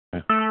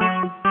Talk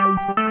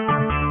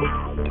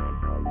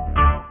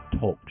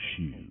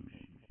shoes.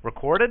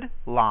 Recorded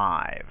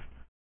live.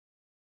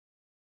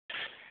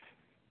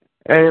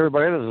 Hey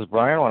everybody, this is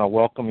Brian. I want to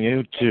welcome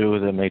you to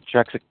the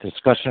Matrixic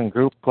discussion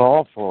group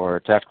call for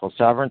Tactical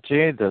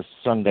Sovereignty this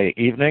Sunday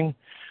evening,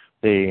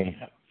 the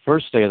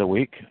first day of the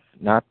week,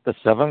 not the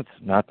 7th,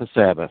 not the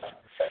Sabbath.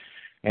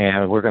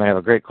 And we're going to have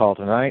a great call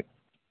tonight.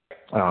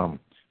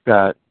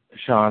 Got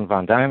Sean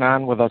Van Dehn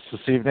on with us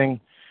this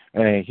evening.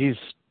 And he's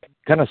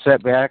kind of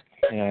sat back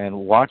and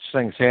watched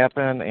things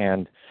happen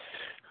and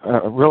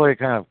really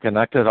kind of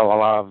connected a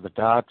lot of the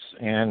dots.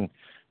 And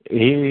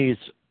he's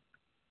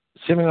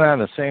seemingly on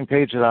the same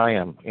page that I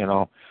am. You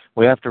know,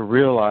 we have to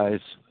realize,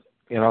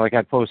 you know, like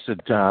I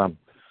posted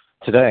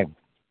today,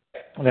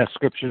 that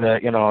scripture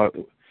that, you know,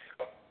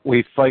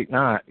 we fight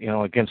not, you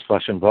know, against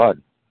flesh and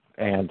blood.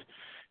 And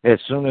as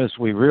soon as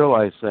we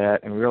realize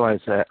that and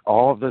realize that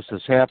all of this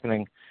is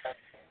happening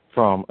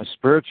from a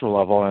spiritual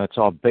level and it's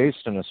all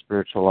based on a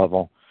spiritual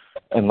level,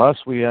 unless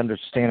we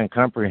understand and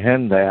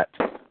comprehend that,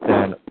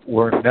 then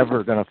we're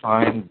never going to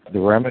find the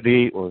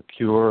remedy or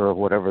cure or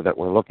whatever that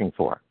we're looking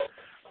for.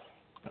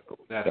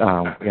 You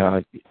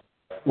know,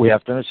 we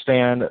have to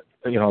understand,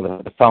 you know,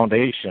 the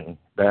foundation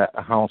that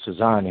a house is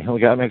on. And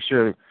we got to make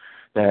sure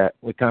that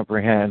we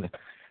comprehend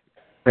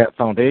that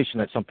foundation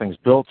that something's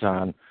built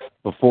on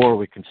before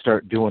we can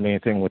start doing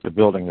anything with the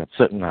building that's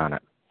sitting on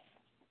it.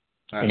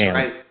 That's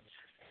right.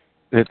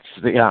 It's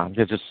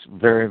just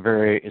very,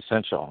 very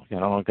essential. You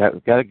know,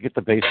 got to get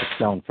the basics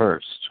down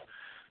first.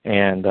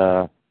 And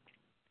I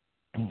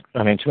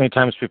mean, too many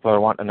times people are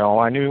wanting to know,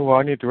 I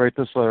need to write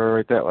this letter or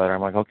write that letter.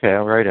 I'm like, okay,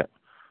 I'll write it.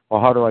 Well,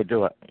 how do I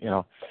do it? You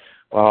know,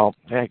 well,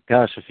 hey,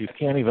 gosh, if you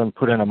can't even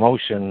put in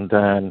emotion,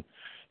 then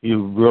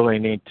you really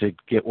need to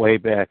get way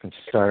back and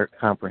start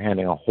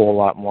comprehending a whole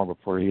lot more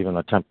before you even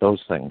attempt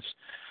those things.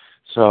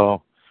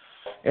 So,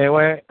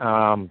 anyway,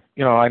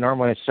 you know, I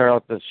normally start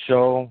out the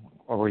show,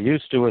 or we're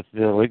used to, with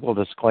the legal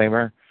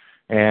disclaimer.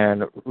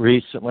 And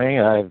recently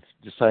I've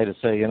decided to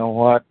say, you know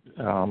what,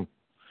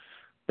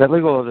 that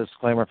legal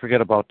disclaimer,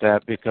 forget about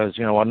that, because,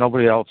 you know, while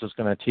nobody else is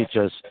going to teach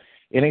us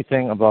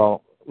anything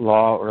about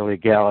law or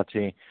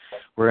legality,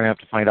 we're going to have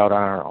to find out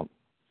on our own.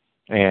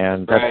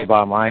 And that's the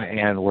bottom line.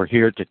 And we're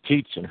here to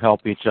teach and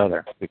help each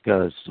other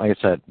because, like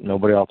I said,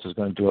 nobody else is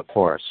going to do it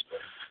for us.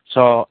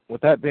 So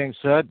with that being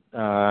said,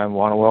 I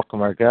want to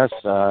welcome our guest,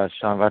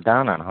 Sean Van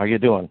Dehn. How are you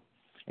doing?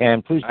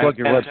 And please plug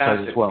your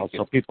website as well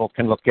so people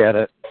can look at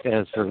it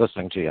as they're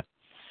listening to you.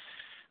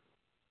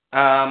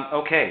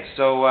 Okay,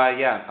 so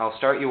I'll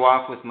start you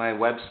off with my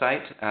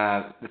website.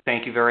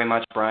 Thank you very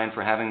much, Brian,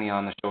 for having me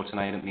on the show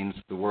tonight. It means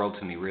the world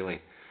to me, really.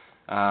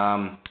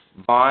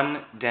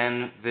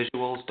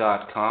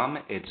 VonDehnVisuals.com.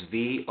 It's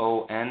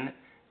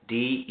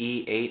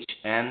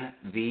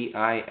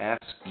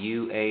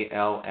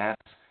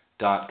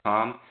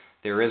VonDehnVisuals.com.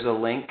 There is a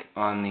link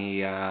on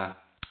the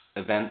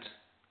event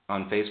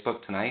on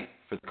Facebook tonight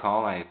for the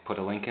call. I put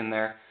a link in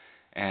there,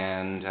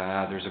 and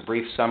there's a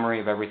brief summary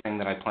of everything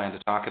that I plan to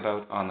talk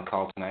about on the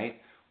call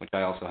tonight, which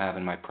I also have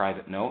in my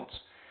private notes.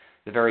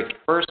 The very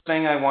first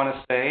thing I want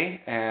to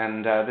say,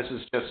 and this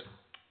is just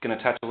going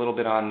to touch a little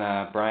bit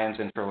on Brian's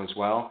intro as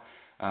well.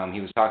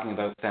 He was talking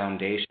about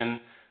foundation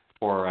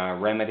for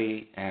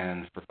remedy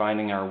and for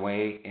finding our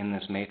way in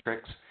this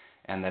matrix,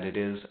 and that it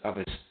is of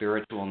a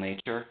spiritual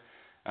nature.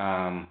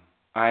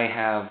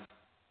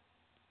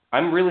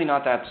 I'm really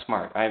not that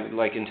smart.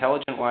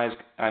 Intelligent-wise,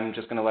 I'm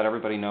just going to let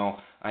everybody know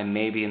I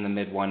may be in the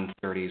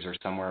mid-130s or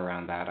somewhere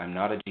around that. I'm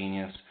not a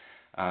genius.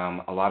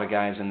 A lot of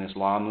guys in this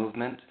law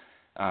movement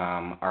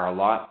are a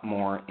lot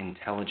more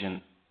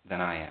intelligent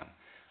than I am.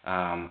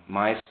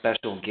 My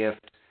special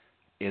gift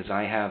is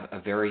I have a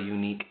very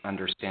unique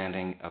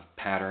understanding of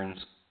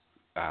patterns,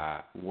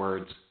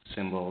 words,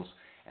 symbols,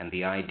 and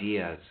the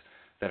ideas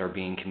that are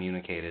being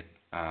communicated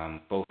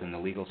both in the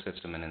legal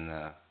system and in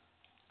the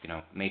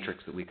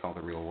matrix that we call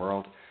the real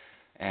world.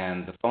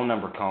 And the phone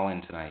number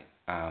call-in tonight,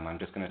 I'm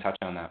just going to touch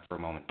on that for a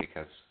moment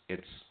because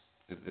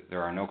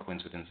there are no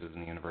coincidences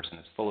in the universe, and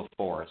it's full of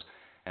fours,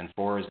 and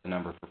 4 is the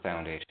number for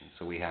foundation.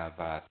 So we have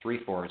 3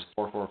 fours,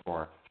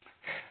 444.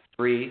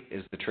 3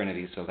 is the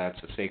Trinity, so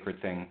that's a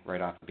sacred thing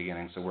right off the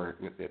beginning. So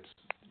it's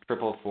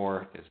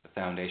 444 is the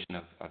foundation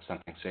of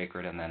something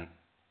sacred, and then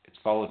it's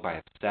followed by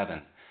a 7,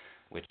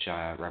 which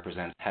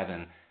represents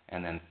heaven,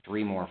 and then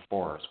 3 more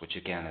 4s, which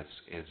again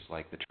is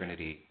like the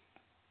Trinity,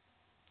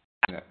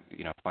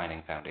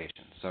 finding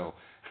foundation. So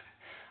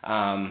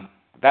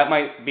that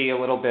might be a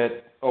little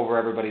bit over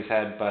everybody's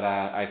head, but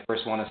I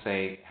first want to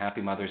say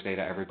Happy Mother's Day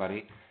to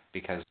everybody,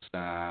 because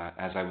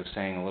as I was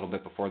saying a little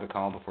bit before the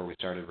call, before we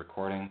started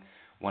recording,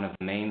 one of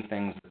the main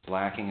things that's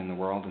lacking in the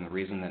world, and the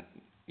reason that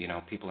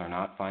people are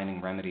not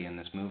finding remedy in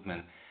this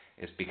movement,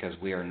 is because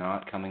we are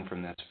not coming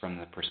from this from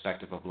the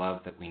perspective of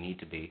love that we need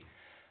to be.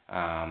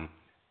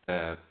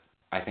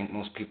 I think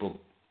most people,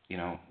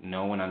 know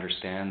and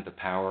understand the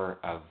power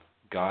of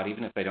God,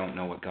 even if they don't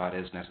know what God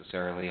is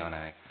necessarily on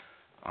a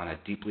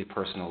deeply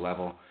personal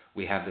level.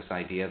 We have this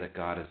idea that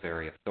God is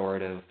very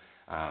authoritative,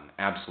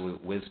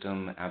 absolute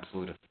wisdom,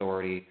 absolute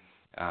authority,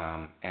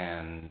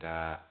 and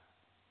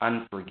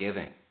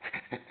unforgiving.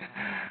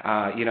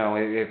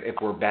 If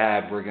we're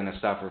bad, we're going to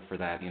suffer for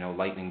that.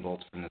 Lightning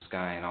bolts from the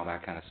sky and all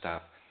that kind of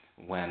stuff.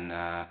 When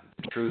the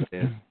truth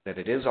is that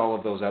it is all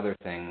of those other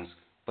things,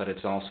 but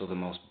it's also the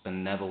most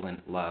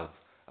benevolent love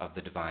of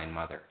the Divine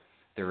Mother.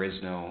 There is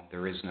no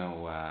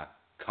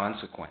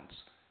consequence,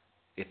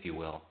 if you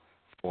will,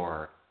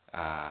 for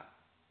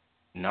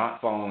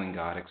not following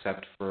God,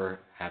 except for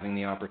having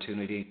the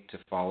opportunity to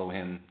follow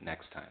Him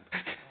next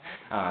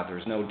time.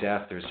 There's no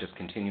death. There's just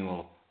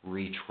continual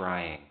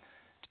retrying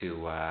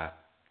to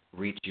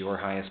reach your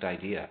highest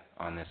idea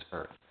on this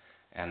earth.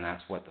 And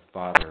that's what the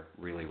Father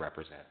really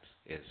represents,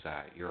 is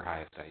your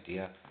highest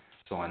idea.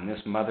 So on this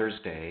Mother's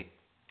Day,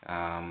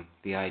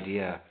 the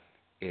idea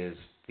is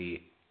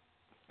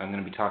I'm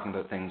going to be talking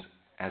about things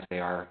as they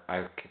are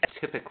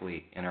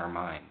typically in our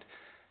mind.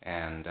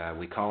 And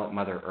we call it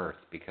Mother Earth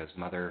because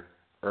Mother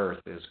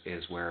Earth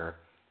is where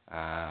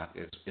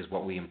is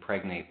what we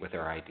impregnate with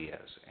our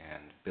ideas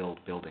and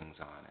build buildings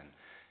on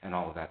and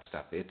all of that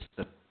stuff. It's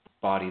the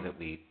body that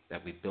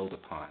we build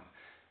upon.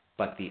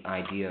 But the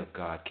idea of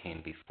God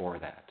came before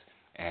that.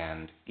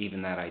 And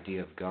even that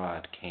idea of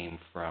God came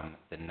from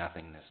the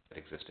nothingness that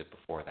existed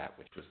before that,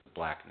 which was the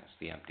blackness,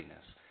 the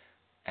emptiness.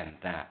 And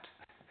that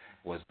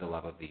was the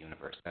love of the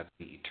universe. That's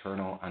the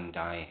eternal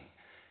undying.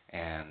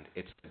 And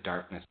it's the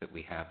darkness that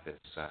we have this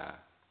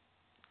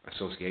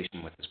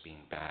association with as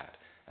being bad,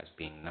 as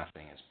being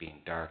nothing, as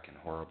being dark and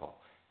horrible.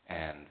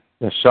 And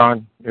yes,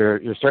 Sean, you're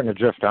starting to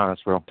drift on us,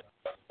 bro.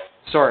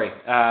 Sorry.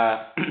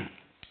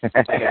 Like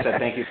I said,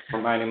 thank you for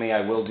reminding me. I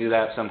will do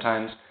that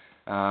sometimes.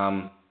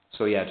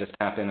 So yeah, just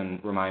tap in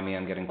and remind me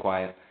I'm getting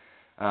quiet.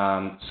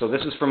 So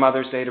this is for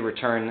Mother's Day to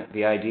return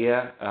the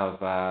idea of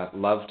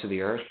love to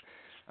the earth.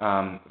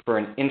 For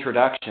an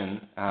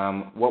introduction,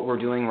 what we're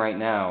doing right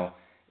now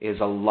is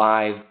a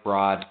live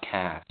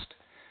broadcast.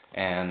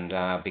 And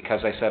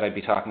because I said I'd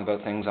be talking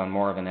about things on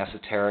more of an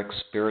esoteric,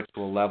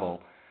 spiritual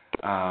level,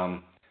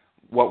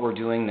 what we're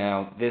doing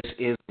now, this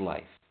is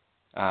life.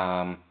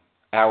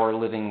 Our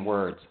living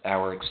words,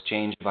 our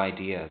exchange of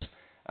ideas,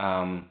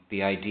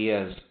 the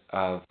ideas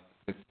of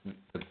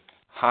the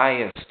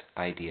highest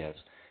ideas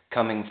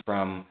coming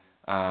from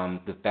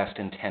the best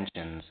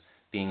intentions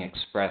being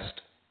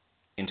expressed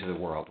into the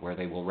world, where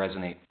they will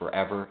resonate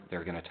forever.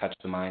 They're going to touch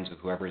the minds of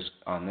whoever's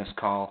on this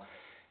call.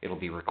 It'll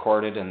be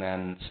recorded and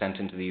then sent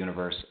into the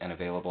universe and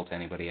available to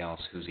anybody else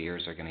whose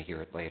ears are going to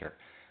hear it later.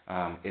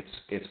 It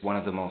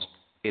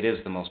is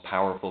the most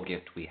powerful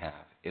gift we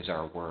have, is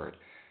our word.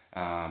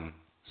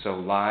 So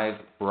live,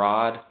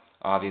 broad,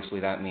 obviously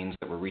that means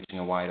that we're reaching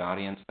a wide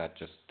audience. That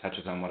just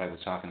touches on what I was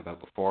talking about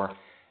before.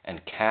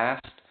 And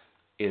cast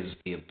is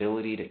the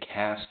ability to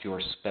cast your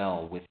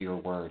spell with your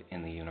word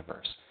in the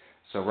universe.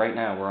 So right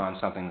now we're on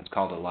something that's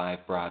called a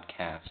live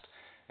broadcast.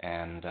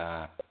 And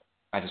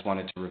I just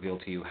wanted to reveal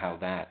to you how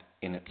that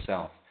in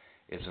itself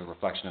is a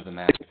reflection of the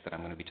magic that I'm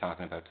going to be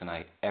talking about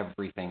tonight.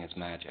 Everything is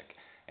magic.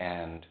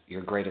 And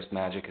your greatest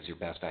magic is your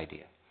best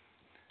idea.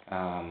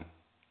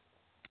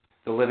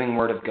 The living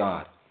Word of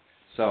God.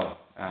 So,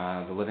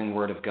 the living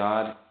Word of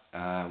God,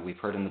 we've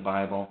heard in the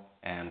Bible,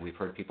 and we've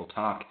heard people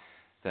talk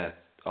that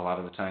a lot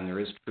of the time there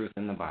is truth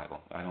in the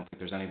Bible. I don't think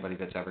there's anybody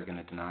that's ever going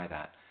to deny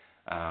that.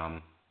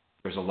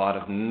 There's a lot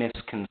of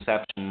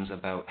misconceptions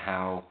about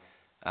how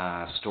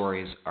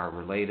stories are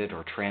related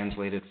or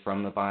translated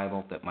from the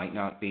Bible that might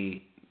not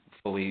be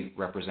fully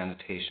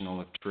representational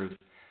of truth,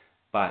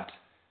 but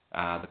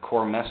the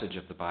core message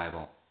of the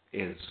Bible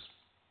is,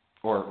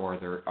 or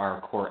there are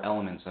core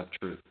elements of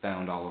truth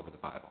found all over the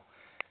Bible.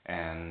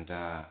 And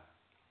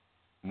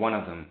one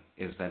of them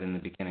is that in the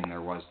beginning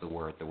there was the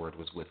Word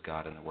was with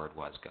God, and the Word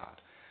was God.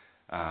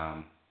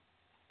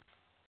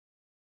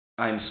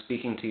 I'm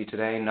speaking to you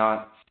today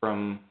not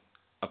from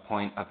a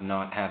point of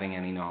not having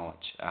any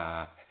knowledge.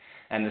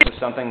 And this is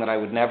something that I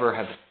would never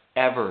have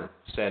ever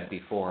said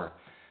before,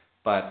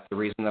 but the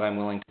reason that I'm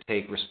willing to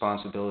take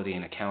responsibility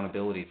and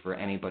accountability for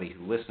anybody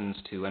who listens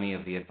to any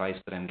of the advice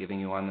that I'm giving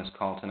you on this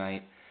call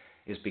tonight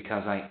is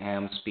because I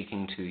am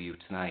speaking to you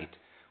tonight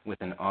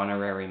with an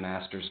honorary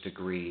master's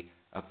degree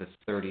of the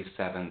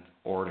 37th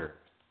Order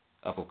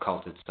of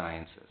Occulted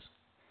Sciences.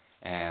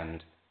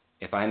 And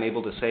if I'm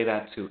able to say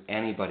that to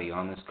anybody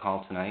on this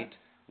call tonight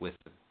with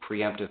the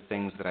preemptive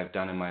things that I've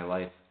done in my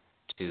life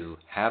to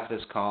have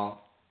this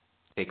call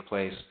take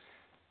place,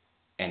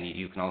 and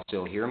you can all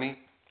still hear me,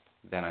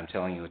 then I'm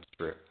telling you it's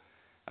true.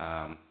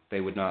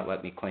 They would not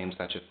let me claim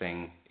such a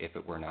thing if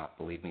it were not.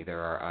 Believe me,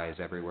 there are eyes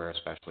everywhere,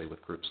 especially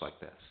with groups like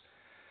this.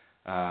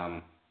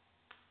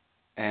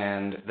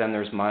 And then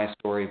there's my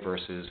story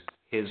versus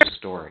his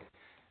story.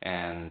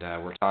 And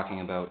we're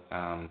talking about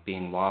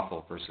being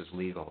lawful versus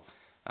legal.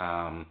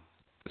 The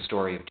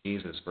story of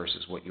Jesus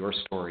versus what your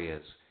story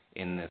is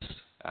in this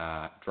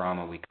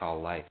drama we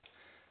call life.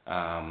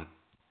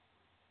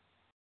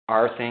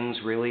 Are things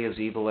really as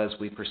evil as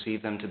we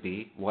perceive them to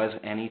be? Was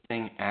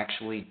anything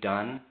actually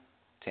done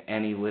to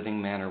any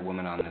living man or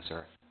woman on this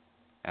earth?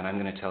 And I'm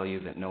going to tell you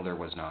that no, there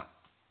was not.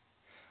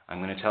 I'm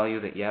going to tell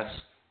you that yes,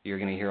 you're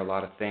going to hear a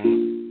lot of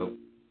things, but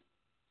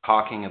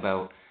talking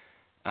about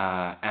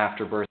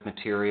afterbirth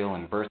material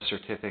and birth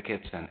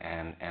certificates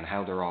and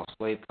how they're all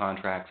slave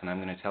contracts, and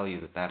I'm going to tell you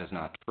that that is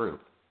not true.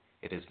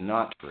 It is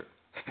not true.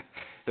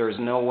 There is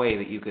no way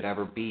that you could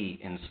ever be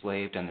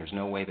enslaved, and there's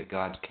no way that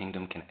God's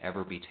kingdom can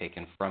ever be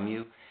taken from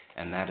you,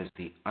 and that is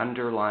the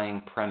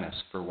underlying premise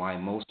for why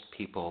most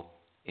people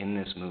in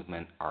this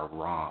movement are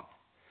wrong.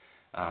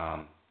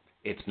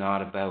 It's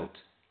not about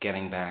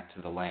getting back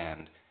to the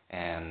land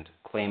and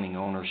claiming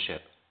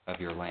ownership of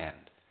your land.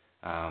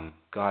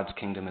 God's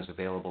kingdom is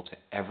available to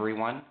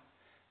everyone,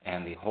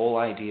 and the whole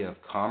idea of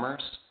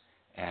commerce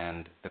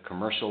and the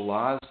commercial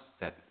laws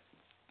that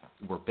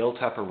were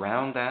built up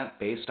around that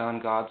based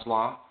on God's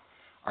law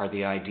are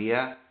the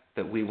idea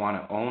that we want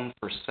to own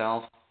for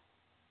self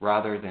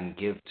rather than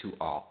give to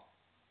all.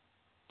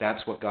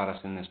 That's what got us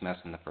in this mess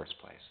in the first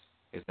place,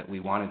 is that we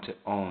wanted to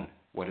own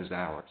what is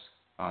ours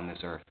on this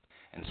earth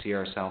and see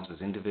ourselves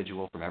as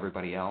individual from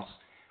everybody else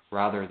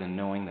rather than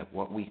knowing that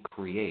what we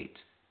create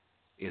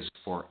is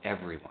for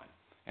everyone.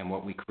 And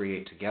what we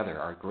create together,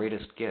 our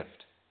greatest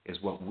gift, is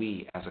what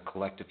we as a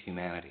collective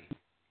humanity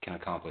can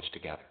accomplish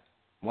together.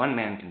 One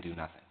man can do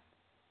nothing,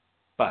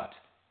 but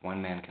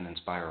one man can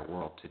inspire a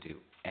world to do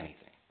anything.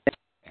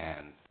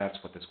 And that's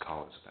what this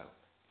call is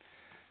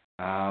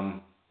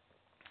about.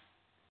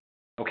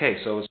 Okay,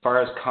 so as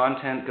far as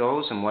content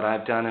goes and what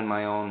I've done in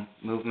my own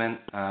movement,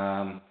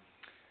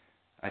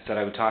 I said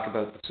I would talk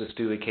about the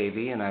Sistui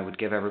KV, and I would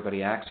give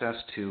everybody access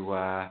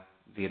to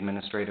the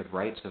administrative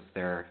rights of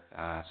their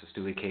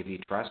Sistui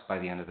KV trust by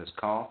the end of this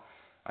call.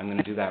 I'm going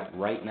to do that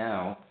right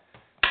now,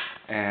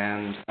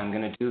 and I'm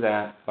going to do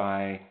that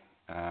by,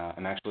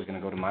 I'm actually going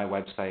to go to my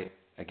website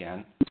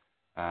again,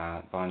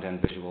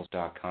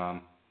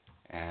 vondenvisuals.com,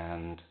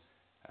 and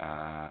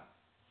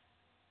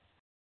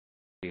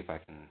see if I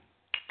can,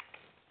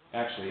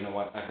 actually, you know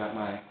what, I've got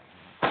my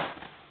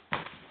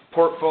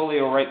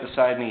portfolio right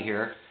beside me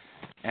here,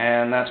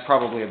 and that's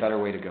probably a better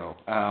way to go.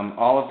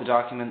 All of the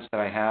documents that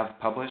I have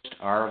published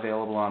are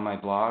available on my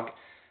blog,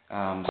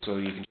 so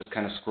you can just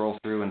kind of scroll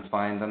through and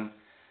find them.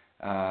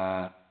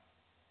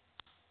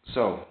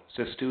 So,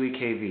 Sistui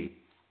KV.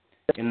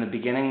 In the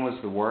beginning was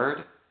the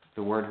Word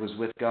was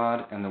with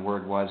God, and the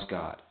Word was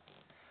God.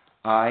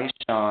 I,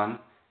 Sean,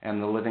 am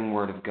the living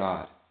Word of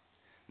God.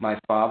 My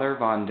Father,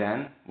 Von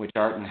Dehn, which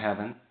art in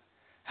heaven,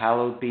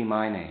 hallowed be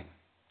my name.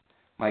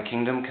 My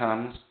kingdom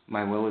comes,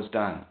 my will is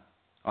done,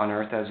 on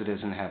earth as it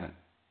is in heaven.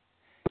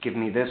 Give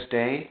me this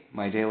day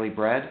my daily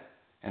bread,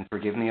 and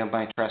forgive me of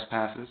my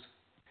trespasses,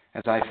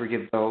 as I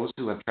forgive those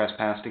who have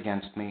trespassed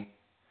against me.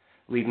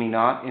 Lead me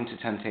not into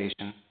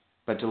temptation,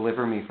 but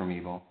deliver me from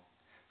evil.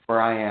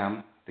 For I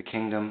am the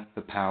kingdom,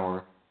 the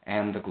power,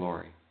 and the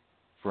glory,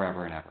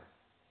 forever and ever.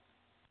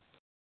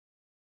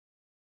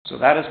 So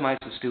that is my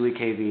Sistui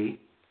KV.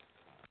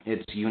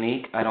 It's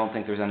unique. I don't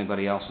think there's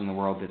anybody else in the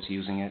world that's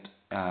using it,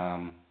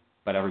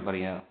 but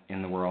everybody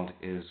in the world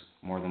is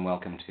more than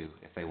welcome to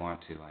if they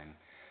want to. I'm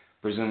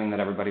presuming that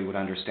everybody would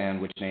understand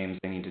which names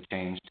they need to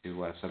change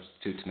to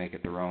substitute to make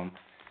it their own.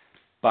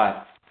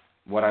 But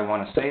what I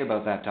want to say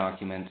about that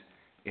document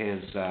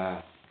is,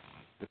 the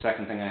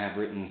second thing I have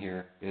written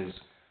here is,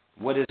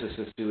 what is a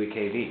Sistui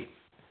KV?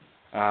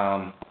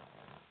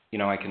 You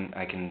know, I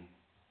can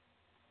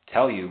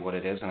tell you what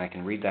it is, and I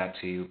can read that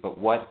to you, but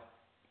what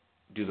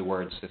do the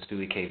words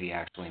Sistui KV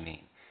actually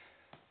mean?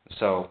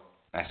 So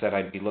I said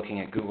I'd be looking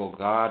at Google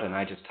God, and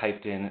I just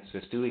typed in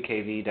Sistui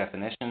KV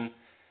definition.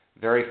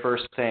 Very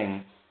first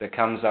thing that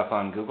comes up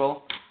on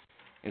Google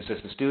is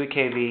that Sistui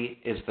KV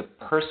is the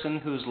person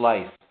whose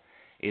life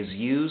is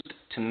used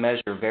to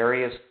measure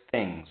various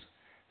things,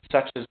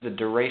 such as the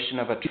duration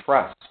of a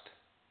trust,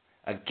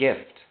 a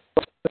gift,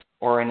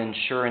 or an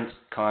insurance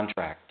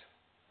contract.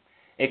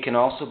 It can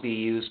also be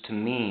used to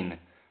mean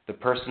the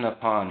person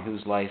upon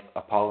whose life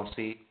a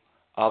policy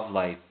of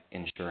life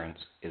insurance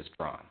is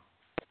drawn.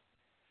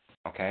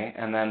 Okay,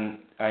 and then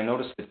I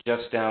noticed that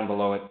just down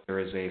below it there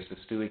is a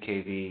Sistui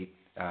KV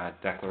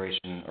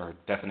declaration or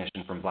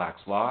definition from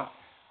Black's Law.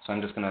 So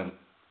I'm just going to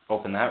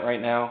open that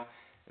right now.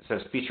 It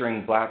says,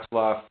 featuring Black's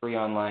Law Free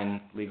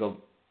Online Legal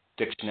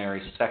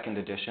Dictionary, 2nd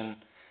edition.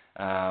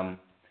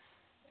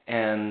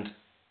 And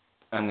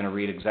I'm going to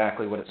read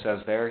exactly what it says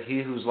there.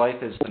 He whose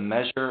life is the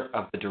measure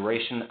of the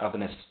duration of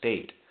an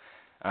estate.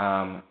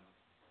 Blah,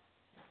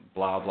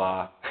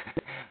 blah.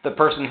 The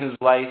person whose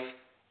life,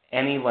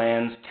 any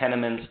lands,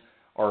 tenements,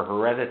 or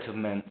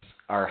hereditaments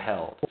are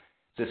held.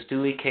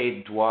 Sistui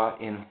que doit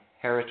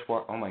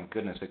inheritoire. Oh my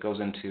goodness, it goes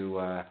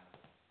into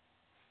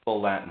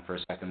full Latin for a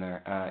second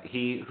there.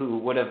 He who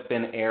would have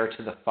been heir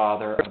to the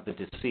father of the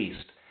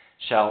deceased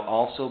shall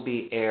also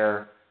be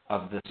heir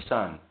of the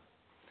son,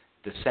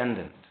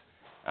 descendant.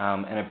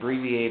 An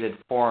abbreviated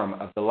form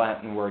of the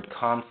Latin word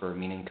confer,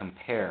 meaning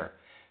compare,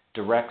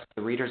 directs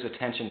the reader's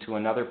attention to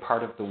another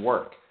part of the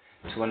work,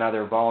 to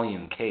another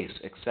volume, case,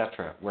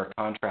 etc., where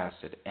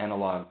contrasted,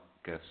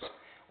 analogous,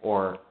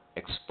 or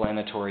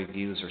explanatory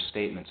views or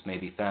statements may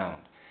be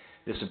found.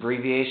 This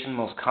abbreviation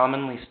most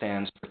commonly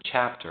stands for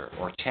chapter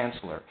or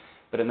chancellor,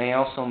 but it may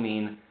also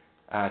mean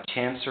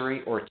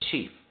chancery or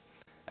chief.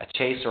 a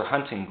chase or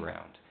hunting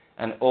ground,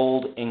 an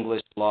old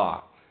English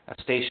law,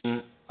 a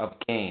station of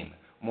game,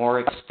 more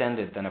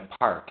extended than a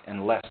park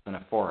and less than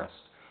a forest.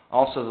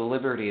 Also the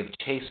liberty of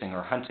chasing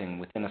or hunting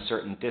within a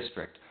certain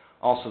district.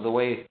 Also the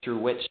way through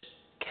which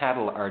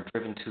cattle are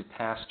driven to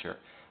pasture,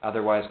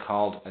 otherwise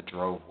called a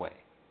droveway.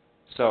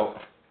 So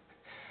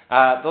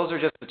those are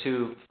just the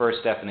two first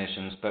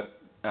definitions, but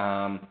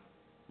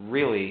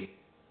really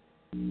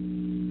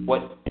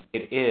what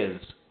it is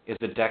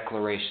a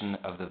declaration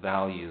of the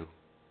value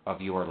of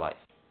your life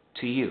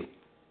to you.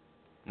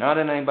 Not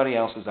in anybody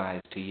else's eyes,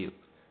 to you.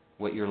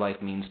 What your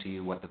life means to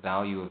you, what the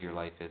value of your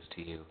life is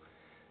to you.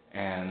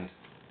 And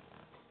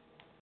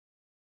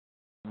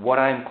what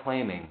I'm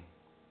claiming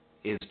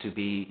is to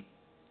be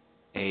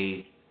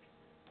a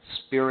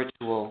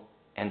spiritual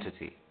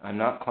entity. I'm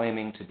not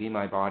claiming to be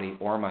my body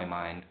or my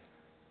mind.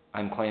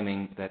 I'm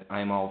claiming that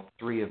I'm all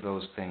three of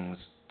those things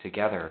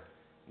together,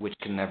 which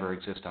can never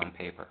exist on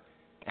paper.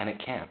 And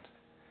it can't.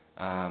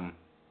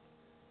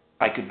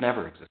 I could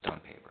never exist on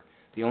paper.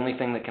 The only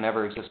thing that can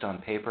ever exist on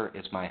paper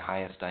is my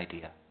highest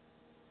idea.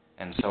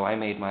 And so I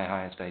made my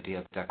highest idea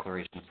a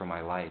declaration for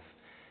my life.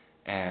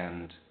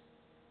 And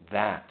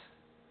that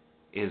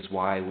is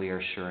why we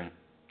are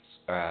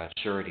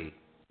surety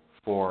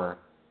for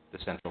the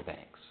central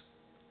banks.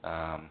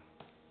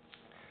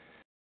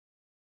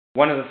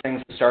 One of the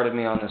things that started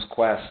me on this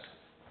quest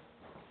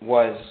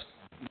was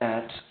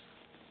that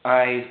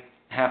I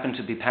happened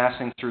to be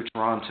passing through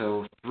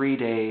Toronto 3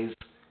 days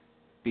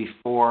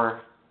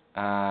before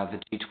the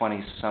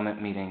G20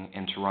 summit meeting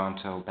in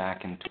Toronto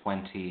back in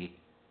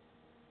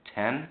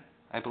 2010,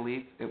 I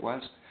believe it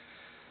was.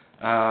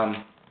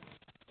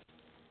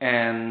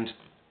 And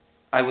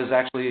I was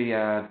actually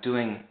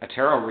doing a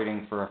tarot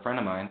reading for a friend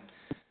of mine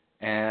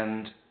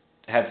and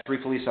had 3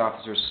 police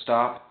officers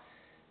stop,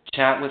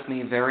 chat with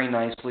me very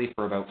nicely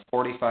for about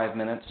 45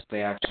 minutes.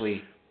 They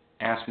actually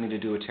asked me to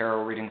do a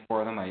tarot reading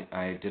for them.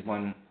 I did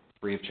one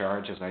free of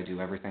charge, as I do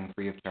everything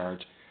free of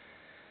charge.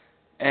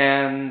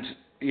 And,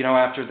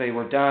 after they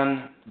were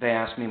done, they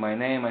asked me my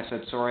name. I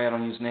said, sorry, I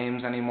don't use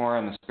names anymore.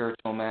 I'm a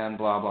spiritual man,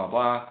 blah, blah,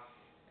 blah.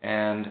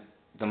 And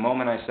the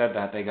moment I said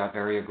that, they got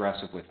very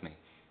aggressive with me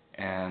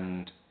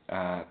and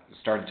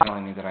started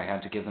telling me that I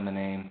had to give them a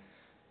name,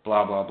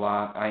 blah, blah,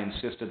 blah. I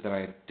insisted that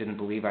I didn't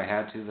believe I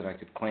had to, that I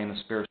could claim a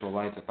spiritual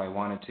life if I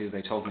wanted to.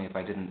 They told me if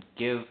I didn't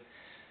give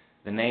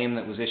the name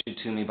that was issued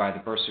to me by the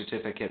birth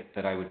certificate,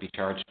 that I would be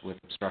charged with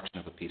obstruction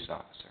of a peace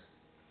officer.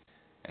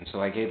 And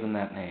so I gave them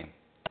that name.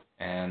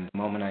 And the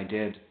moment I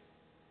did,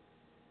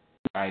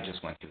 I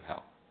just went through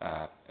hell.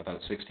 About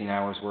 16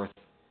 hours worth,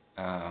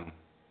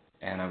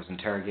 and I was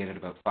interrogated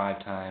about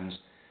 5 times.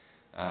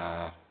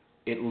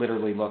 It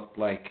literally looked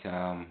like,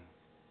 I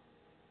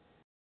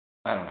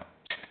don't know,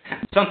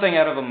 something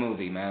out of a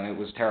movie, man. It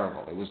was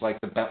terrible. It was like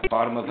the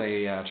bottom of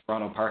a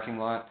Toronto parking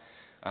lot,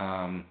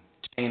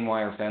 chain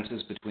wire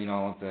fences between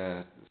all of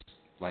the,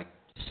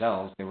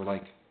 cells. They were,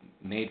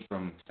 made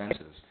from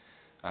fences.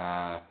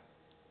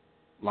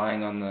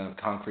 Lying on the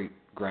concrete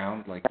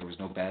ground, there was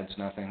no beds,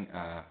 nothing.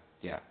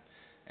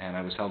 And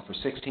I was held for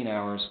 16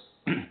 hours.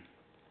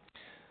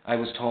 I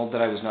was told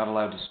that I was not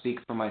allowed to speak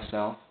for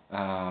myself,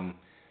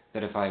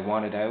 that if I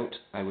wanted out,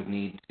 I would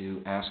need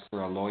to ask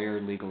for a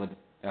lawyer, legal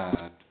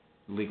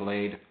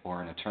aid,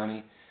 or an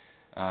attorney.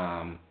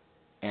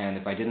 And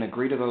if I didn't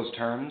agree to those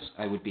terms,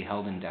 I would be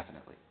held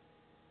indefinitely.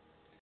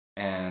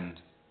 And,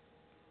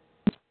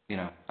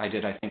 I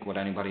did, I think, what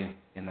anybody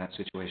in that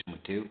situation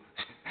would do.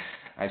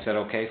 I said,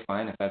 okay,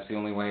 fine, if that's the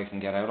only way I can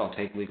get out, I'll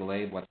take legal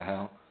aid, what the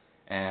hell.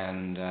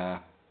 And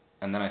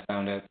then I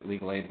found out that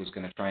legal aid was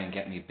going to try and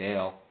get me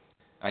bail.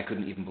 I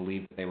couldn't even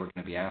believe that they were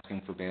going to be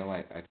asking for bail.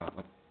 I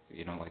thought,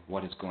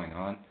 what is going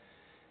on?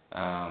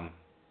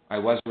 I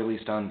was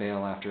released on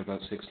bail after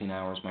about 16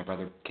 hours. My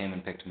brother came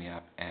and picked me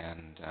up,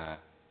 and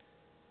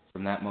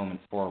from that moment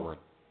forward,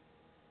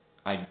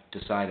 I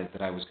decided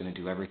that I was going to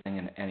do everything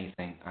and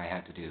anything I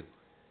had to do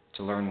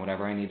to learn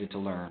whatever I needed to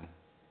learn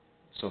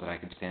so that I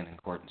could stand in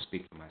court and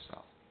speak for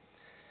myself.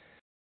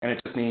 And it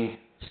took me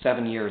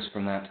 7 years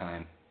from that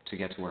time to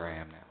get to where I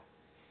am now.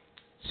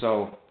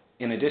 So,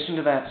 in addition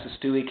to that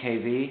Sestui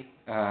KV,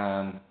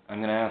 I'm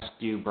going to ask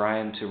you,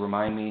 Brian, to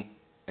remind me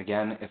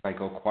again if I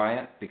go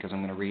quiet, because I'm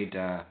going to read...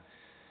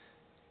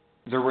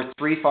 there were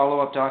 3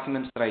 follow-up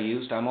documents that I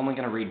used. I'm only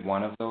going to read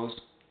one of those,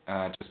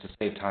 just to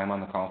save time on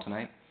the call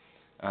tonight.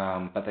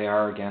 But they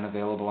are, again,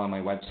 available on my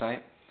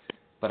website.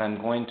 But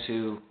I'm going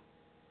to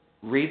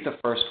read the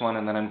first one,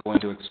 and then I'm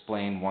going to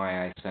explain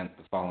why I sent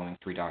the following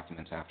 3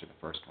 documents after the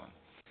first one,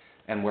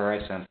 and where I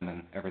sent them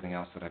and everything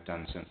else that I've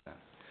done since then.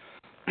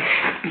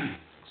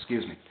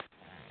 Excuse me.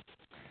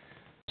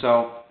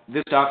 So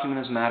this document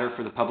is a matter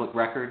for the public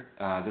record.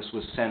 This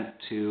was sent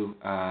to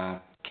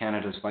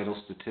Canada's Vital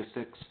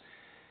Statistics,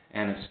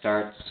 and it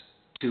starts,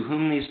 "To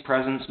whom these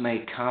presents may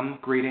come,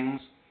 greetings.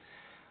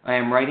 I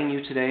am writing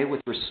you today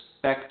with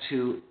respect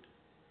to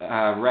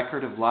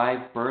record of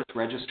live birth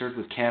registered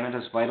with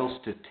Canada's Vital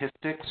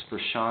Statistics for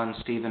Sean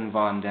Stephen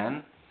Von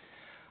Dehn.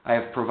 I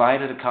have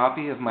provided a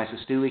copy of my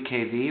Sestui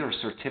KV, or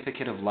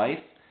Certificate of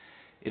Life,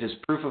 It is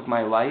proof of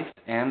my life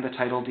and the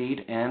title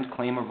deed and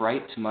claim of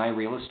right to my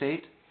real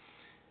estate.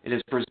 It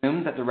is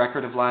presumed that the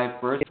record of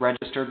live birth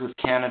registered with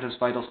Canada's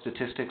vital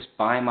statistics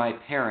by my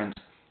parents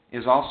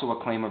is also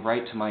a claim of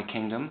right to my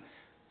kingdom,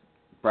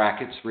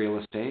 brackets, real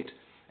estate,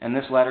 and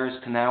this letter is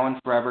to now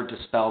and forever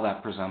dispel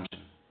that presumption.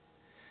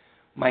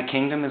 My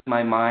kingdom is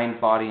my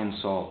mind, body, and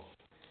soul.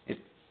 It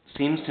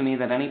seems to me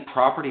that any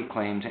property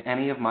claim to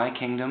any of my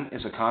kingdom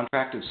is a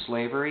contract of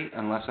slavery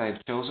unless I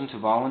have chosen to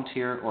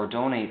volunteer or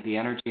donate the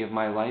energy of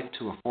my life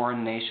to a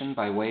foreign nation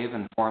by way of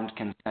informed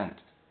consent.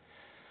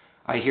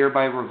 I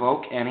hereby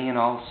revoke any and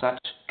all such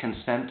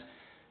consent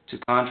to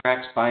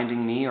contracts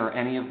binding me or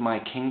any of my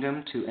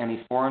kingdom to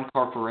any foreign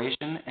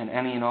corporation, and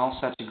any and all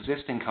such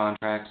existing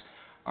contracts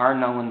are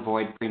null and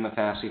void prima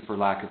facie for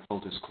lack of full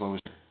disclosure.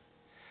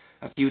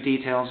 A few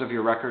details of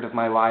your record of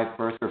my live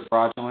birth are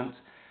fraudulent.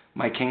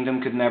 My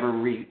kingdom could never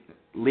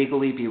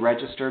legally be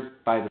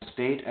registered by the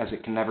state, as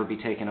it can never be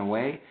taken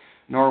away,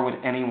 nor would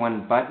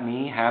anyone but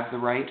me have the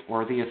right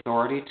or the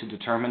authority to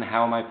determine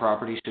how my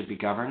property should be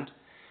governed.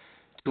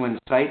 To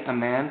incite a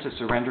man to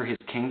surrender his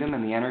kingdom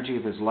and the energy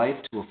of his life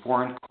to a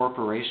foreign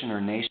corporation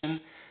or nation,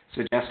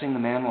 suggesting the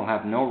man will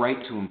have no right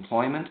to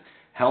employment,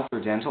 health or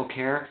dental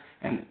care,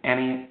 and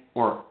any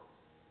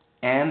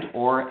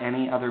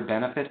other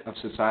benefit of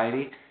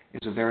society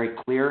is a very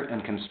clear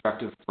and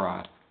constructive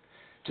fraud.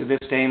 To this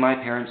day, my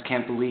parents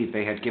can't believe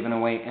they had given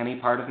away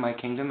any part of my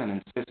kingdom and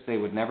insist they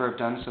would never have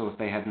done so if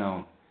they had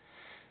known.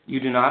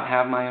 You do not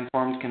have my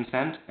informed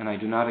consent, and I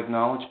do not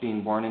acknowledge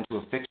being born into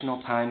a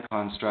fictional time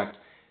construct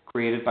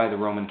created by the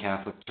Roman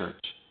Catholic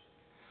Church.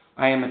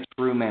 I am a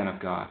true man of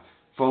God,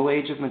 full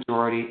age of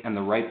majority and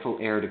the rightful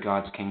heir to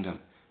God's kingdom,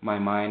 my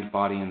mind,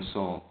 body, and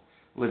soul,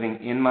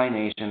 living in my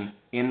nation,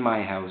 in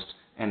my house,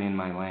 and in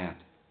my land.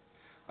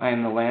 I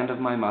am the land of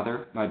my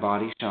mother, my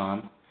body,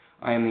 Sean.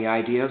 I am the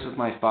ideas of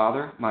my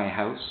father, my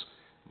house,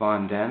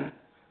 Von Dehn.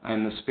 I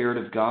am the Spirit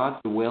of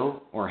God, the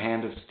will or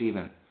hand of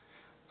Stephen.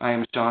 I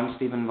am Sean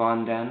Stephen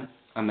Von Dehn,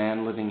 a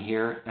man living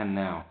here and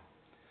now.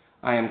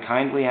 I am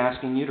kindly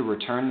asking you to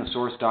return the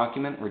source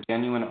document or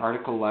genuine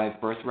article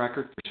live birth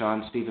record for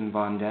Sean Stephen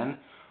Von Dehn,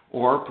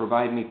 or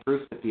provide me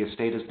proof that the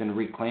estate has been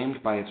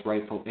reclaimed by its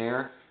rightful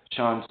heir,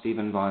 Sean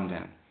Stephen Von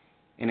Dehn.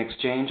 In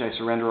exchange, I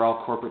surrender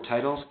all corporate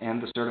titles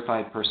and the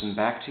certified person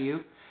back to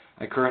you.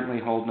 I currently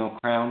hold no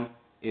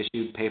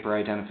Crown-issued paper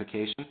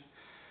identification.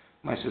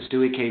 My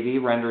Sestui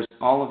KV renders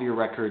all of your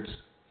record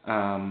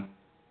of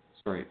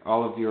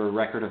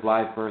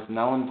live birth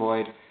null and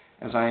void,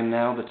 as I am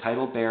now the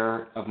title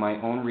bearer of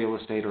my own real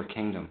estate or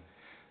kingdom.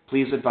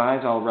 Please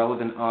advise all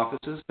relevant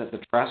offices that the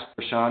trust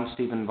for Sean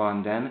Stephen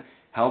Von Dehn,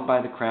 held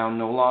by the Crown,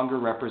 no longer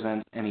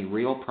represents any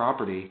real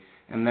property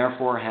and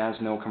therefore has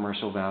no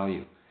commercial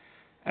value.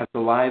 As the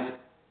live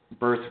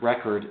birth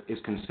record is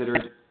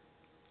considered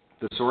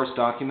the source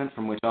document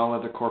from which all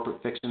other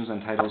corporate fictions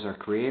and titles are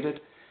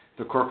created,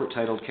 the corporate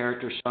titled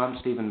character Sean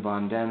Stephen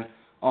Von Dehn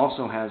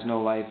also has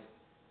no life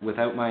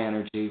without my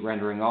energy,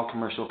 rendering all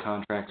commercial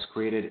contracts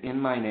created in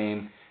my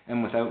name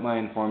and without my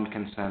informed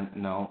consent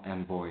null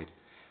and void.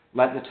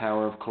 Let the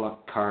Tower of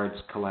Cards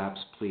collapse,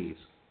 please.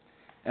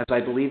 As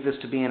I believe this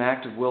to be an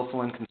act of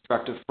willful and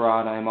constructive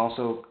fraud, I am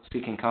also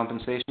seeking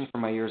compensation for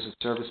my years of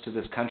service to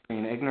this country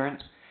in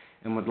ignorance,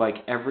 and would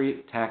like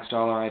every tax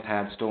dollar I've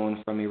had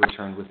stolen from me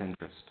returned with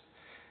interest.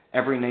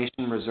 Every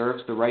nation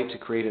reserves the right to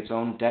create its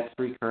own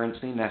debt-free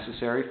currency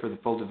necessary for the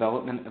full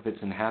development of its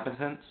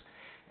inhabitants,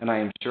 and I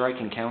am sure I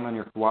can count on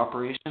your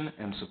cooperation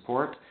and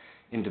support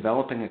in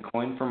developing a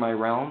coin for my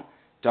realm,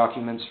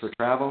 documents for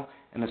travel,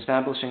 and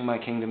establishing my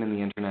kingdom in the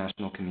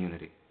international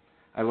community.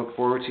 I look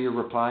forward to your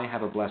reply.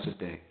 Have a blessed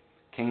day.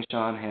 King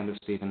Sean, Hand of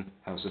Stephen,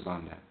 House of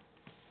Von Dehn.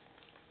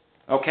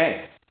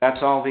 Okay, that's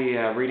all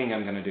the reading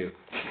I'm going to do.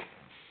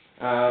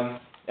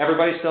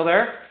 Everybody still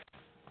there?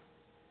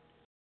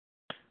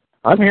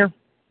 I'm here.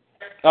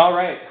 All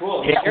right,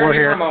 cool. Yeah, Scared we're me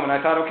here. for a moment.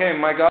 I thought, okay,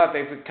 my God,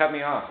 they've cut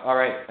me off. All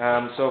right,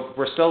 so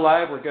we're still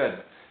live. We're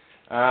good.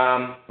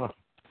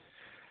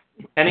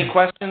 Any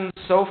questions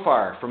so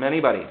far from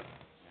anybody?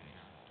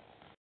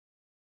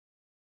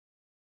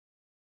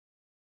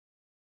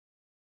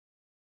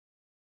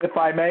 If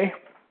I may,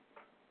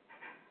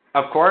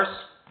 Of course.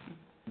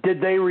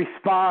 did they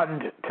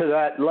respond to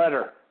that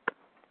letter?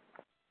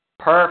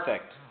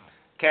 Perfect.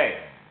 Okay,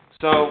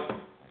 so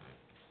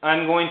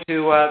I'm going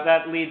to,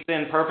 that leads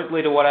in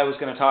perfectly to what I was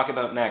going to talk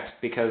about next,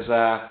 because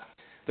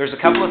there's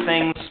a couple of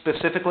things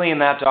specifically in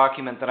that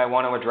document that I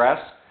want to address.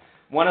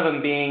 One of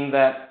them being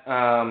that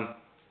I'm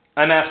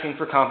asking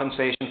for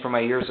compensation for my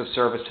years of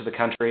service to the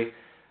country.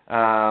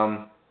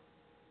 I'm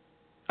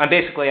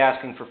basically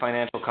asking for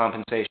financial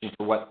compensation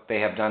for what they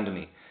have done to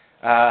me.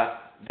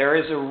 There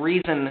is a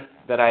reason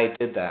that I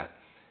did that.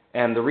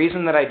 And the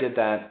reason that I did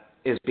that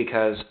is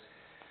because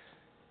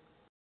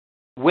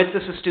with the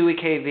Sestui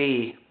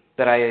KV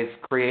that I've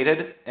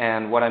created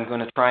and what I'm going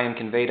to try and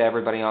convey to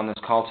everybody on this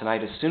call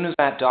tonight, as soon as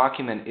that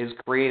document is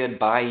created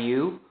by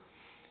you,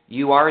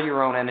 you are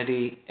your own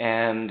entity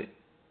and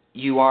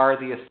you are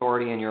the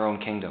authority in your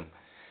own kingdom.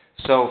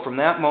 So from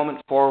that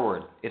moment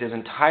forward, it is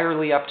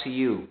entirely up to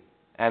you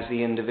as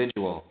the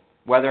individual,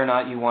 whether or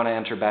not you want to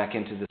enter back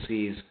into the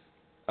seas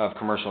of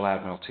commercial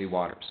admiralty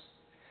waters.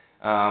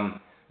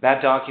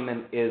 That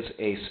document is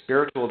a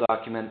spiritual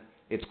document.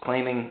 It's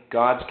claiming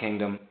God's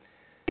kingdom.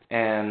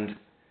 And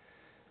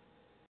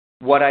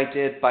what I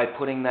did by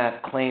putting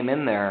that claim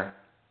in there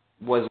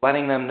was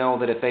letting them know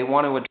that if they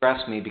want to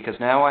address me, because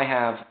now I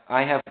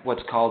have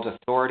what's called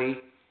authority,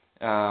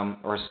 let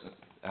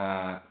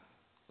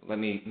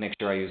me make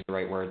sure I use the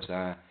right words,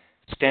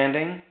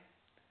 standing,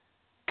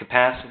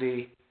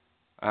 capacity,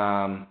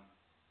 and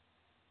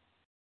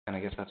I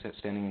guess that's it,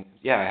 standing.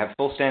 Yeah, I have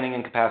full standing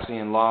and capacity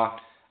in law,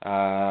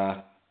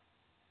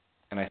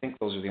 and I think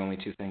those are the only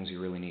two things you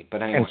really need.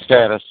 But anyway. And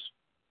status.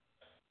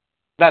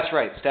 That's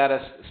right,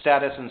 status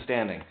and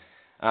standing.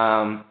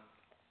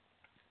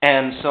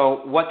 And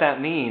so what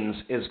that means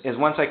is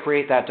once I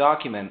create that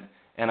document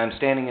and I'm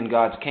standing in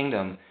God's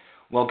kingdom,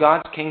 well,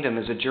 God's kingdom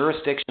is a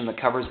jurisdiction that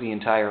covers the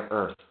entire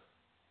earth.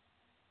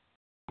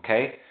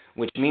 Okay?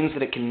 Which means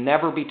that it can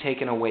never be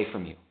taken away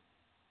from you.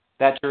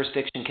 That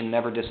jurisdiction can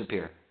never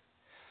disappear.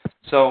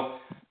 So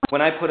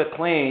when I put a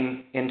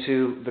claim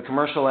into the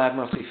commercial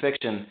admiralty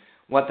fiction,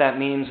 what that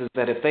means is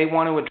that if they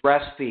want to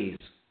address these,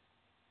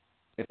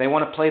 if they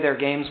want to play their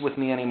games with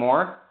me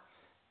anymore,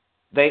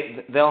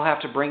 they'll have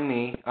to bring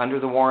me under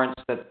the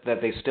warrants that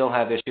they still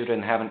have issued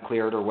and haven't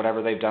cleared or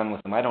whatever they've done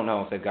with them. I don't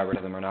know if they've got rid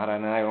of them or not,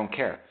 and I don't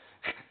care.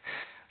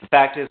 The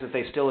fact is that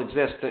they still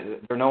exist.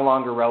 They're no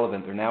longer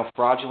relevant. They're now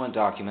fraudulent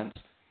documents.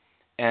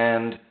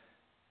 And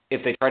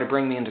if they try to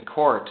bring me into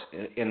court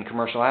in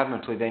commercial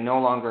admiralty, they no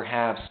longer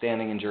have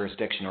standing in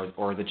jurisdiction,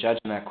 or the judge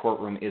in that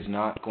courtroom is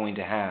not going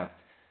to have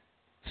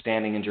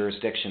standing in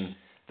jurisdiction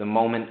the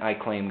moment I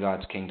claim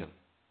God's kingdom.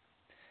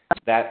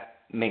 That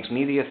makes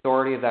me the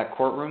authority of that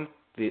courtroom.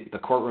 The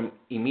courtroom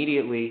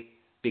immediately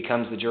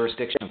becomes the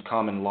jurisdiction of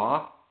common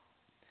law,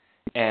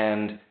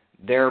 and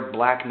their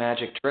black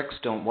magic tricks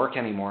don't work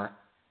anymore.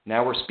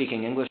 Now we're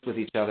speaking English with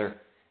each other,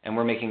 and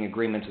we're making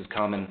agreements as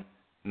common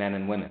men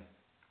and women.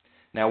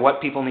 Now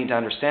what people need to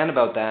understand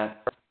about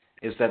that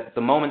is that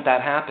the moment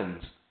that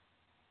happens,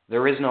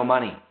 there is no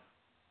money.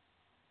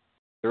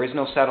 There is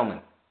no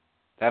settlement.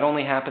 That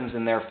only happens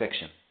in their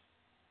fiction.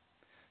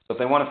 So if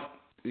they want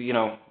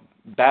to,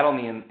 battle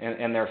me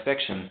in their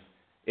fiction,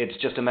 it's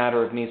just a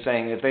matter of me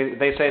saying, if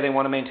they say they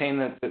want to maintain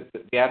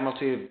the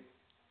admiralty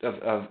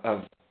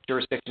of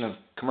jurisdiction of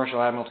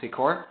commercial admiralty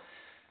court,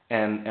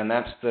 and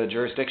that's the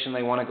jurisdiction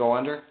they want to go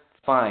under,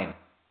 fine.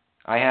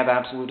 I have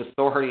absolute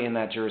authority in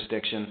that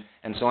jurisdiction,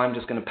 and so I'm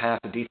just going to pass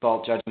a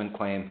default judgment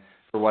claim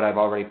for what I've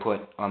already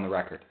put on the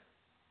record.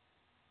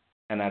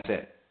 And that's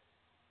it.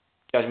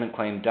 Judgment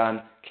claim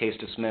done, case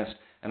dismissed,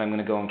 and I'm going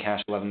to go and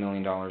cash $11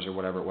 million or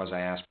whatever it was I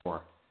asked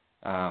for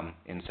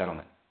in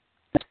settlement.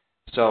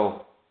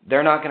 So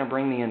they're not going to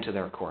bring me into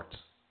their courts.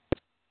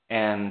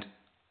 And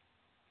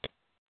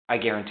I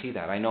guarantee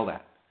that. I know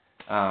that.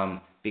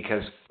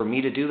 Because for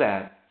me to do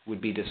that would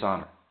be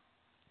dishonor.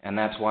 And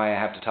that's why I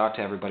have to talk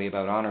to everybody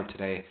about honor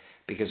today,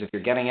 because if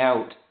you're getting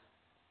out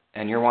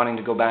and you're wanting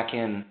to go back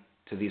in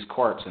to these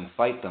courts and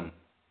fight them,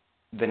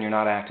 then you're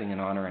not acting in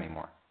honor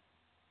anymore,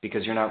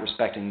 because you're not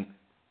respecting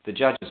the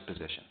judge's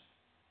position.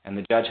 And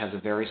the judge has a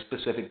very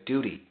specific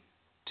duty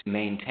to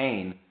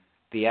maintain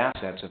the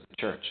assets of the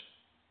church,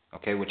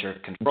 okay, which are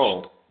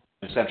controlled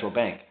by the central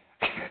bank.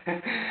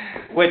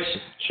 Which,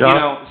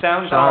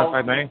 sounds all... if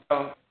I may.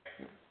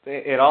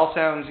 It all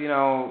sounds,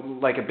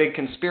 like a big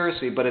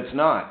conspiracy, but it's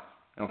not.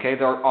 Okay,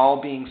 they're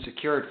all being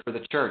secured for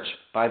the church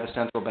by the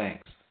central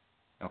banks.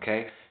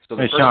 Okay, so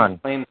the person who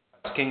claims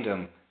God's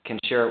kingdom can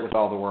share it with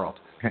all the world.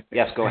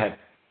 Yes, go ahead.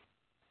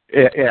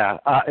 Yeah.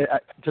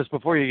 Just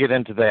before you get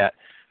into that,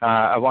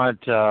 I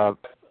wanted to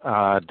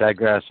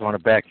digress. I want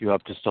to back you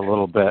up just a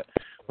little bit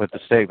with the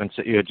statements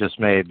that you had just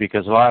made,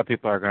 because a lot of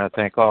people are going to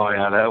think, oh,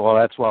 yeah,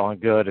 that's well and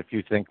good if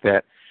you think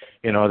that,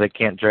 they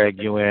can't drag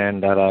you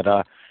in,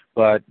 da-da-da.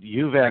 But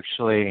you've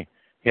actually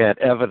had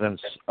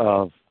evidence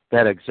of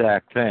that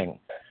exact thing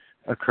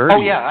occurred.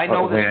 Oh yeah, I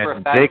know this for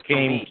a fact.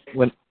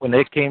 When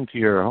they came to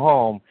your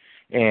home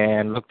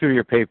and looked through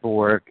your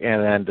paperwork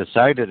and then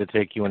decided to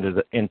take you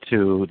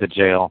into the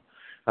jail,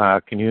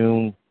 can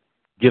you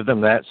give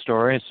them that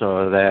story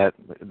so that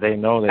they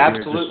know that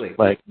Absolutely.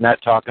 You're just, not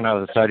talking out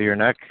of the side of your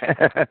neck?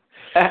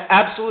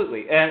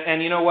 Absolutely,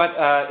 and you know what?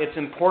 It's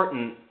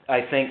important,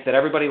 I think, that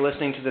everybody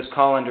listening to this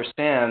call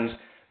understands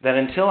that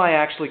until I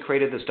actually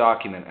created this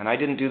document, and I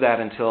didn't do that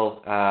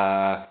until,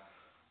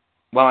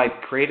 I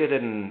created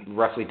it in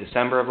roughly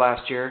December of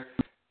last year,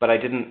 but I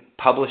didn't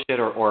publish it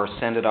or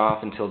send it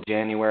off until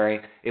January.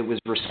 It was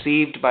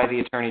received by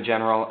the Attorney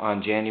General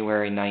on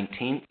January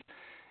 19th,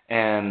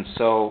 and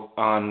so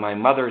on my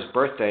mother's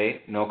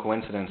birthday, no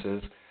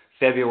coincidences,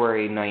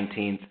 February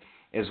 19th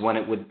is when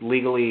it would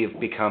legally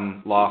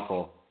become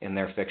lawful in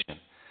their fiction,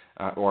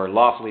 or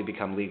lawfully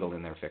become legal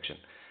in their fiction.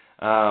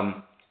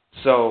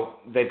 So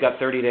they've got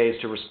 30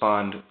 days to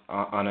respond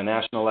on a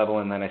national level,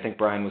 and then I think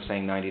Brian was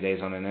saying 90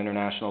 days on an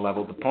international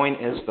level. The point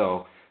is,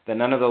 though, that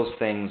none of those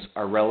things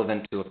are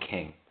relevant to a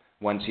king.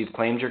 Once you've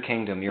claimed your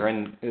kingdom,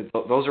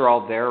 those are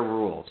all their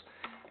rules.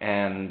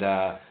 And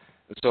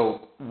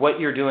So what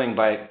you're doing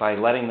by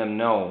letting them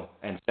know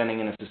and sending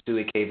in a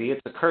Sestui KV,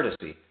 it's a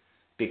courtesy,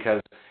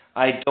 because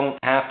I don't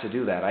have to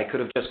do that. I could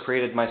have just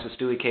created my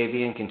Sestui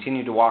KV and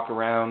continued to walk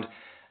around,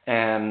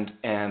 and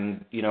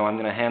I'm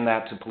going to hand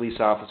that to police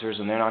officers,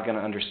 and they're not going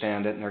to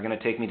understand it, and they're going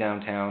to take me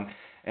downtown,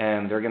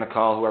 and they're going to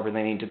call whoever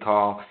they need to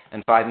call,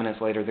 and 5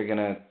 minutes later they're going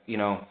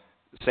to,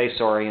 say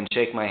sorry and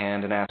shake my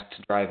hand and ask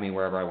to drive me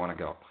wherever I want to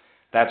go.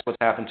 That's what's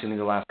happened to me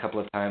the last couple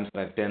of times that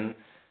I've been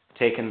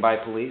taken by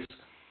police.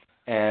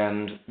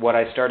 And what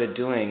I started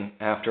doing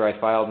after I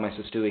filed my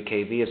Sestui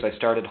KV is I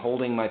started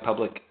holding my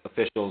public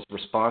officials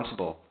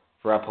responsible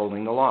for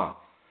upholding the law,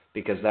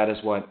 because that is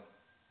what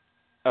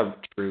a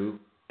true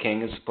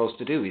king is supposed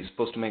to do. He's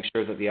supposed to make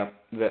sure that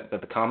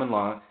the common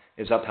law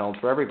is upheld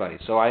for everybody.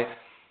 So I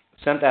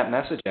sent that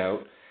message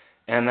out,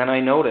 and then I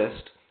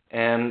noticed,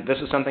 and this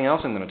is something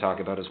else I'm going to talk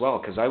about as well,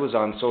 because I was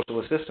on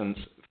social assistance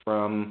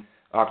from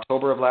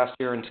October of last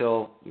year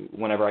until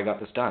whenever I got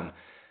this done.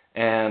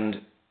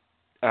 And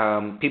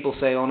people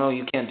say, oh no,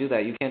 you can't do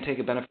that. You can't take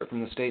a benefit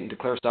from the state and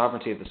declare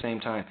sovereignty at the same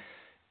time.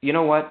 You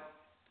know what?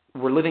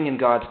 We're living in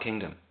God's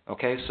kingdom,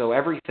 okay? So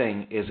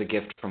everything is a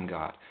gift from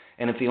God.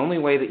 And if the only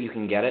way that you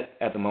can get it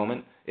at the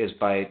moment is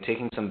by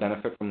taking some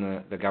benefit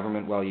from the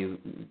government while you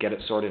get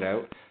it sorted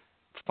out,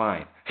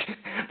 fine.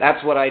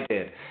 That's what I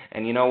did.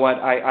 And you know what?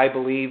 I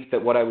believe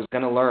that what I was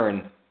going to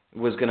learn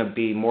was going to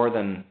be more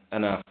than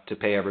enough to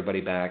pay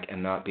everybody back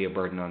and not be a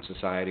burden on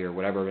society or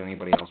whatever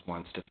anybody else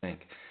wants to think.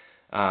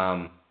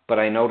 But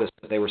I noticed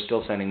that they were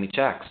still sending me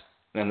checks,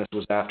 and this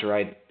was after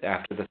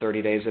the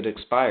 30 days had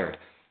expired.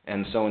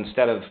 And so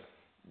instead of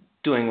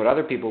doing what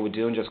other people would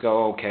do and just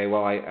go, okay,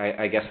 well,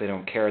 I guess they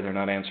don't care, they're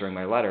not answering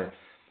my letter,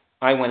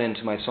 I went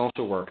into my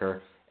social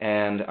worker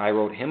and I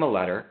wrote him a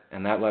letter,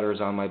 and that letter is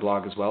on my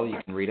blog as well. You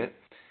can read it.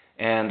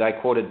 And I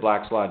quoted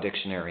Black's Law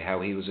Dictionary,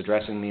 how he was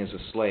addressing me as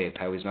a slave,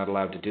 how he's not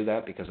allowed to do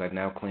that because I've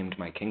now claimed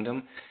my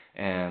kingdom,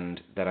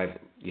 and that I've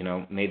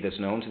made this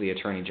known to the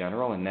Attorney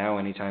General, and now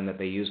anytime that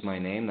they use my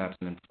name, that's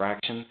an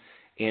infraction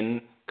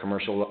in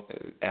commercial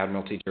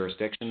admiralty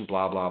jurisdiction,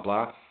 blah, blah,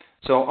 blah.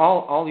 So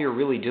all you're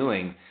really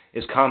doing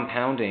is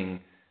compounding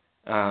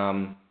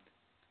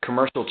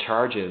commercial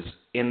charges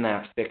in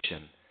that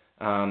fiction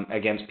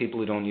against people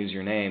who don't use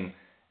your name,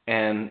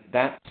 and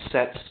that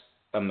sets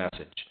a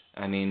message.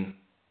 I mean,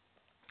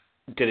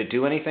 did it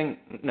do anything?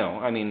 No.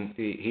 I mean,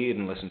 he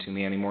didn't listen to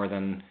me any more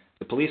than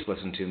the police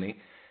listened to me.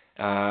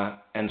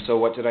 And so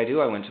what did I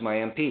do? I went to my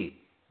MP,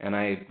 and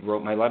I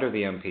wrote my letter to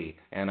the MP,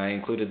 and I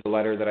included the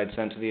letter that I'd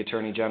sent to the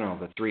Attorney General,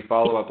 the 3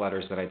 follow-up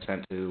letters that I'd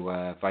sent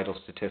to Vital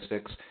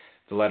Statistics,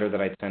 the letter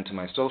that I'd sent to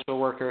my social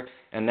worker,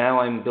 and now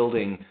I'm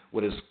building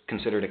what is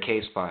considered a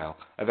case file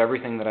of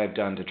everything that I've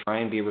done to try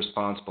and be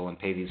responsible and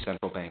pay these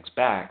central banks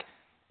back,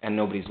 and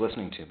nobody's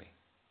listening to me.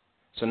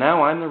 So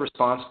now I'm the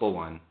responsible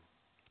one,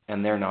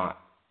 and they're not.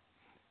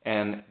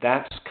 And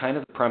that's kind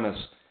of the premise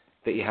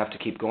that you have to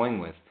keep going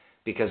with,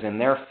 because in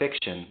their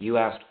fiction, you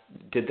asked,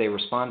 did they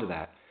respond to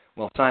that?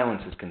 Well,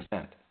 silence is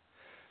consent.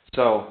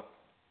 So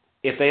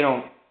if they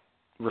don't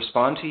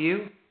respond to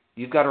you,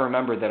 you've got to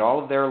remember that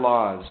all of their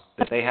laws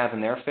that they have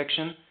in their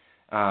fiction,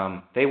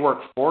 they work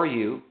for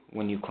you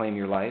when you claim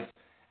your life,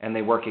 and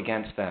they work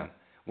against them.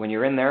 When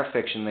you're in their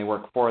fiction, they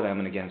work for them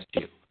and against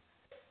you.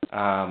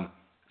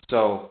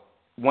 So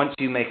once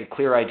you make a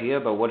clear idea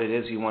about what it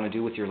is you want to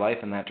do with your life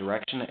in that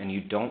direction, and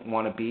you don't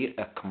want to be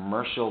a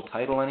commercial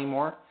title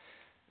anymore,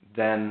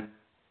 then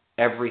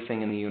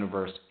everything in the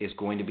universe is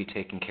going to be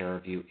taken care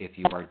of you if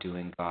you are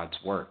doing God's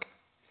work.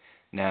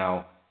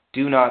 Now,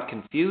 do not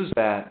confuse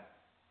that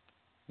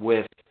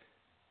with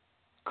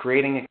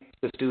creating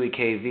a Sestui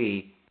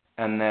KV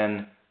and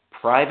then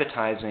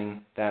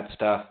privatizing that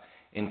stuff,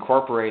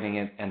 incorporating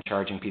it, and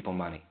charging people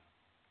money.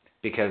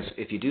 Because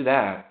if you do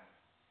that,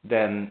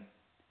 then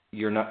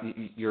you're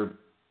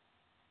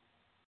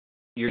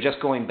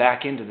just going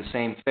back into the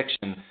same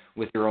fiction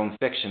with your own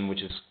fiction,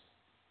 which is,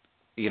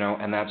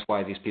 and that's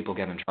why these people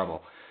get in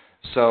trouble.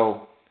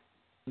 So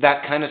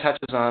that kind of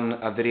touches on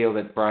a video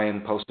that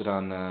Brian posted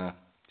on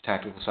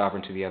Tactical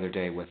Sovereignty the other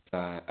day with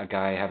a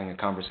guy having a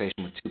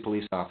conversation with 2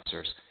 police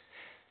officers.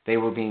 They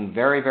were being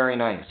very, very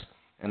nice,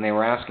 and they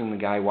were asking the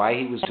guy why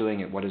he was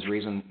doing it, what his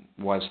reason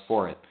was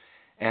for it,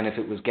 and if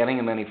it was getting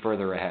him any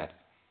further ahead.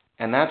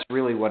 And that's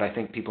really what I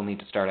think people need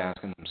to start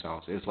asking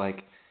themselves, is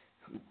like,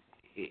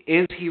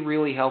 is he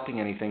really helping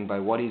anything by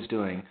what he's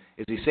doing?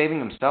 Is he saving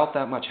himself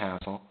that much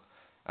hassle?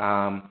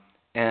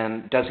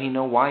 And does he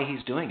know why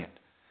he's doing it?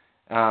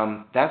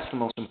 That's the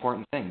most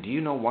important thing. Do you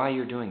know why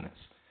you're doing this?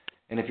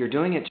 And if you're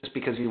doing it just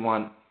because you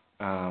want,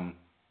 a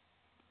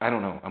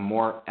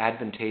more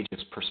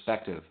advantageous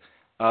perspective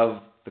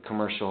of the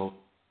commercial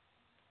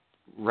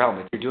realm,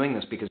 if you're doing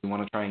this because you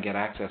want to try and get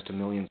access to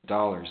millions of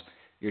dollars,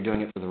 you're doing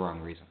it for the wrong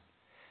reason.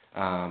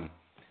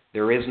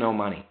 There is no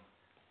money.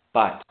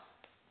 But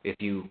if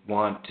you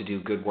want to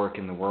do good work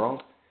in the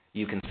world,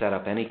 you can set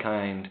up any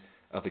kind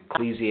of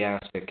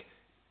ecclesiastic,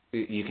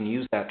 you can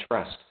use that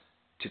trust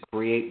to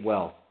create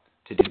wealth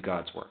to do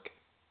God's work.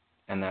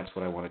 And that's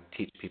what I want to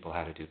teach people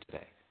how to do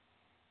today.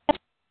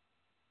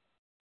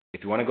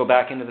 If you want to go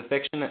back into the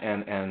fiction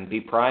and be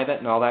private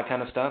and all that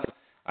kind of stuff,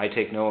 I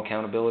take no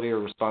accountability or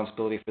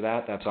responsibility for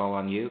that. That's all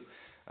on you.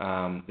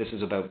 This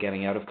is about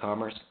getting out of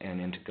commerce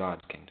and into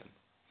God's kingdom.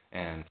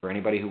 And for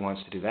anybody who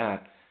wants to do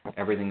that,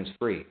 everything is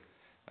free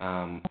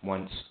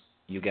once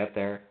you get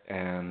there.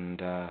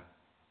 And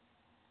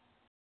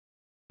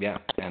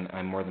and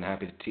I'm more than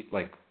happy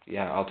to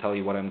I'll tell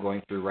you what I'm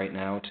going through right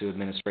now to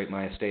administrate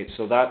my estate.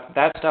 So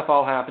that stuff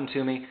all happened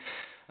to me.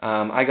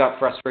 I got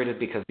frustrated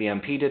because the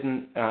MP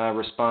didn't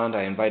respond.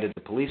 I invited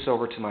the police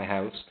over to my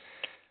house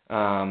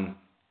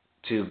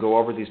to go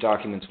over these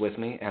documents with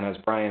me. And as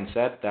Brian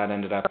said, that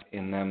ended up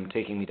in them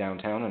taking me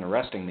downtown and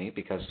arresting me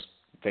because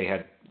they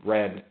had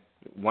read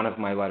one of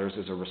my letters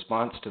as a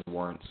response to the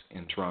warrants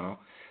in Toronto.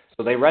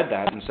 So they read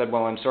that and said,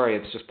 well, I'm sorry,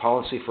 it's just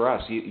policy for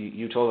us.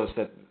 You told us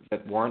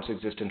that warrants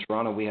exist in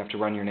Toronto. We have to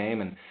run your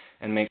name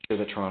and make sure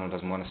that Toronto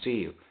doesn't want to see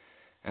you.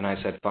 And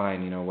I said,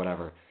 fine,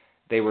 whatever.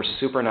 They were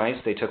super nice.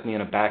 They took me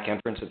in a back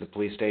entrance at the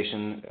police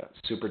station,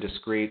 super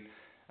discreet,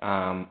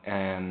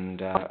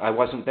 and I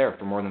wasn't there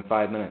for more than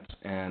 5 minutes.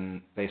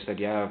 And they said,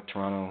 yeah,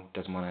 Toronto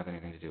doesn't want to have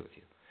anything to do with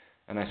you.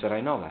 And I said,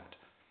 I know that.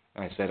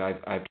 I said,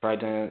 I've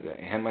tried to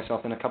hand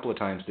myself in a couple of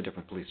times to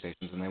different police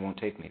stations, and they won't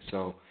take me.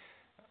 So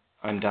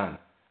I'm done.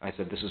 I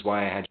said, this is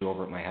why I had you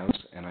over at my house,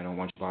 and I don't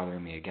want you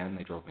bothering me again.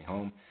 They drove me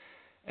home.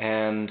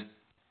 And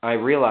I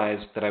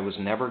realized that I was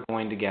never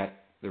going to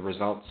get the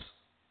results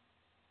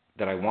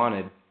that I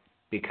wanted,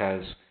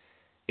 because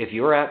if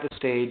you're at the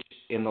stage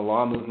in the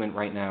law movement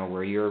right now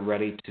where you're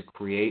ready to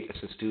create a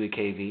Sistui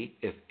KV,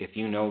 if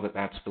you know that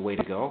that's the way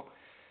to go,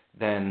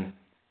 then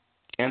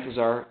chances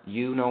are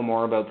you know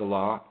more about the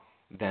law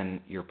than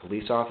your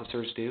police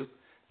officers do,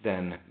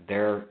 than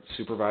their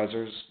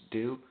supervisors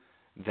do,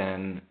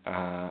 than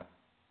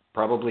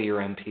probably your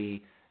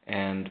MP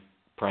and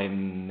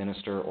Prime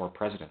Minister or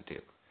President do.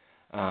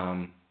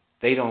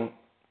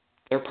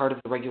 They're part of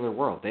the regular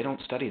world. They don't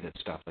study this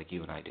stuff like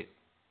you and I do.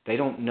 They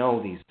don't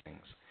know these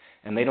things.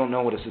 And they don't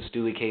know what a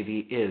Sistui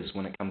KV is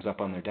when it comes up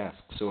on their desk.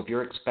 So if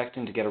you're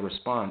expecting to get a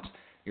response,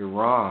 you're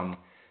wrong,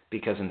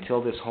 because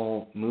until this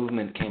whole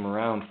movement came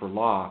around for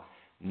law,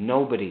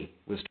 nobody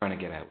was trying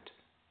to get out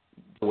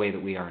the way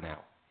that we are now.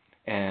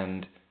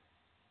 And,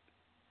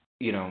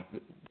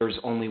 there's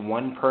only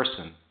one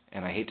person,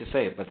 and I hate to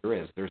say it, but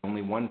there's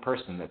only one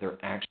person that they're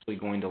actually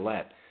going to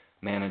let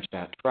manage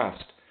that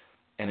trust,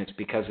 and it's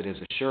because it is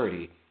a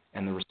surety,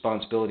 and the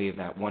responsibility of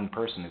that one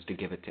person is to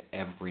give it to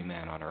every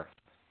man on earth.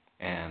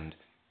 And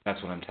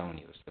that's what I'm telling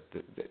you, is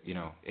that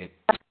it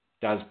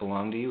does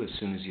belong to you as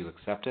soon as you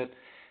accept it.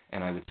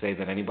 And I would say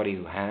that anybody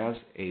who has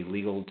a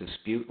legal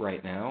dispute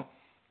right now,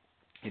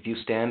 if you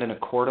stand in a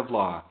court of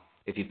law,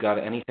 if you've got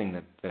anything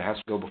that has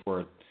to go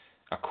before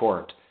a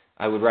court,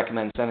 I would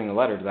recommend sending a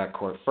letter to that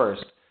court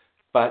first.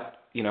 But,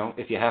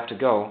 if you have to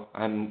go,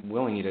 I'm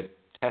willing you to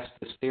test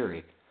this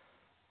theory.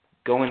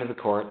 Go into the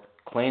court,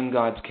 claim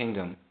God's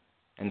kingdom,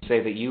 and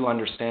say that you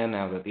understand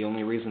now that the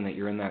only reason that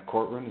you're in that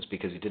courtroom is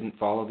because you didn't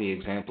follow the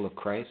example of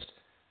Christ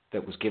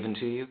that was given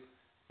to you.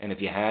 And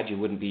if you had, you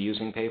wouldn't be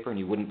using paper and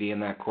you wouldn't be in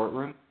that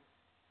courtroom.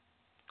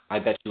 I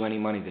bet you any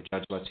money the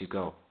judge lets you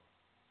go.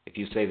 If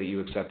you say that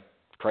you accept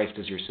Christ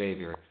as your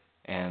Savior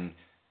and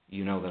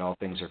you know that all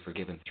things are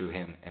forgiven through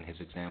Him and His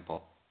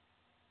example.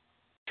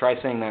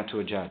 Try saying that to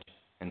a judge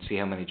and see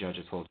how many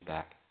judges hold you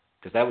back,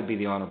 because that would be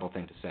the honorable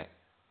thing to say.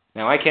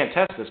 Now, I can't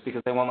test this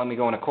because they won't let me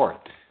go into court.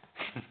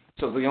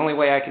 So the only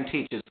way I can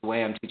teach is the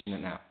way I'm teaching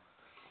it now.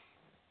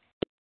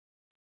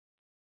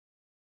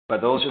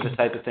 But those are the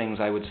type of things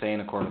I would say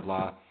in a court of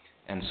law.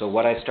 And so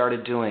what I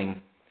started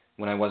doing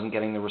when I wasn't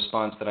getting the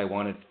response that I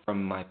wanted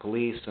from my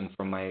police and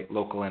from my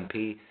local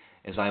MP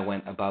is I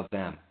went above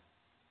them.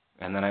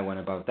 And then I went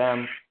above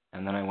them,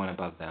 and then I went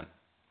above them.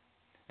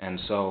 And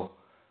so,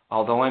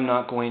 although I'm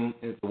not going,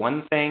 the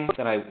one thing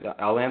that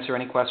I'll answer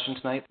any questions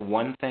tonight, the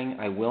one thing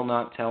I will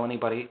not tell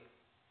anybody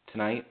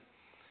tonight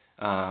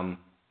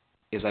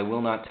is I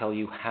will not tell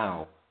you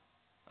how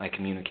I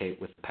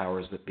communicate with the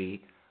powers that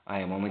be. I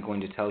am only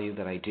going to tell you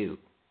that I do,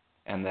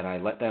 and that I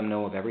let them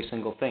know of every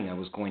single thing I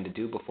was going to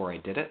do before I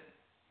did it,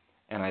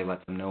 and I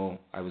let them know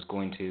I was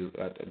going to,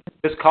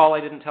 this call I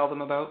didn't tell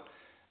them about,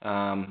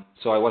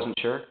 so I wasn't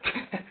sure.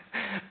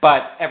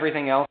 But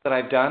everything else that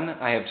I've done,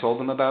 I have told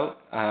them about.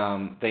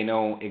 They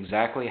know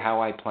exactly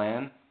how I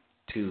plan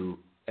to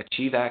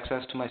achieve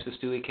access to my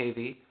Sistui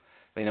KV.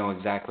 They know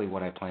exactly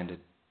what I plan to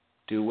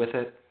do with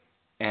it.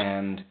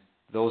 And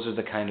those are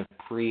the kind of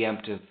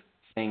preemptive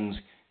things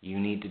you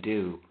need to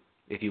do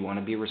if you want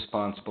to be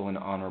responsible and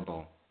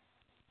honorable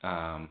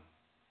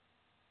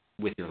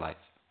with your life.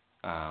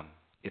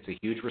 It's a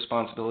huge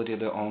responsibility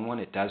to own one.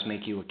 It does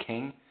make you a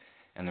king.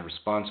 And the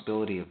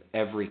responsibility of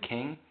every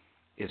king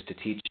is to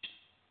teach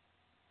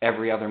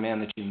every other man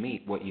that you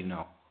meet what you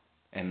know,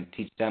 and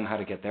teach them how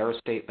to get their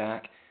estate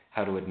back,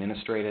 how to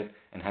administrate it,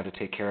 and how to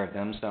take care of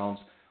themselves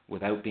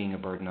without being a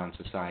burden on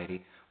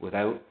society,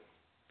 without,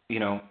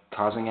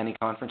 causing any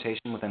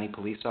confrontation with any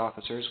police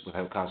officers,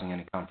 without causing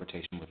any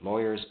confrontation with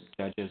lawyers,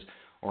 judges,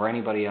 or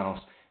anybody else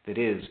that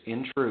is,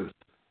 in truth,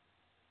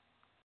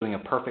 doing a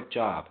perfect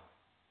job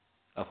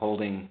of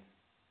holding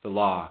the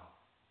law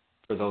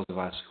for those of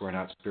us who are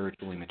not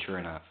spiritually mature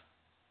enough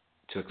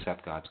to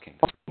accept God's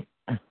kingdom.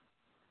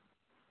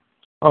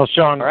 Oh,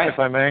 Sean, All right. if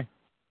I may.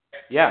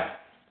 Yeah.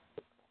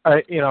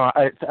 I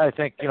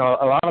think, a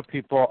lot of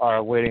people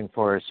are waiting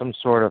for some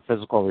sort of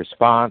physical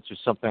response or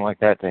something like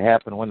that to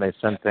happen when they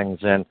send things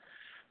in.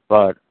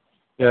 But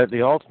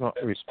the ultimate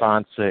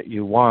response that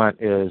you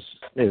want is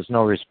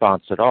no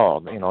response at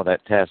all, that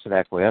tacit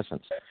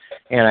acquiescence.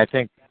 And I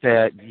think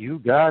that you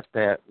got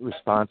that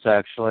response,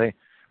 actually,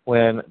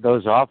 when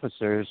those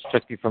officers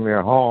took you from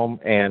your home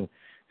and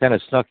kind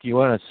of snuck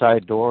you in a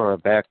side door or a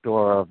back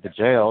door of the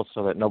jail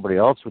so that nobody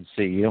else would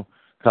see you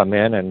come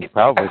in, and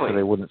probably so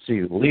they wouldn't see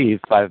you leave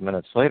 5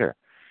 minutes later.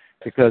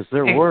 Because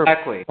there were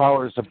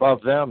powers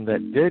above them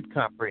that did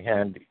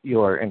comprehend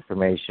your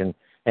information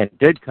and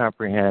did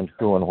comprehend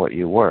who and what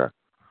you were.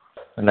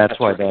 And that's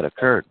why that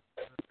occurred.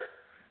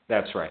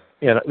 That's right.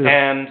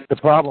 And the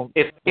problem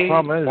is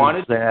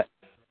that...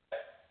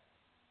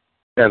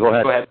 Yeah, go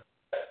ahead. Go ahead.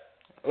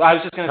 Well, I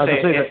was just going to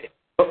say,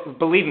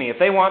 believe me, if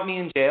they want me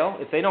in jail,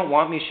 if they don't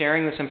want me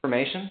sharing this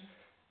information,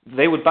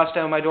 they would bust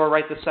down my door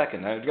right this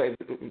second.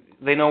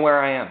 They know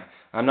where I am.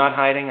 I'm not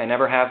hiding. I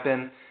never have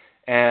been.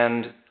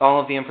 And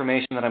all of the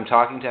information that I'm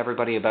talking to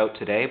everybody about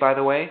today, by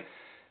the way,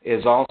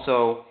 is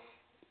also...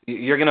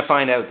 You're going to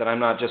find out that I'm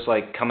not just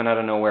like coming out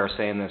of nowhere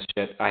saying this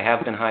shit. I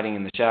have been hiding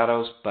in the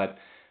shadows, but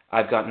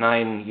I've got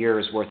 9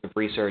 years worth of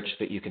research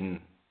that you can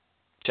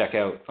check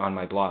out on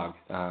my blog.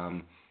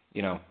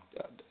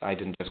 I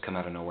didn't just come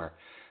out of nowhere.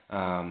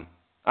 I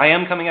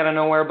am coming out of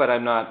nowhere, but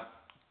I'm not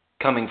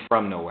coming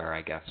from nowhere,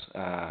 I guess.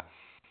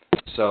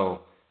 So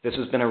this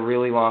has been a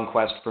really long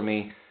quest for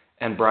me.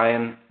 And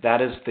Brian,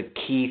 that is the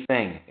key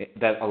thing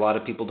that a lot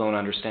of people don't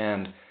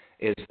understand,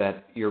 is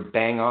that you're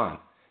bang on.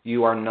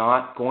 You are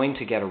not going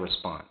to get a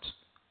response.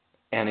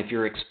 And if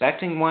you're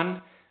expecting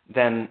one,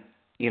 then,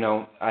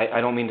 I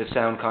don't mean to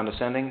sound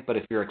condescending, but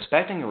if you're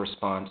expecting a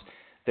response,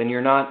 then you're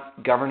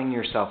not governing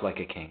yourself like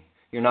a king.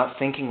 You're not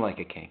thinking like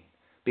a king.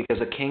 Because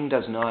a king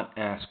does not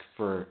ask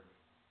for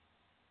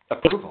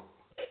approval.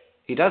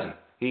 He doesn't.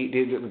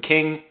 The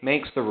king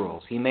makes the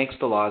rules. He makes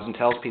the laws and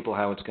tells people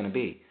how it's going to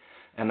be.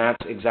 And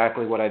that's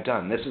exactly what I've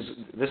done. This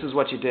is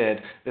what you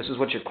did. This is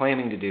what you're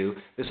claiming to do.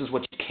 This is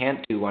what you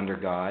can't do under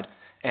God.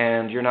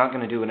 And you're not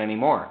going to do it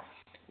anymore.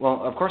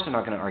 Well, of course they're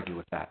not going to argue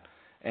with that.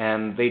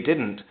 And they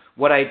didn't.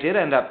 What I did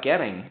end up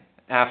getting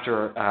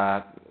after,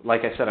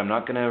 like I said, I'm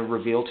not going to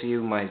reveal to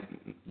you my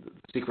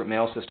secret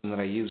mail system that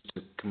I use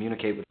to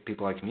communicate with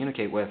people I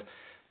communicate with,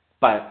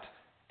 but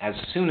as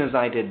soon as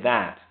I did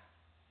that,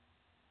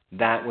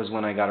 that was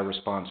when I got a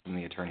response from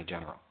the Attorney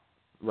General,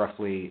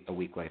 roughly a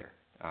week later.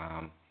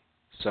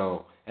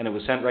 And it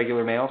was sent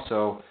regular mail,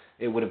 so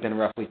it would have been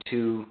roughly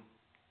two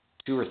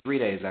or 3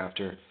 days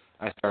after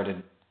I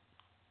started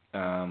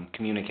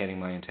communicating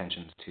my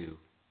intentions to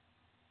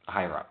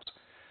higher-ups.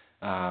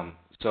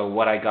 So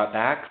what I got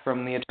back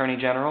from the Attorney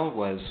General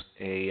was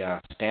a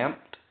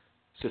stamped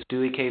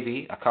Sistui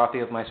KV, a copy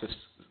of my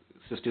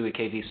Sistui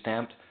KV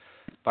stamped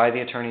by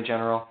the Attorney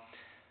General,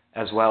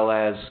 as well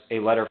as a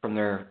letter from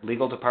their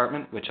legal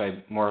department, which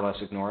I more or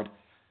less ignored.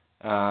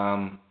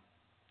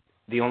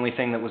 The only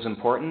thing that was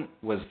important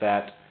was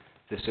that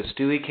the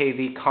Sistui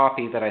KV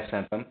copy that I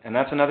sent them, and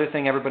that's another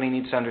thing everybody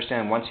needs to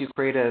understand. Once you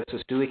create a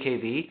Sistui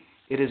KV,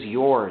 it is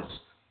yours.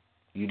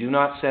 You do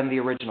not send the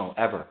original,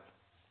 ever.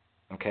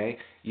 Okay?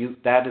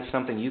 That is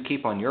something you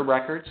keep on your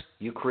records.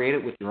 You create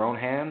it with your own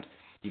hand.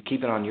 You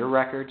keep it on your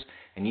records,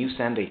 and you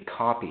send a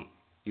copy.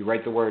 You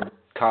write the word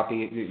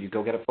copy. You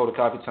go get it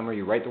photocopied somewhere.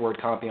 You write the word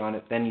copy on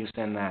it. Then you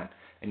send that,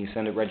 and you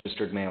send it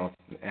registered mail.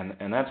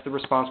 And that's the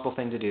responsible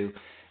thing to do.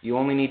 You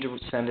only need to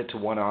send it to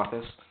one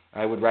office.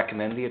 I would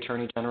recommend the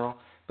Attorney General,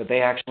 but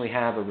they actually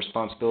have a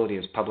responsibility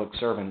as public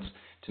servants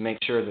to make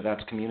sure that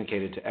that's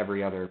communicated to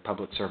every other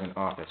public servant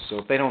office. So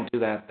if they don't do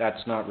that,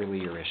 that's not really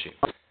your issue.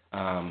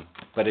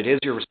 But it is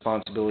your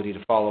responsibility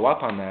to follow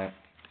up on that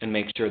and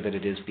make sure that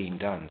it is being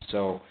done.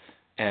 So,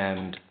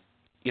 and,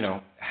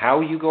 how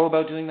you go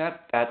about doing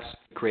that, that's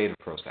the creative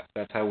process.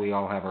 That's how we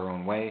all have our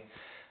own way.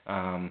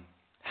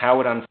 How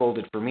it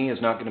unfolded for me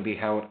is not going to be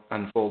how it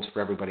unfolds for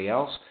everybody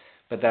else,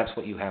 but that's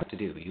what you have to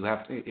do. You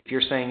have to, if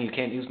you're saying you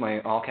can't use my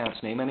all caps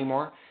name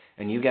anymore,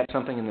 and you get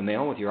something in the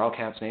mail with your all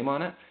caps name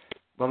on it,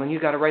 well, then you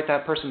got to write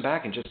that person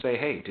back and just say,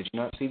 hey, did you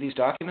not see these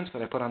documents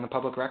that I put on the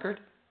public record?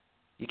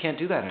 You can't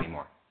do that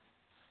anymore.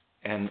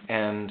 And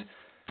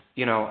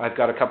I've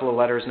got a couple of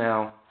letters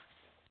now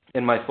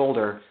in my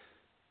folder.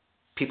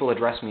 People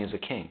address me as a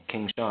king,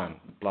 King Sean,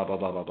 blah, blah,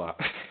 blah, blah, blah.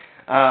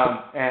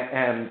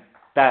 And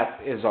that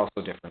is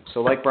also different.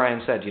 So like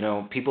Brian said,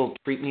 people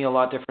treat me a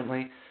lot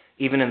differently.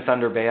 Even in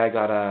Thunder Bay,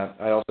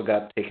 I also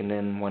got taken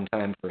in one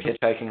time for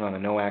hitchhiking on a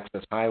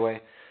no-access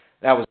highway.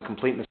 That was a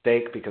complete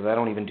mistake because I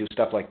don't even do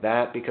stuff like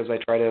that because I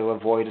try to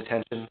avoid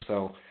attention.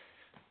 So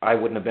I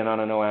wouldn't have been on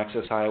a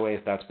no-access highway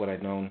if that's what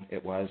I'd known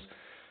it was.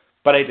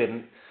 But I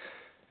didn't.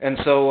 And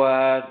so,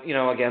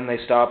 again, they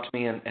stopped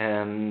me,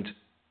 and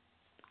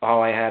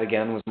all I had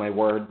again was my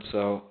word.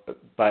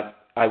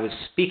 But I was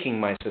speaking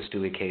my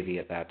Sistui KV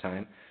at that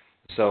time.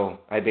 So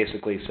I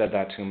basically said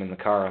that to him in the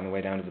car on the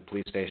way down to the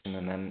police station,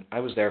 and then I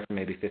was there for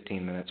maybe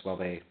 15 minutes while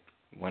they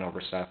went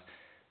over stuff.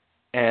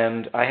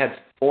 And I had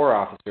 4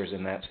 officers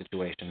in that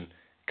situation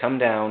come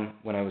down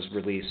when I was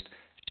released,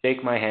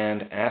 shake my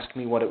hand, ask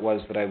me what it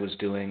was that I was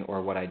doing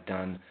or what I'd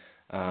done,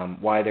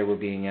 why they were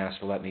being asked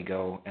to let me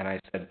go, and I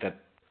said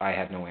that I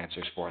had no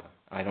answers for them.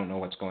 I don't know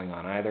what's going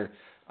on either.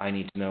 I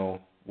need to know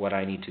what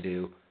I need to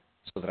do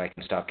so that I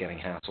can stop getting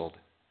hassled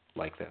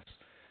like this.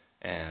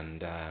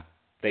 And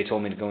they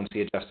told me to go and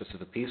see a justice of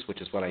the peace, which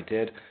is what I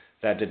did.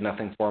 That did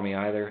nothing for me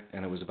either,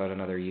 and it was about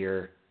another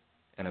year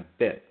and a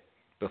bit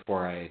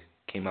before I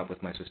came up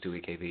with my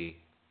Sistui KV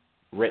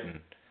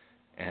written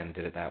and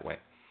did it that way.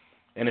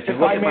 And if you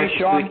look at my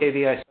Sistui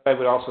KV, I said I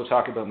would also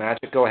talk about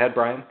magic. Go ahead,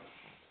 Brian.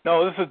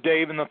 No, this is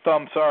Dave in the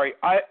Thumb. Sorry.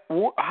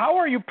 How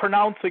are you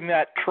pronouncing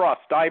that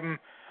trust? I'm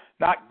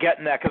not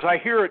getting that because I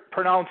hear it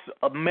pronounced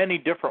many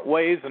different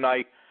ways, and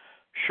I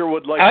sure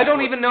would like. I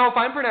don't even know if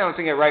I'm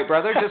pronouncing it right,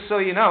 brother. Just so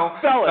you know.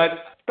 Spell it.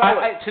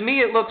 But to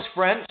me, it looks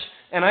French,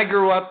 and I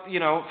grew up,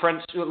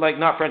 French, like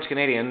not French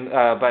Canadian,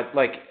 but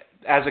like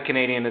as a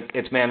Canadian,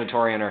 it's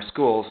mandatory in our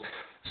schools.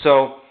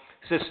 So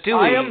Sistui.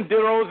 I am de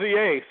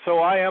Rosier, so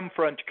I am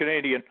French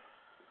Canadian.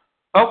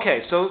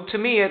 Okay, so to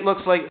me it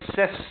looks like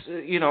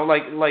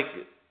like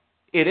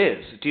it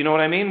is. Do you know what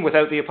I mean?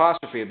 Without the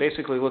apostrophe, it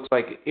basically looks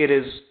like it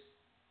is.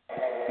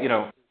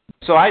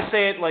 So I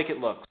say it like it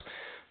looks.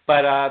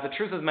 But the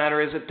truth of the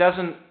matter is, it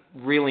doesn't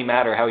really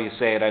matter how you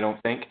say it. I don't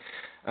think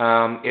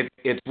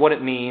it's what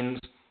it means,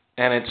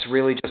 and it's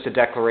really just a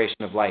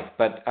declaration of life.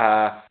 But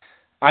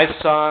I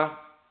saw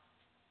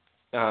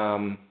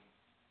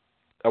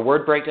a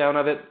word breakdown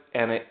of it,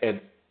 and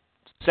it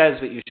says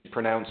that you should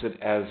pronounce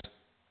it as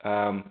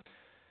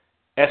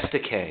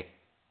STK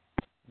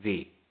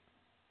V.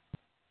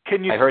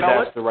 Can you I heard spell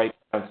that's it? the right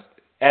pronunciation.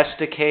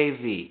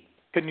 STK V.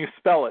 Can you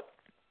spell it?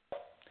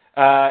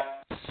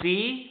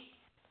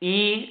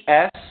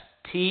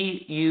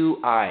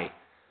 CESTUI.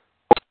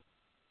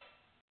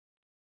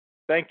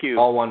 Thank you.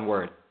 All one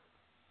word.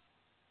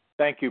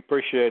 Thank you.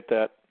 Appreciate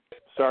that.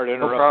 Sorry to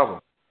interrupt. No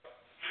problem.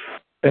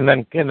 And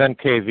then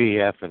KV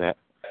after that.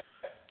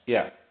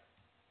 Yeah.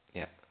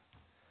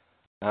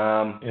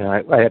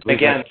 I had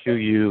again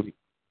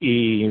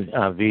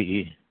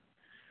QUEVE.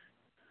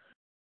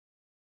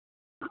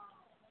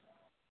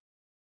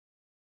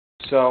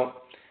 So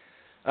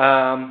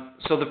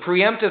the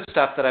preemptive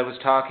stuff that I was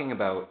talking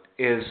about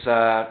is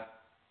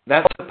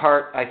that's the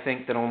part I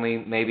think that only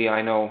maybe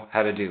I know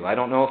how to do. I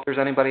don't know if there's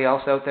anybody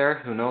else out there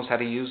who knows how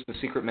to use the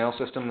secret mail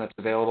system that's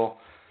available.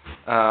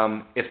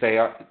 If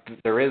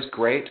there is,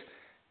 great.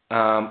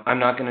 I'm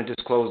not going to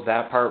disclose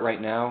that part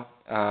right now,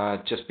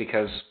 just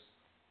because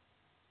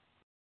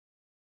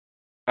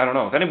I don't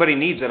know. If anybody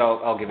needs it,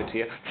 I'll give it to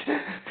you.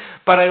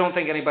 But I don't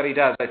think anybody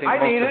does. I think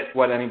most of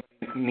what anybody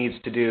needs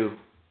to do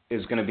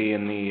is going to be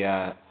in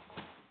the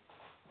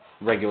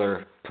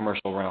regular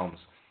commercial realms.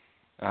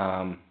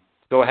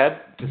 Go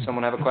ahead. Did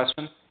someone have a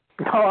question?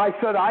 No, I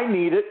said I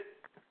need it.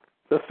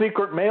 The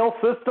secret mail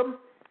system.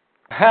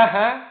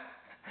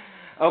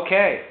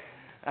 Okay.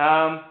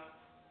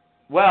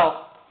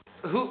 Well,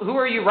 who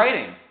are you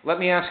writing? Let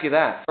me ask you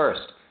that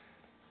first.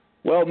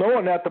 Well, no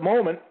one at the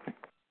moment.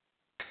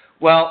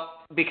 Well,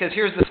 because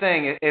here's the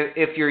thing.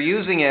 If you're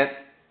using it,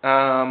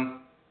 I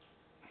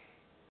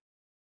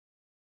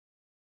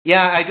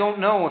don't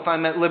know if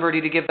I'm at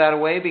liberty to give that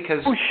away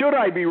because... Who should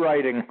I be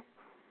writing?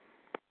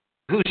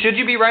 Who should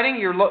you be writing?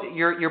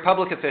 Your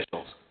public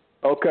officials.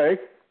 Okay.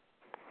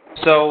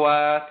 So,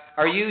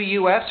 are you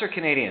U.S. or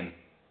Canadian?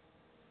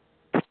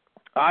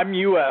 I'm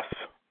U.S.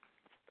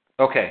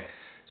 Okay.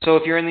 So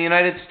if you're in the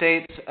United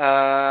States,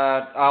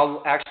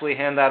 I'll actually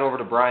hand that over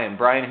to Brian.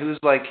 Brian, who's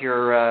like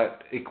your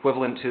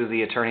equivalent to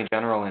the Attorney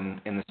General in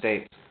the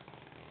States?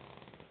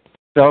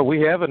 So we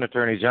have an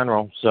Attorney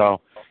General.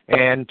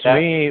 And to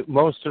me,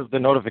 most of the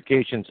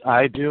notifications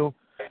I do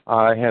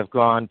have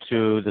gone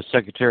to the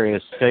Secretary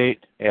of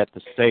State at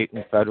the state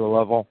and federal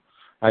level.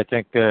 I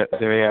think that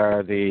they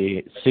are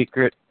the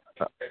secret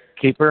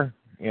keeper.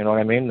 You know what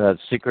I mean? The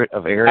secret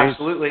of Aries.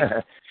 Absolutely.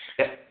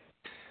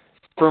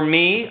 For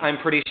me, I'm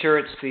pretty sure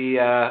it's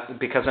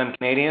because I'm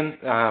Canadian,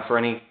 for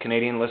any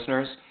Canadian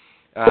listeners,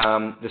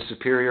 the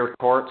Superior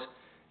Court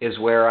is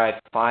where I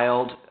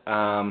filed.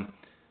 I'll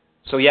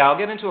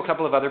get into a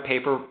couple of other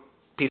paper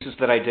pieces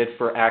that I did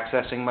for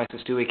accessing my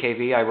Sistui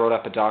KV. I wrote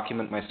up a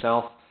document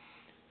myself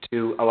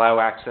to allow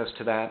access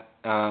to that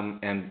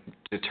and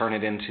to turn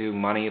it into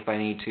money if I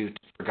need to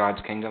for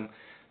God's kingdom.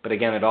 But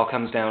again, it all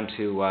comes down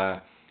to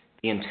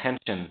the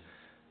intention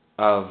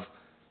of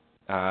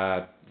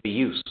the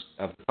use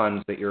of the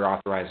funds that you're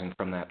authorizing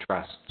from that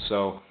trust.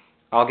 So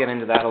I'll get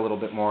into that a little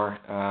bit more.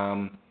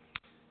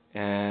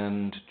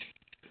 And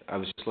I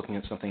was just looking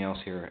at something else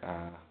here.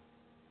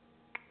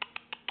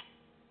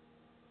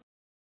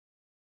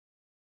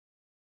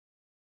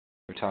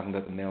 We're talking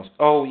about the mails.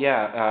 Oh,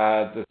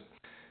 yeah, the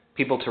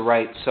people to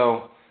write.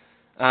 So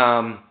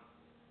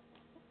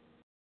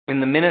in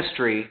the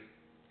ministry,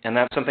 and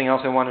that's something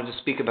else I wanted to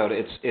speak about,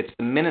 it's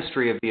the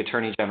ministry of the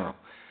Attorney General.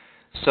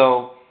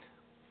 So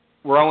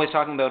we're always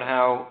talking about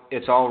how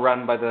it's all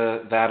run by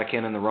the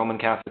Vatican and the Roman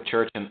Catholic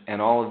Church,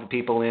 and all of the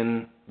people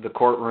in the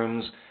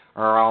courtrooms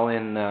are all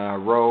in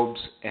robes,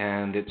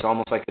 and it's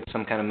almost like it's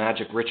some kind of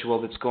magic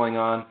ritual that's going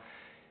on.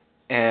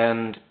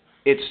 And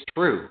it's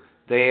true.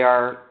 They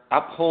are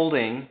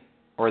upholding,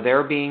 or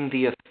they're being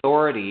the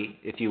authority,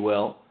 if you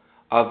will,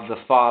 of the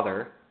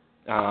Father,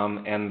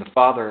 and the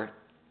Father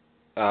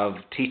of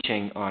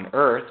teaching on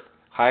earth,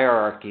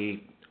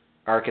 hierarchy,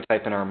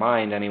 archetype in our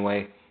mind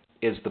anyway,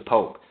 is the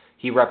Pope.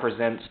 He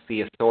represents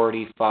the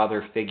authority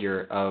father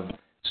figure of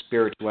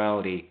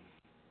spirituality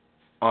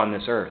on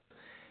this earth.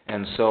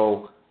 And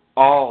so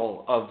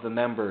all of the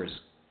members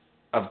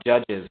of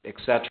judges,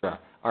 etc.,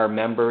 are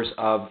members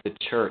of the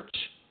church.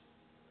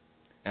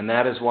 And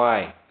that is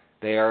why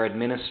they are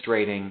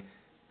administrating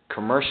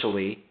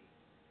commercially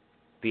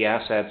the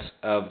assets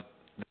of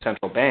the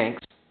central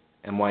banks,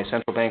 and why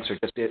central banks are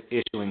just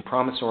issuing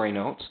promissory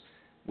notes,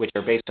 which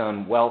are based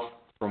on wealth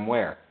from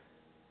where?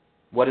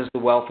 What is the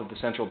wealth of the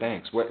central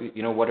banks? Where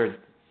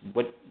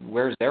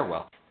is their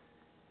wealth?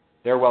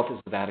 Their wealth is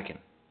the Vatican.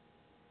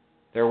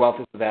 Their wealth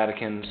is the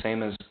Vatican,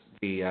 same as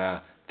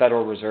the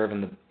Federal Reserve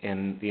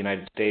in the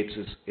United States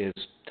is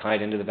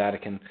tied into the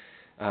Vatican.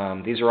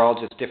 These are all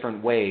just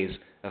different ways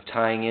of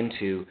tying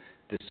into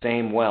the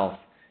same wealth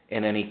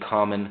in any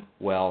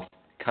commonwealth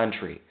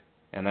country,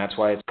 and that's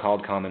why it's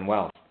called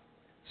Commonwealth.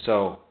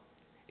 So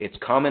it's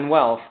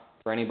Commonwealth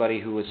for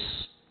anybody who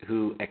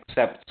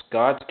accepts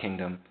God's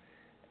kingdom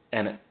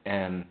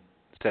and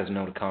says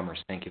no to commerce.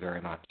 Thank you very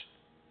much.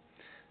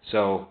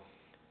 So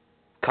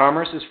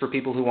commerce is for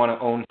people who want to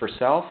own for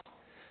self.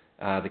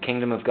 The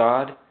kingdom of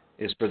God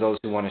is for those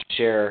who want to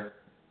share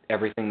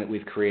everything that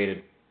we've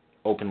created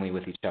openly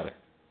with each other,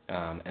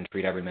 and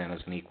treat every man as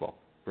an equal,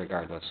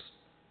 regardless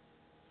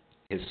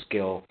his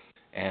skill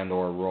and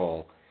or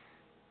role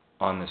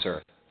on this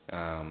earth.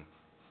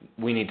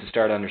 We need to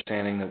start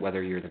understanding that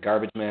whether you're the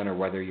garbage man or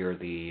whether you're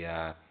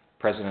the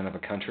president of a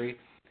country,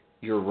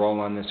 your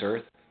role on this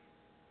earth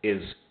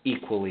is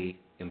equally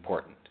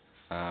important.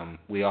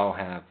 We all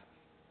have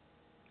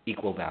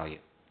equal value,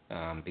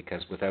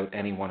 because without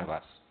any one of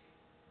us,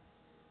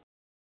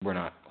 we're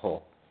not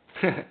whole.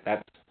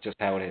 That's just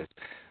how it is.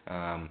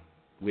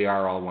 We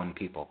are all one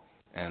people.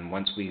 And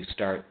once we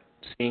start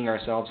seeing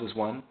ourselves as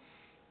one,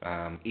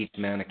 each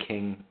man a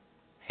king,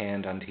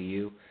 hand unto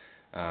you,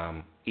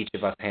 each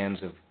of us hands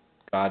of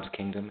God's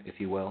kingdom, if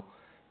you will,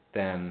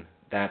 then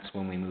that's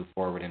when we move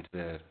forward into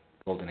the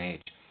golden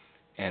age.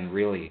 And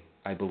really,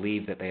 I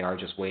believe that they are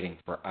just waiting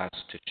for us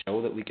to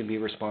show that we can be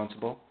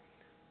responsible,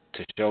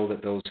 to show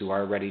that those who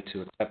are ready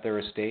to accept their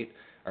estate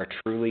are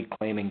truly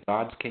claiming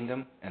God's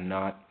kingdom and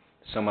not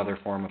some other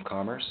form of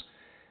commerce.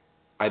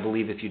 I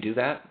believe if you do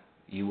that,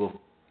 you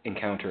will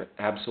encounter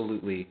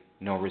absolutely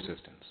no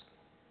resistance.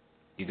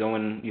 You go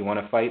in, you want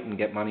to fight and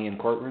get money in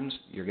courtrooms,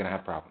 you're going to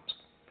have problems.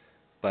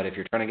 But if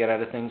you're trying to get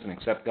out of things and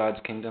accept God's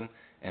kingdom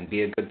and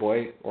be a good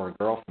boy or a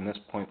girl from this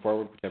point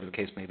forward, whichever the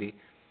case may be,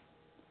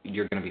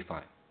 you're going to be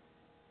fine.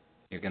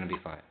 You're going to be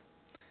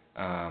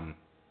fine.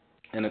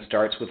 And it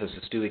starts with a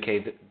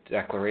Sestuike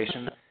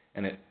declaration,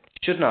 and it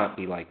should not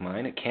be like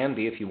mine. It can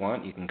be if you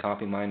want. You can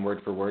copy mine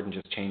word for word and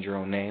just change your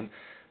own name.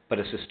 But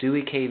a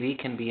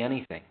Sestuike can be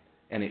anything,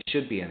 and it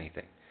should be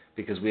anything,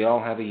 because we all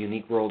have a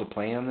unique role to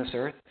play on this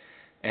earth.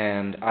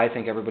 And I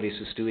think everybody's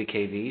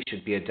Sestuike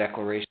should be a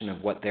declaration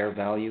of what their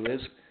value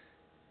is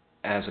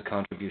as a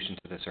contribution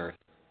to this earth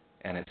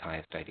and its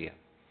highest idea,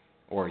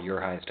 or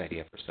your highest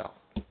idea for self.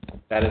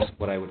 That is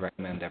what I would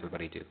recommend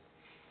everybody do.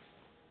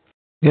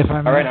 If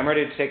I may. All right, I'm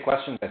ready to take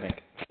questions, I think.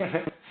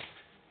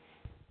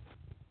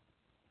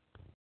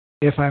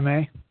 If I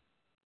may.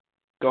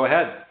 Go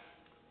ahead.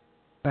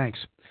 Thanks.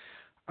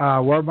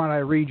 Where might I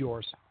read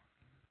yours?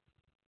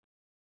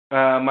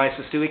 My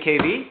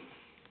Sestuike?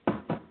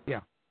 Yeah.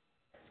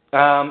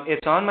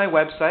 It's on my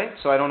website,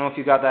 so I don't know if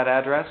you got that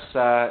address.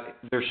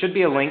 There should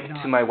be a link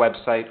to my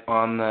website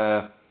on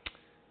the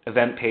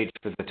event page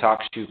for the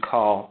talk show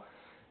call.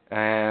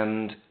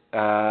 And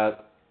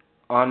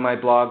on my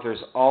blog,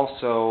 there's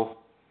also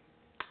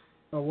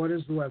what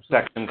is the website?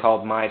 A section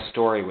called My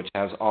Story, which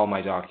has all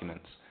my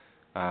documents.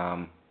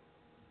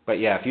 But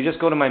yeah, if you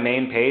just go to my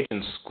main page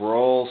and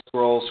scroll,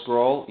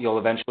 you'll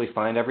eventually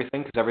find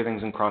everything, because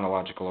everything's in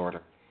chronological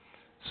order.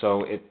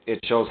 So it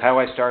shows how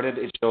I started.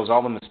 It shows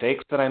all the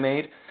mistakes that I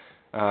made,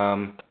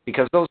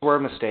 because those were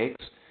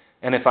mistakes.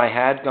 And if I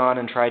had gone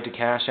and tried to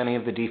cash any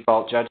of the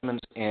default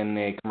judgments in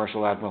a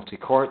commercial admiralty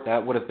court,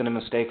 that would have been a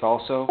mistake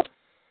also.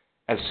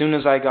 As soon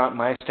as I got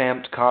my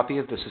stamped copy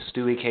of the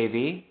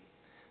Sestuike,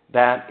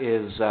 that's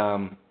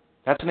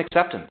an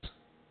acceptance.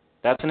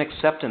 That's an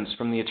acceptance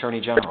from the Attorney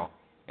General.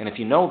 And if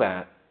you know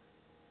that,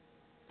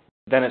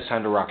 then it's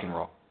time to rock and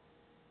roll.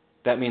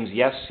 That means,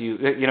 yes,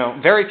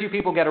 very few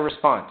people get a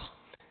response.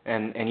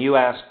 And you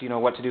asked,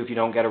 what to do if you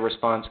don't get a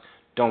response.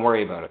 Don't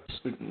worry about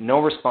it.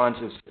 No response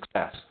is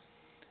success.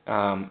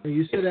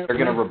 If they're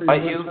going to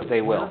rebut you,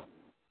 they will.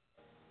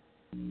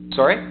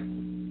 Sorry?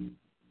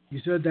 You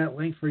said that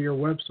link for your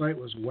website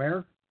was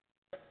where?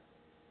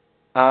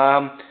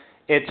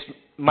 It's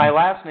my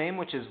last name,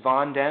 which is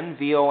Von Dehn,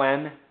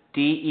 VONDEHN,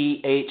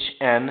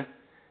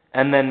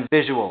 and then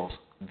visuals,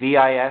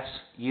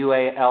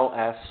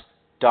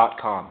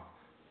 VISUALS.com.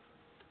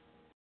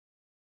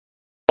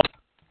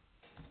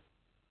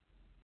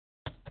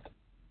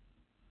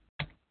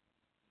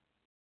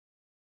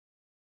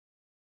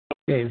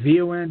 Okay,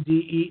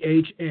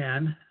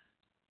 VONDEHN.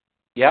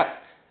 Yep.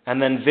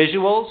 And then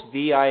visuals,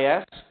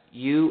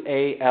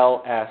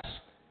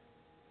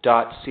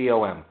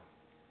 VISUALS.com.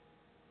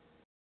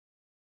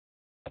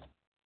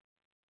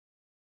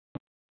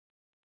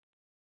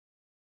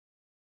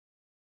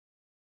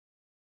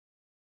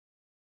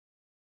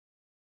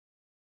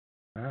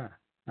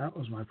 That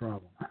was my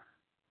problem.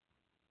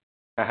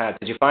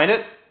 Did you find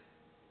it?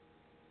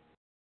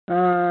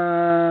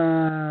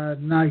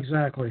 Not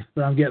exactly,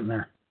 but I'm getting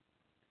there.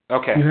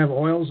 Okay. You have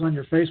oils on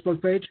your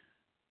Facebook page?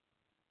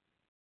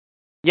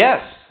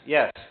 Yes.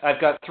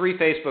 I've got 3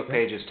 Facebook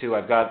pages, too.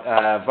 I've got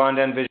Von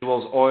Dehn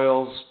Visuals,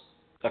 oils,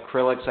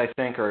 acrylics, I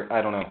think, or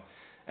I don't know.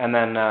 And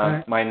then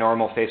my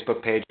normal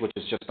Facebook page, which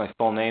is just my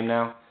full name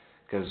now,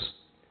 because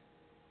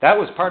that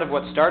was part of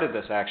what started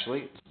this,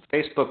 actually.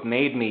 Facebook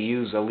made me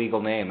use a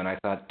legal name, and I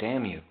thought,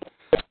 damn you.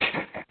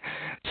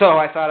 So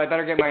I thought I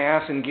better get my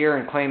ass in gear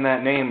and claim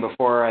that name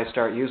before I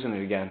start using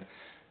it again.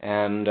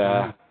 And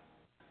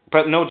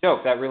but no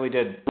joke, that really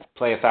did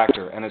play a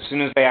factor. And as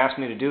soon as they asked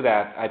me to do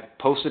that, I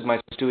posted my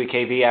Stewie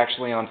KV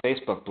actually on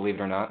Facebook, believe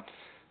it or not.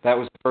 That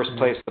was the first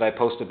place that I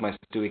posted my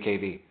Stewie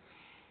KV.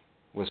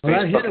 Was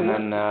Facebook, and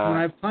then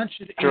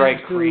after I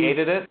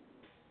created it,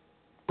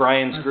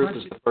 Brian's group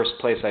is the first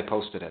place I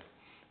posted it.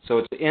 So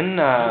it's in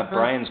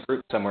Brian's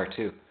group somewhere,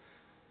 too.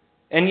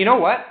 And you know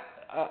what?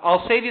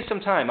 I'll save you some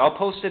time. I'll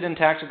post it in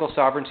Tactical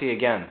Sovereignty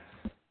again,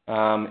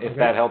 if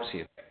that helps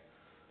you.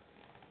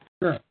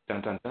 Sure.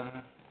 Dun, dun,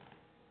 dun.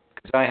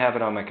 Because I have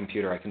it on my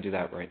computer. I can do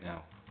that right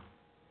now.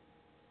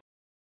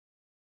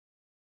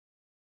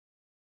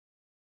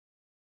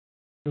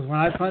 Because when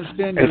I punched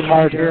in it's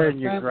hard hearing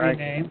you, family Greg.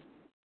 name...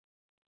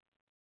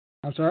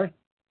 I'm sorry?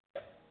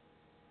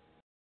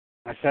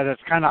 I said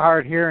it's kind of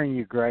hard hearing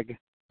you, Greg.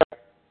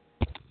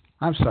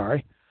 I'm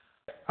sorry.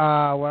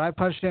 When I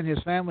punched in his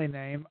family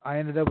name, I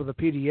ended up with a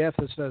PDF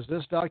that says,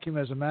 "This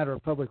document is a matter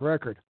of public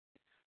record.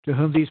 To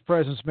whom these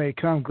presents may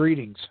come,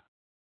 greetings."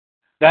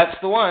 That's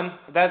the one.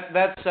 That's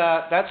not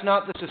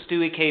the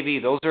Stewie KV.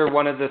 Those are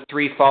one of the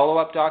 3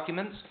 follow-up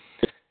documents.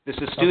 This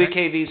is Stewie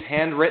KV's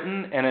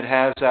handwritten, and it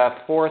has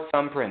 4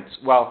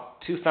 thumbprints. Well,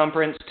 2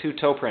 thumbprints, 2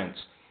 toe prints.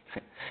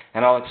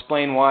 And I'll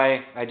explain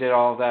why I did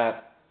all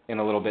that in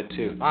a little bit,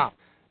 too. Wow.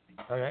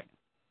 Okay.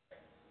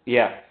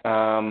 Yeah.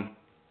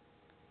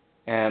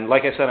 And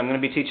like I said, I'm going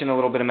to be teaching a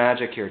little bit of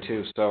magic here,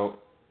 too, so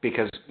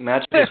because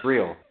magic is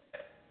real.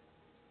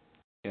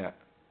 Yeah.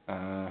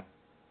 Dun,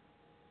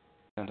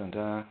 dun,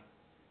 dun.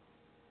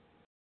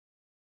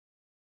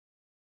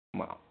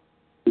 Well.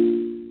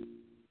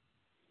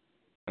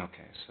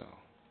 Okay, so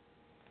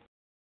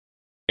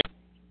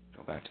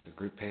go back to the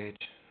group page.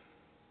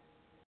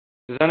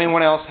 Does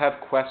anyone else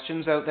have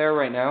questions out there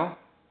right now?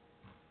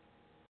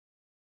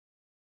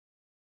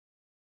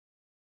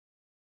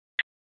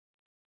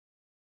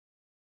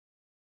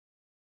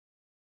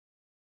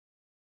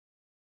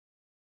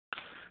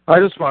 I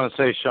just want to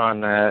say,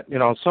 Sean, that,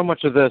 so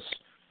much of this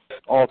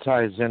all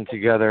ties in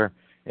together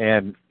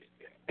and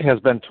has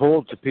been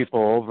told to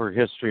people over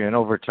history and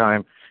over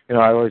time.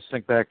 I always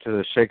think back to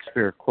the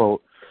Shakespeare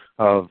quote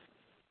of,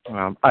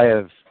 I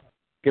have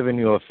given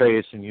you a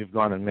face and you've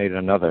gone and made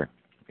another,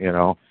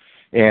 And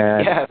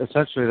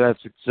essentially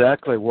that's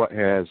exactly what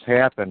has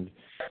happened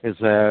is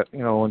that,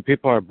 when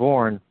people are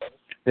born,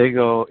 they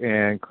go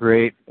and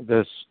create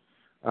this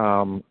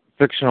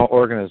fictional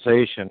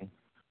organization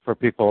for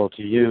people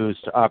to use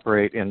to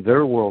operate in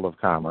their world of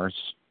commerce,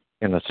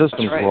 in the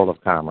system's world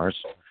of commerce,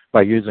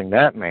 by using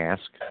that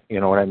mask. You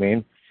know what I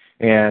mean?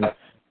 And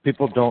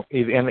people don't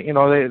even,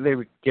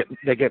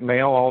 they get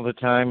mail all the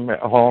time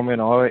at home in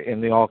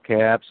the all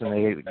caps, and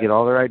they get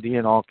all their ID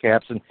in all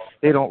caps, and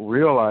they don't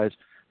realize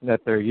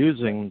that they're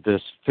using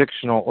this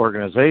fictional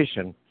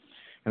organization,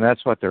 and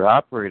that's what they're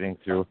operating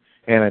through,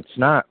 and it's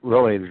not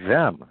really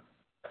them.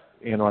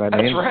 You know what I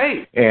mean? That's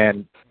right.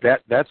 And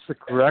that's the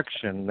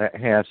correction that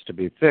has to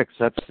be fixed.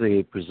 That's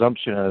the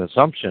presumption and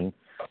assumption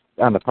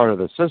on the part of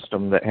the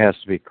system that has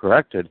to be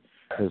corrected,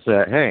 is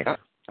that, hey,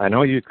 I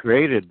know you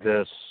created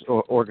this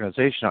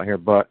organization out here,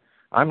 but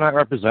I'm not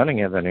representing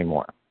it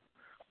anymore.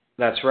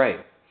 That's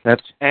right.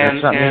 That's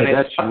not me.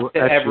 It's That's up to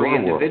every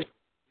individual to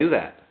do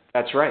that.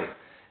 That's right.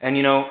 And,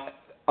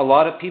 a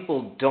lot of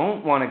people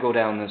don't want to go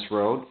down this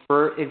road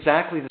for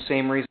exactly the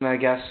same reason, I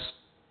guess,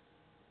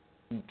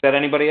 that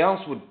anybody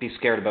else would be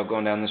scared about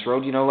going down this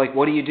road. Like,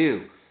 what do you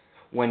do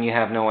when you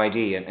have no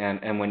ID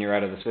and when you're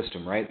out of the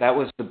system, right? That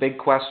was the big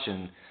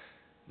question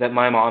that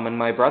my mom and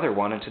my brother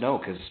wanted to know,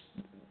 because,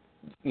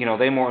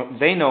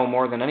 they know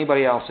more than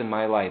anybody else in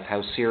my life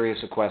how serious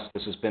a quest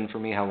this has been for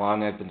me, how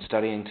long I've been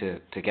studying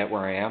to get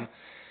where I am.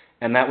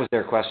 And that was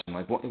their question.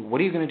 Like,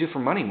 what are you going to do for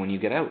money when you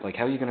get out? Like,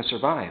 how are you going to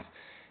survive?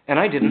 And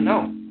I didn't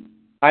know.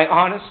 I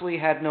honestly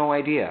had no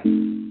idea.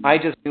 I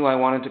just knew I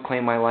wanted to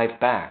claim my life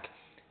back.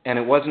 And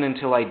it wasn't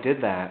until I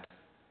did that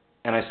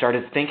and I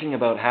started thinking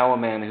about how a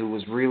man who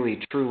was really,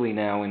 truly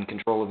now in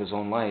control of his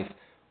own life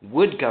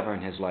would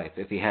govern his life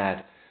if he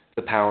had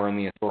the power and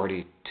the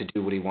authority to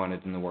do what he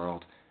wanted in the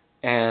world.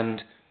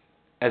 And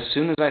as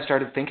soon as I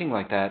started thinking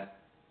like that,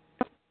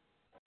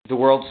 the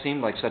world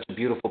seemed like such a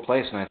beautiful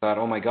place, and I thought,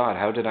 oh my God,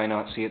 how did I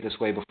not see it this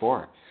way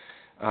before?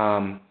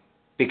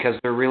 Because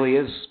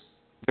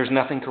there's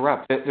nothing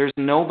corrupt. There's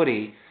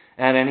nobody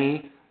at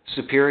any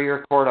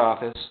superior court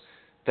office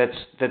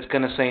that's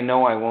going to say,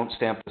 no, I won't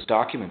stamp this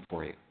document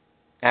for you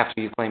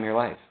after you claim your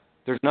life.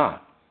 There's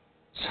not.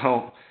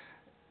 So,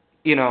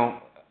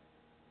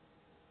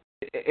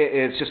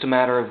 it's just a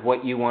matter of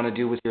what you want to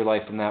do with your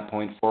life from that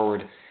point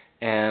forward,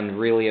 and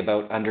really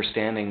about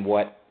understanding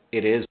what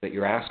it is that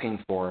you're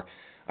asking for.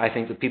 I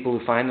think the people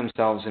who find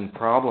themselves in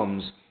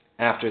problems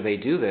after they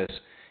do this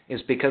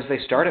is because they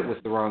started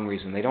with the wrong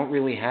reason. They don't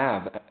really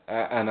have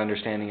an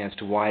understanding as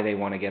to why they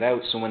want to get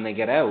out. So when they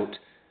get out,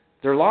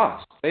 they're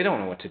lost. They don't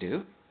know what to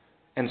do.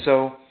 And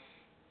so,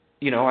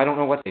 I don't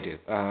know what they do.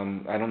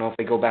 I don't know if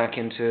they go back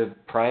into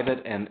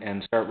private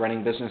and start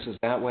running businesses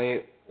that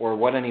way, or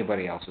what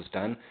anybody else has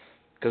done,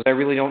 because I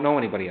really don't know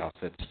anybody else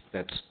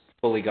that's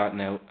fully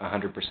gotten out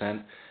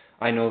 100%.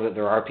 I know that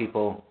there are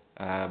people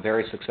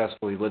very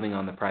successfully living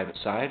on the private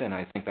side, and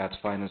I think that's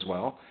fine as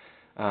well.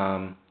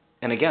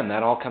 And again,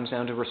 that all comes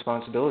down to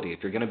responsibility. If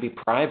you're going to be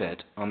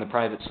private on the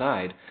private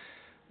side,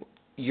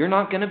 you're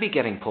not going to be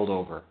getting pulled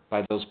over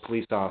by those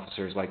police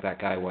officers like that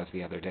guy was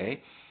the other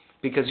day,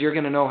 because you're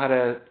going to know how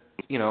to,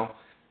 you're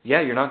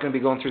not going to be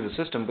going through the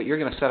system, but you're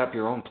going to set up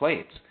your own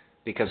plates,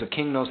 because a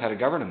king knows how to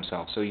govern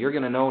himself. So you're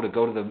going to know to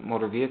go to the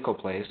motor vehicle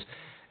place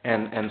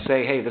and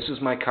say, hey, this is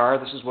my car,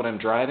 this is what I'm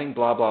driving,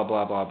 blah, blah,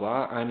 blah, blah,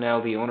 blah. I'm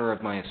now the owner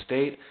of my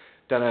estate,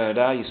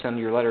 da-da-da-da. You send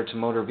your letter to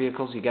motor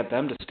vehicles, you get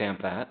them to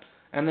stamp that,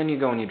 and then you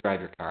go and you drive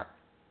your car.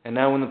 And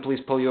now when the police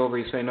pull you over,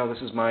 you say, no,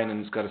 this is mine,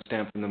 and it's got a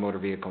stamp from the motor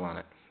vehicle on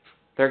it.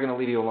 They're going to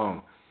leave you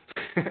alone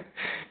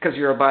because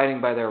you're abiding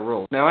by their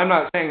rules. Now, I'm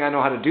not saying I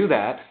know how to do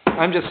that.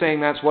 I'm just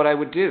saying that's what I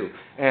would do.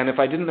 And if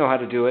I didn't know how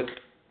to do it,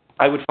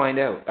 I would find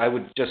out. I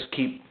would just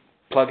keep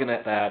plugging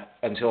at that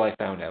until I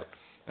found out.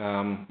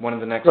 One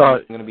of the next things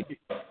I'm going to be...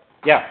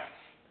 Yeah.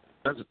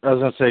 I was going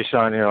to say,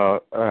 Sean,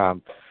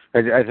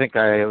 I think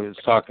I was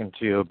talking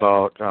to you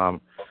about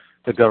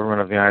the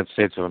government of the United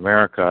States of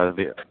America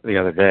the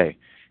other day,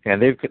 and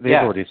they've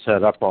already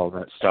set up all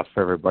that stuff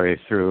for everybody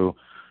through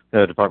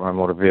the Department of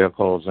Motor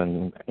Vehicles,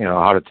 and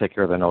how to take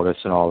care of the notice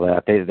and all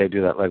that. They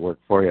do that legwork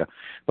for you.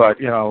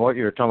 But what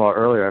you were talking about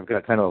earlier, I've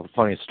got kind of a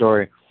funny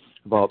story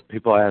about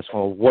people asking,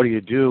 well, what do you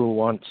do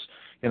once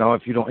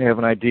if you don't have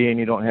an ID and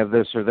you don't have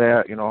this or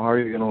that? How are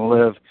you going to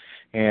live?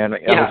 And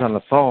I was on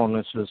the phone.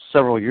 This was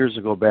several years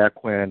ago,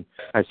 back when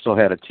I still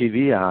had a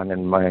TV on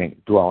in my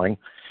dwelling,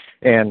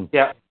 and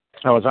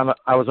I was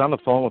on the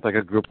phone with like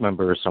a group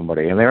member or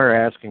somebody, and they were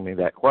asking me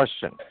that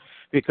question,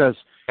 because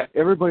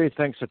everybody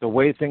thinks that the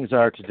way things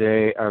are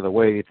today are the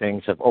way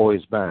things have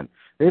always been.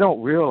 They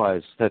don't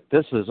realize that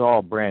this is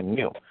all brand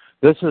new.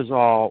 This is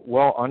all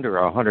well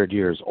under 100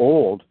 years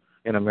old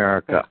in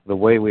America, the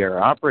way we are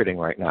operating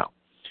right now.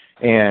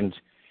 And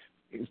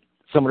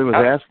somebody was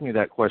asking me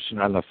that question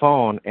on the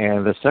phone,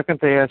 and the second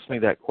they asked me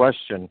that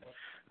question,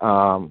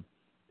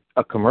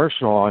 a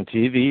commercial on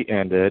TV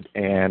ended,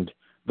 and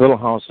Little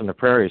House on the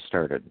Prairie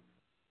started.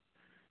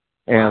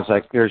 And I was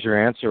like, there's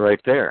your answer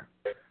right there.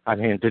 I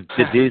mean, did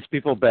these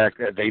people back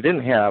then, they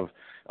didn't have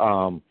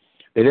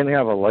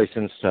a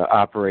license to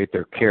operate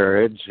their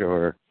carriage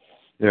or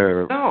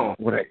their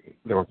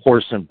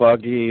horse and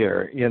buggy,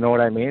 or you know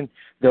what I mean?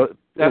 It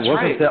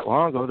wasn't that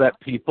long ago that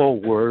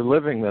people were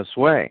living this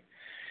way.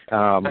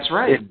 That's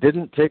right. It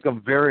didn't take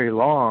them very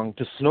long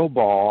to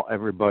snowball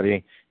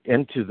everybody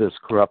into this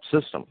corrupt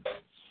system.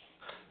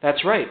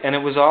 That's right. And it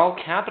was all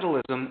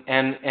capitalism.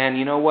 And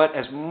you know what?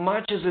 As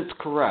much as it's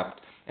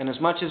corrupt, and as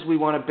much as we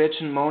want to bitch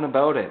and moan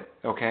about it,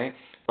 okay,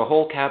 the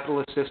whole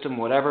capitalist system,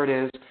 whatever it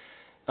is,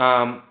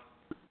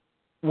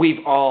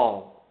 we've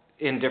all,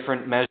 in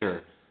different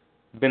measure,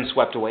 been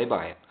swept away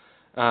by it.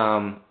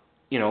 I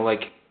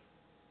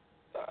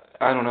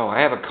don't know. I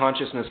have a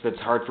consciousness that's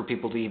hard for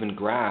people to even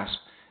grasp.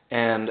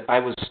 And I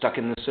was stuck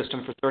in this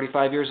system for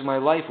 35 years of my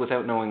life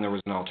without knowing there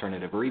was an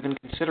alternative, or even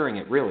considering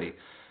it, really.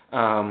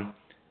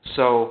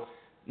 So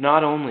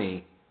not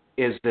only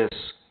is this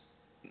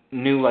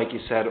new, like you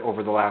said,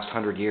 over the last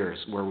 100 years,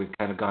 where we've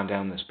kind of gone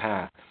down this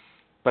path,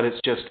 but it's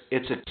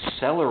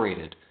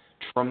accelerated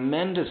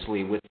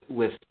tremendously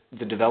with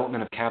the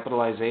development of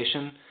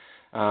capitalization.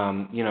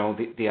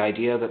 The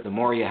idea that the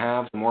more you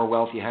have, the more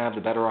wealth you have,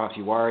 the better off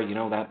you are.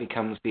 That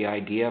becomes the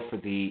idea for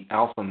the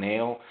alpha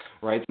male,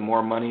 right? The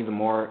more money, the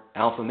more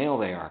alpha male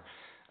they are.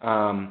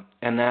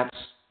 And that's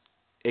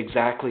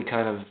exactly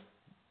kind of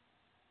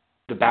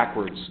the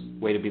backwards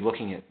way to be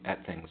looking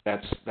at things.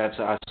 That's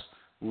us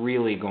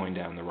really going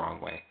down the wrong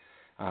way.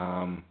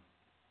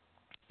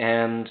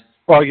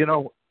 Well, you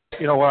know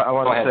what I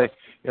want to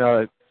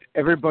say.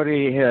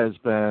 Everybody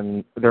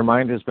their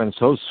mind has been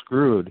so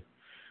screwed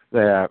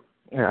that,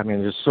 I mean,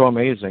 it's so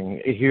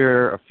amazing.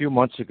 Here, a few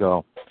months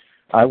ago,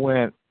 I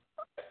went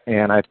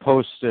and I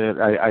posted,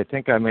 I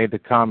think I made the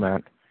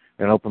comment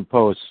in open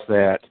post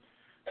that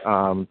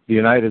the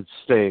United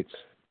States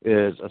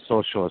is a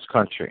socialist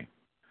country.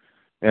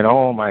 And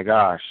oh my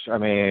gosh, I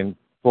mean,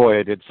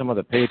 boy, did some of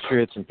the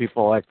patriots and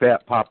people like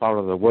that pop out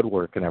of the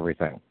woodwork and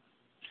everything.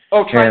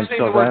 Oh, try and to say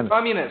so the word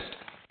communist.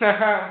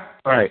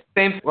 Right.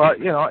 Same. Well,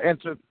 you know, and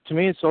to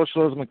me,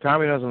 socialism and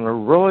communism, there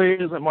really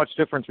isn't much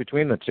difference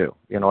between the two.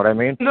 You know what I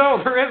mean?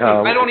 No, there isn't.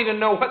 I don't even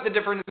know what the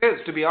difference is,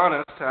 to be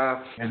honest.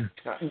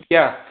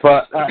 Yeah.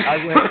 But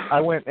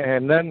I went,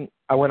 and then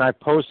I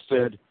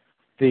posted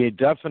the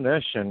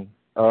definition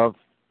of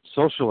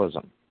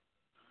socialism.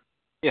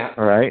 Yeah.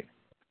 All right.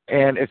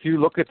 And if you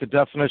look at the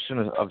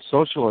definition of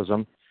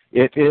socialism,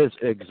 it is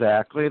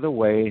exactly the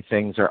way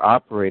things are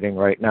operating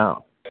right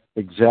now,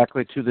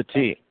 exactly to the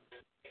T.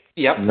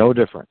 Yep. No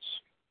difference.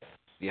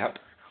 Yep.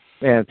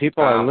 And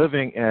people are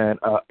living in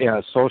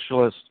a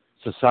socialist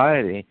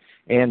society,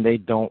 and they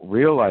don't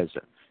realize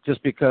it.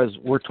 Just because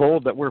we're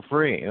told that we're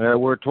free,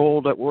 we're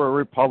told that we're a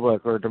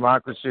republic or a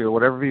democracy or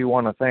whatever you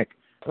want to think.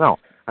 No,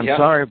 I'm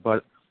sorry,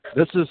 but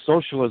this is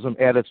socialism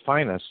at its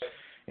finest.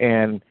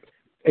 And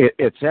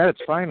it's at its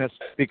finest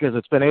because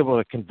it's been able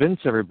to convince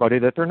everybody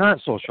that they're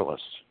not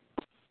socialists.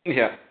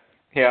 Yeah,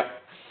 yeah.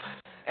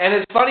 And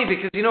it's funny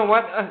because, you know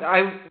what,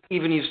 I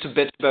even used to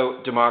bitch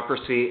about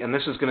democracy, and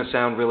this is going to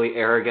sound really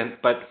arrogant,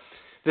 but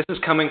this is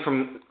coming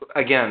from,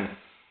 again,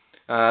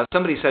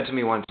 somebody said to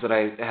me once that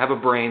I have a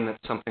brain that's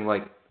something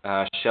like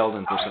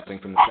Sheldon's or something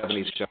from the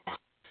 70s show.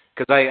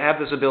 Because I have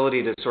this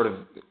ability to sort of,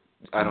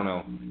 I don't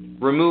know,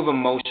 remove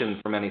emotion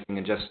from anything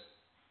and just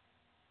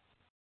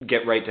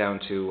get right down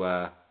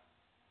to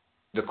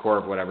the core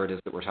of whatever it is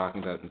that we're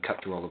talking about and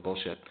cut through all the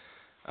bullshit.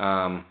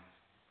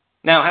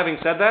 Now, having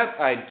said that,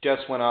 I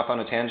just went off on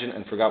a tangent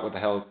and forgot what the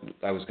hell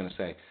I was going to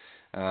say.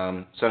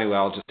 So anyway,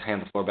 I'll just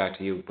hand the floor back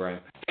to you, Brian.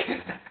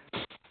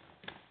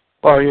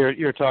 Well,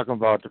 you're talking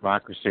about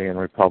democracy and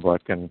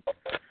republic and.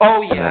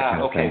 Oh yeah,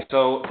 and okay.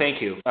 So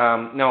thank you.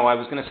 No, I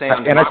was going to say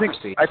on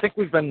democracy. And I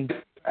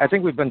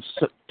think we've been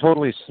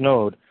totally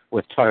snowed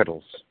with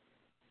titles.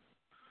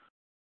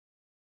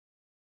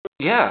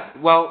 Yeah,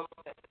 well,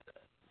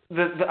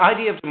 the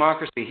idea of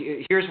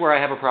democracy, here's where I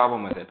have a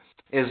problem with it,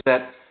 is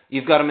that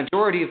you've got a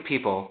majority of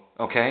people,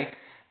 okay,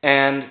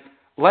 and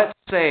let's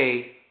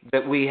say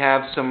that we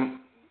have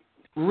some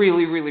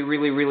really, really,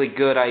 really, really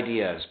good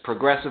ideas,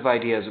 progressive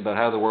ideas about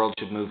how the world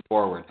should move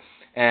forward,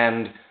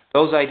 and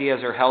those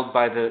ideas are held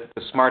by the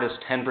smartest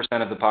 10%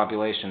 of the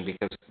population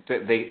because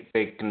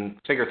they can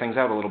figure things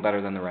out a little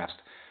better than the rest.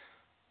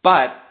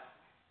 But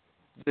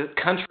the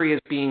country is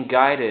being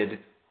guided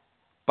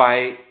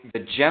by the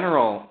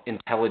general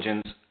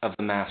intelligence of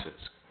the masses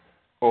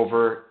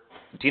over.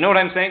 Do you know what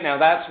I'm saying? Now,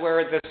 that's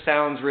where this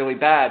sounds really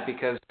bad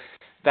because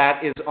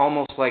that is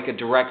almost like a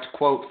direct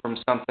quote from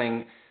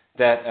something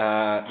that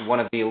one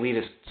of the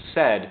elitists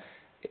said,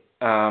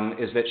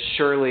 is that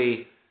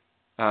surely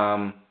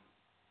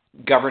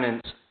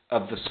governance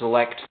of the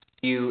select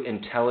few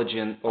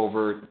intelligent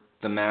over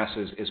the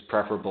masses is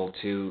preferable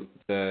to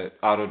the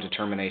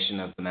auto-determination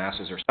of the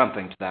masses or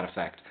something to that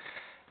effect.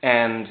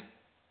 And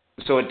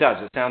so it does.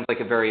 It sounds like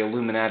a very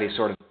Illuminati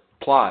sort of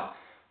plot.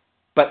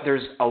 But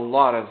there's a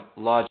lot of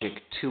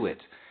logic to it.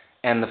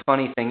 And the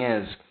funny thing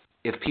is,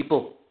 if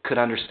people could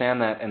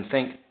understand that and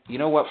think, you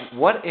know what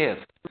if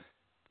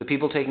the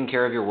people taking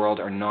care of your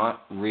world are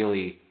not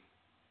really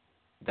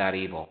that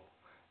evil?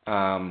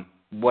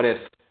 What if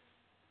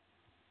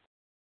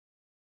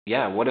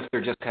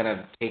they're just kind of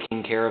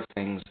taking care of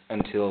things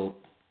until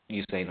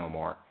you say no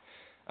more?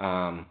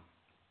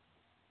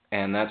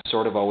 And that's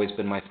sort of always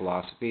been my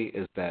philosophy,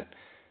 is that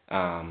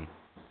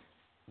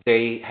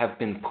they have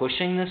been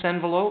pushing this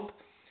envelope.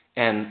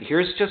 And this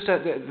is just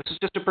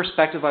a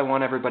perspective I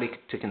want everybody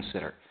to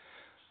consider.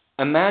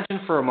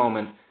 Imagine for a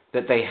moment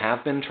that they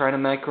have been trying to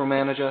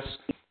micromanage us,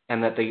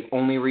 and that the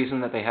only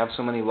reason that they have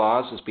so many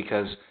laws is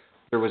because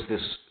there was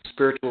this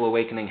spiritual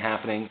awakening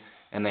happening,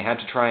 and they had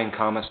to try and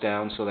calm us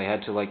down, so they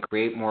had to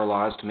create more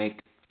laws to make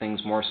things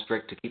more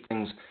strict, to keep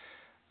things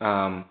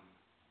under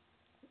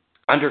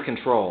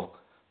control.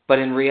 But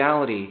in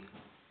reality,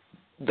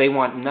 they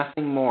want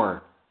nothing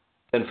more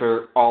than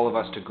for all of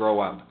us to grow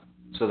up,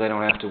 so they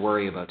don't have to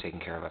worry about taking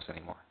care of us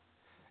anymore.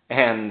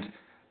 And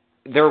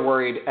they're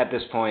worried at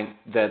this point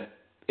that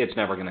it's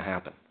never going to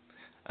happen.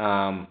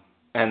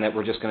 And that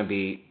we're just going to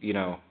be,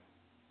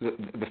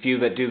 the few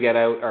that do get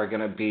out are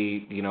going to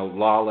be,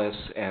 lawless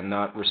and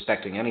not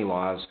respecting any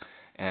laws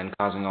and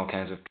causing all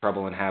kinds of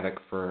trouble and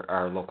havoc for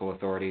our local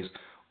authorities.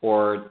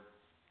 Or,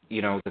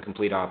 the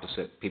complete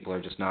opposite. People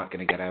are just not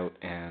going to get out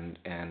and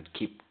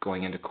keep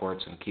going into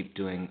courts and keep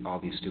doing all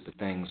these stupid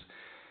things.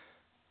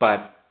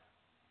 But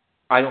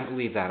I don't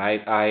believe that.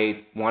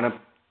 I want to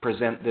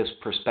present this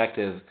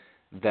perspective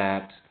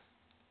that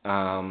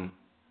I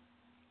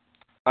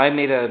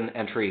made an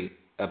entry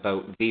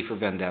about V for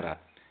Vendetta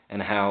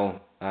and how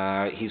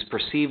he's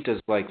perceived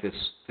as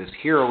this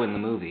hero in the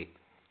movie,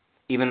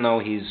 even though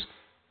he's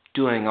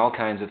doing all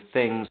kinds of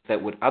things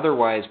that would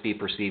otherwise be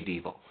perceived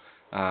evil.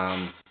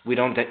 We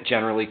don't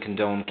generally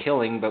condone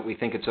killing, but we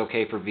think it's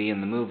okay for V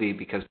in the movie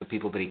because the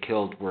people that he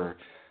killed were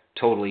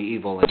totally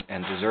evil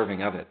and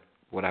deserving of it,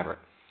 whatever.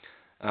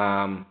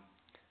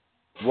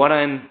 What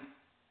I'm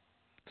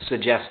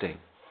suggesting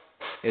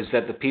is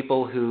that the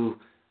people who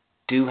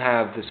do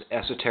have this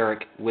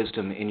esoteric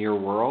wisdom in your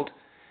world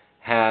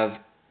have,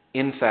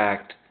 in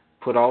fact,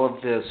 put all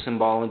of the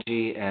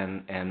symbology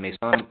and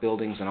Masonic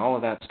buildings and all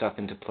of that stuff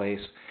into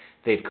place.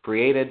 They've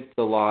created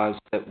the laws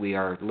that we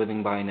are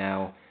living by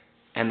now,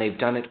 and they've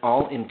done it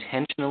all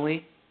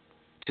intentionally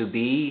to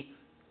be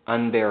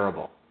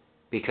unbearable,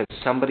 because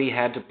somebody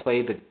had to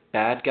play the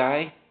bad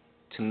guy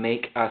to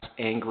make us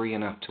angry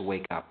enough to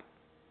wake up.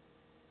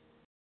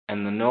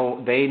 And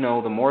they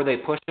know the more they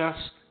push us,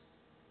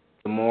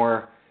 the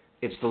more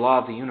it's the law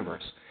of the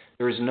universe.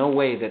 There is no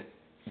way that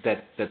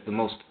the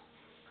most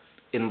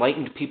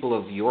enlightened people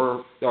of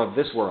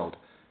this world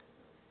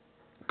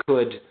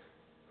could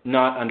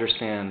not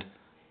understand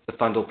the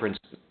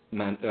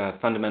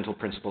fundamental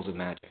principles of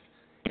magic.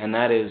 And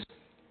that is,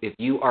 if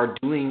you are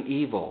doing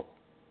evil,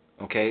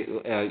 okay,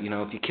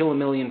 if you kill 1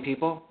 million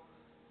people,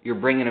 you're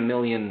bringing 1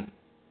 million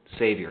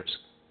saviors.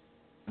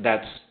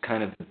 That's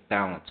kind of the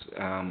balance.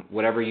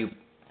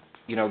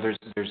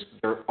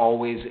 There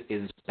always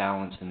is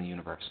balance in the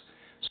universe.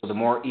 So the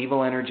more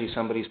evil energy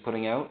somebody's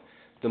putting out,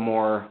 the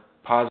more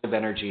positive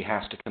energy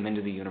has to come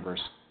into the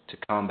universe to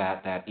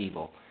combat that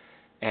evil.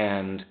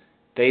 And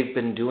they've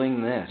been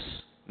doing this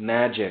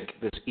magic,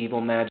 this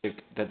evil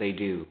magic that they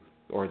do,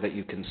 or that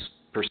you can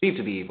perceive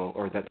to be evil,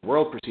 or that the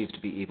world perceives to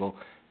be evil,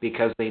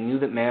 because they knew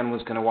that man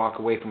was going to walk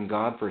away from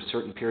God for a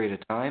certain period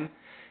of time,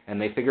 and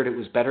they figured it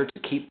was better to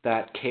keep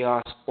that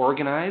chaos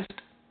organized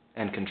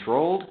and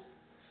controlled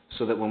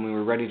so that when we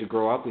were ready to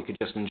grow up, we could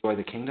just enjoy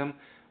the kingdom,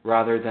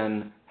 rather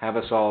than have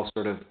us all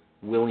sort of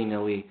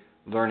willy-nilly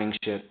learning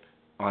shit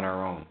on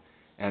our own.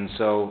 And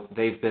so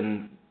they've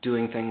been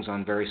doing things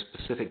on very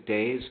specific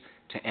days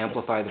to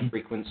amplify the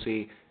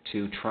frequency,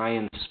 to try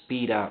and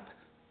speed up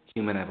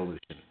human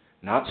evolution.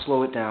 Not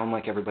slow it down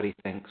like everybody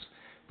thinks,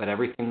 but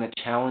everything that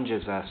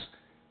challenges us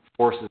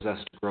forces us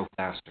to grow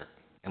faster.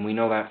 And we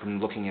know that from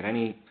looking at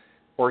any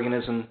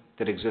organism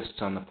that exists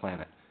on the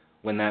planet.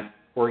 When that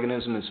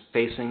organism is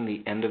facing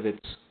the end of its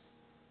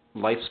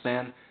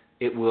lifespan,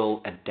 it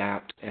will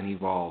adapt and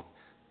evolve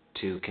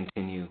to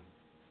continue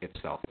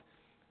itself.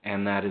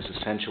 And that is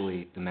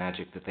essentially the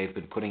magic that they've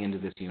been putting into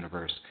this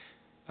universe.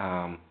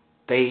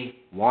 They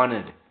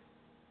wanted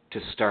to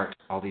start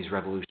all these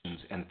revolutions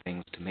and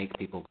things to make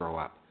people grow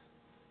up.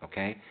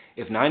 Okay?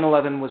 If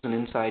 9/11 was an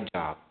inside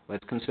job,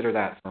 let's consider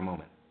that for a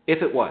moment.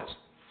 If it was,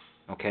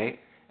 okay?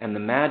 And the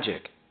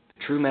magic,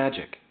 the true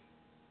magic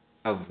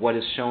of what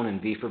is shown in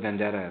V for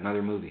Vendetta and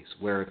other movies,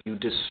 where if you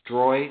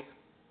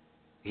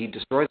he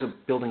destroys a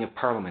building of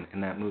Parliament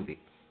in that movie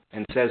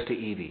and says to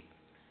Evie,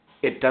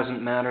 it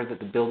doesn't matter that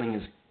the building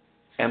is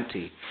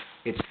empty,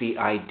 it's the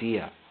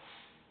idea.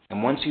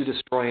 And once you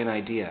destroy an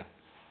idea,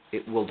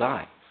 it will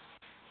die.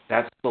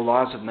 That's the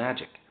laws of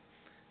magic.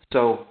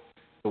 So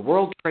the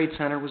World Trade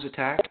Center was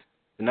attacked,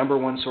 the number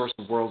one source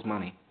of world's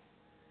money,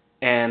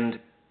 and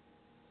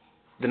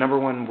the number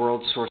one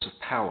world source of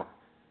power,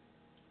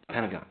 the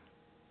Pentagon.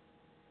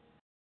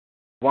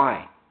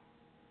 Why?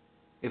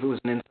 If it was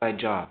an inside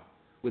job,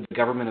 would the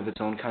government of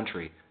its own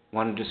country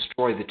want to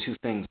destroy the two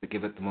things that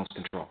give it the most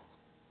control?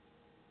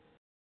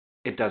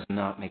 It does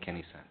not make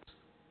any sense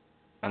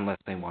unless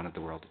they wanted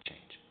the world to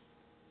change.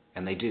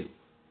 And they do.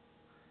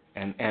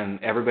 And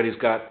everybody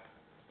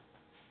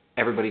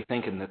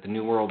thinking that the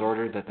New World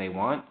Order that they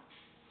want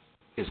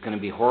is going to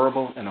be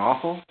horrible and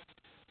awful.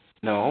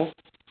 No,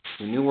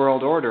 the New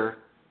World Order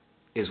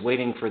is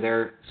waiting for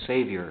their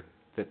savior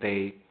that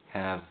they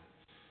have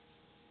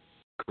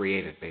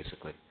created,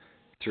 basically,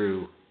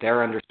 through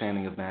their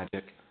understanding of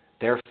magic,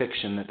 their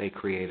fiction that they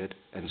created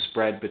and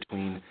spread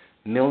between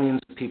millions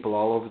of people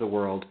all over the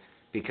world,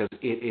 because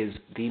it is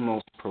the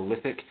most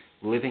prolific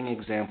living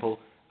example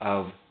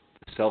of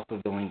the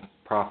self-fulfilling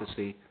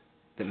prophecy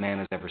that man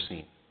has ever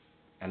seen.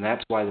 And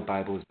that's why the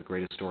Bible is the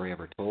greatest story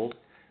ever told,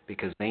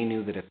 because they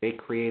knew that if they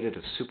created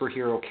a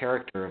superhero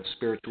character of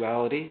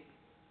spirituality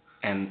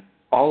and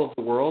all of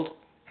the world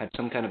had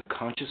some kind of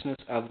consciousness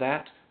of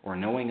that or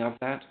knowing of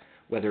that,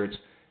 whether it's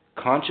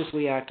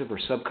consciously active or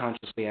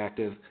subconsciously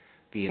active,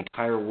 the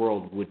entire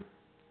world would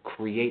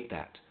create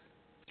that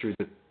through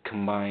the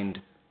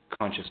combined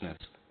consciousness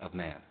of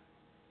man.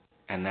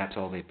 And that's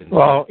all they've been doing.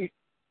 Well,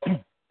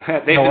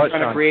 they've been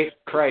trying to create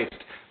Christ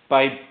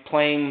by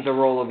playing the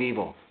role of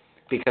evil,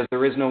 because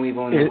there is no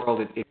evil in the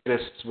world. It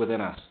exists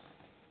within us.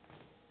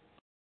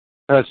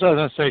 I was going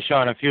to say,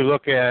 Sean, if you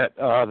look at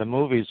the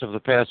movies of the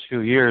past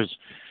few years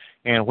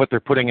and what they're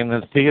putting in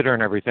the theater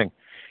and everything,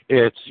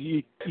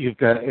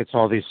 it's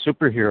all these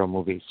superhero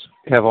movies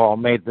have all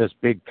made this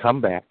big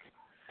comeback.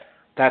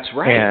 That's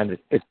right. And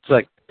it's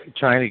like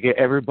trying to get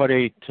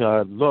everybody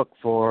to look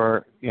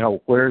for,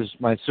 where's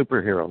my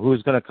superhero?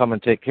 Who's going to come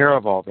and take care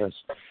of all this?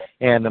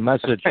 And the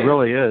message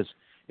really is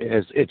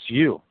it's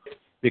you.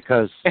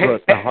 because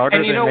look, the harder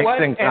and you they know make what?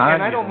 things And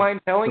I don't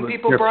mind telling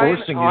people, they're Brian,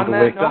 forcing you on to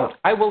that wake note, up.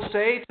 I will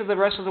say to the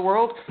rest of the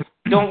world,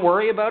 don't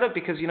worry about it,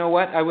 because you know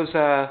what? I was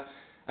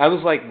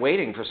like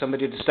waiting for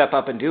somebody to step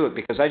up and do it,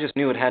 because I just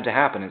knew it had to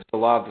happen. It's the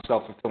law of the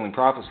self-fulfilling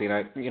prophecy, and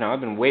I've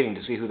been waiting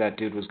to see who that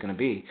dude was going to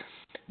be.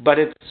 But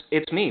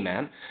it's me,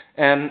 man,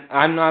 and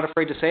I'm not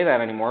afraid to say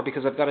that anymore,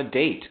 because I've got a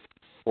date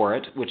for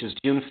it, which is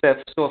June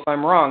 5th. So if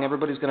I'm wrong,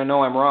 everybody's going to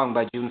know I'm wrong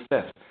by June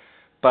 5th.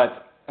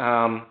 But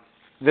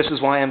this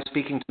is why I'm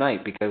speaking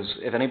tonight, because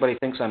if anybody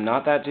thinks I'm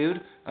not that dude,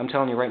 I'm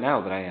telling you right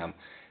now that I am.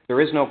 There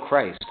is no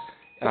Christ.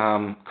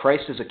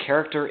 Christ is a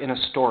character in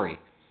a story,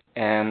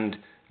 and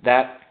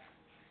that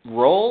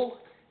role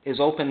is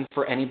open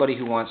for anybody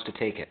who wants to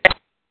take it.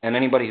 And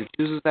anybody who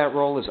chooses that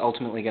role is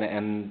ultimately going to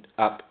end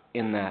up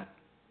in that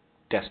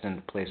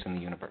destined place in the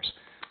universe.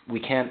 We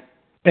can't...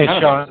 Hey,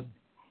 Sean,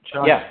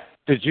 yeah.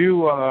 Did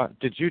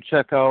you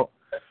check out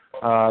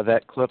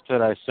that clip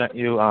that I sent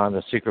you on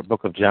the Secret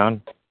Book of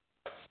John?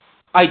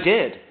 I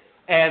did.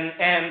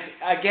 And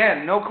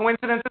again, no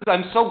coincidences.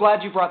 I'm so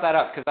glad you brought that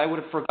up, because I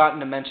would have forgotten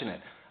to mention it.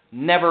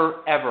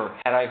 Never, ever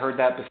had I heard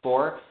that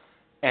before.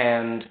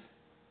 And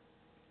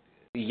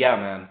yeah,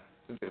 man,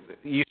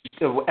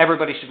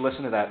 everybody should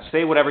listen to that.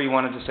 Say whatever you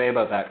wanted to say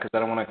about that, because I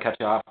don't want to cut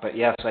you off. But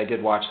yes, I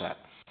did watch that.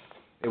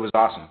 It was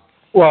awesome.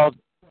 Well,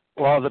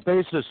 the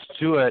basis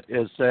to it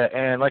is that,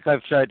 and like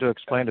I've tried to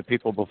explain to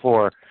people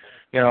before,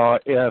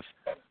 if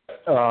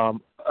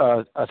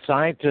a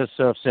scientist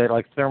of, say,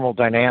 like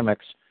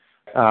thermodynamics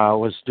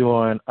was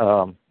doing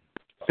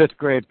fifth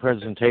grade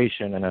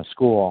presentation in a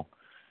school,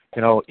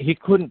 he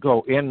couldn't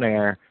go in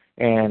there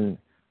and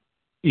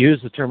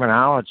use the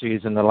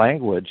terminologies and the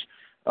language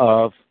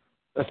of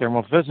a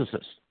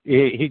thermophysicist.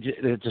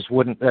 It just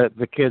wouldn't.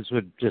 The kids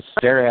would just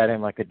stare at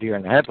him like a deer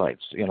in the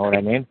headlights. You know what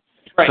I mean?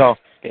 Right. So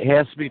it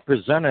has to be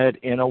presented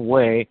in a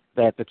way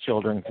that the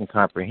children can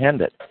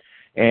comprehend it.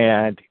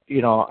 And,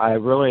 I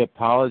really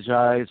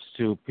apologize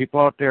to people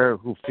out there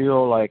who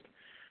feel like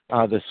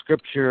the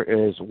Scripture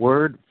is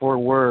word for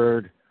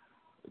word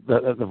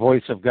the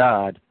voice of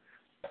God.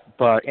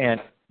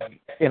 And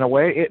in a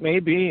way, it may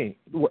be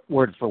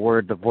word for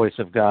word the voice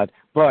of God,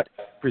 but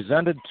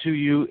presented to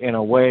you in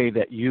a way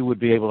that you would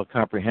be able to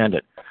comprehend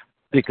it.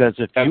 Because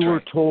if you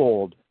were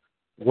told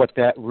what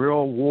that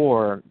real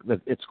war that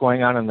it's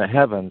going on in the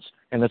heavens,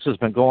 and this has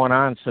been going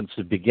on since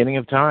the beginning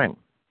of time,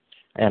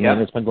 and then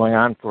it's been going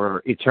on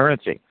for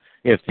eternity.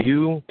 If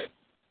you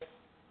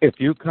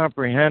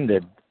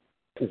comprehended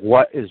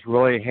what is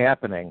really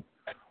happening,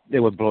 it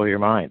would blow your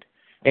mind.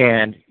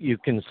 And you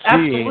can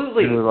see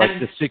through like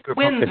the Secret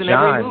Book of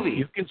John,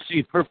 you can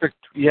see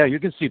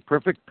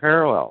perfect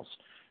parallels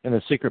in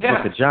the Secret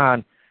Book of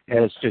John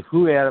as to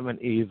who Adam and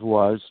Eve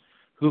was,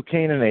 who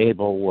Cain and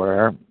Abel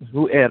were,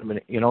 who Adam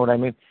and, you know what I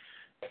mean?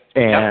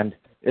 And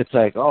it's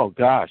like, oh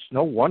gosh,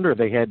 no wonder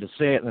they had to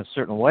say it in a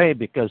certain way,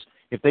 because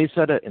if they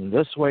said it in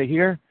this way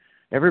here,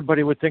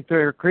 everybody would think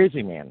they're a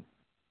crazy man.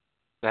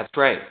 That's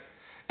right.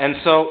 And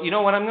so, you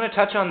know what, I'm going to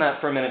touch on that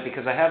for a minute,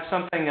 because I have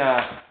something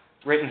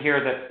written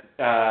here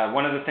that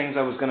one of the things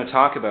I was going to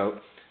talk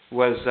about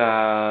was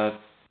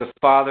the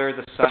Father,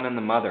 the Son, and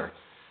the Mother.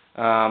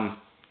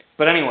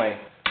 But anyway,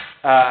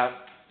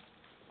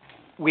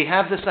 we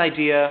have this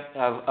idea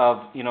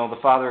of the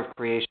Father of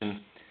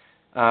creation.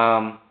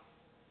 One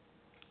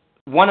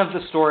of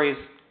the stories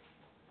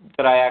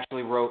that I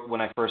actually wrote when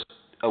I first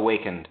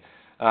awakened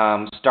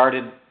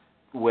started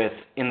with,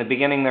 in the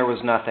beginning there was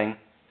nothing.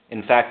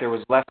 In fact, there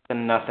was less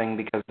than nothing,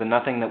 because the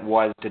nothing that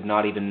was did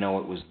not even know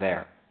it was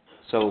there.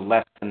 So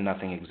less than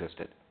nothing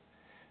existed.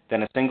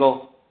 Then a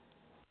single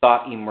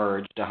thought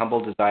emerged, a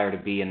humble desire to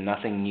be, and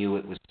nothing knew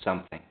it was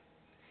something.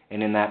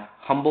 And in that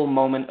humble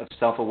moment of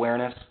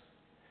self-awareness,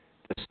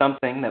 the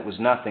something that was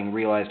nothing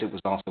realized it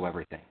was also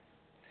everything.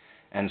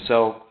 And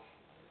so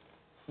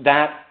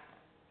that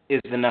is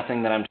the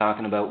nothing that I'm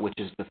talking about, which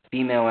is the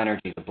female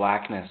energy, the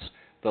blackness,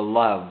 the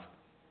love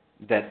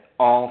that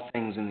all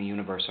things in the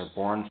universe are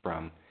born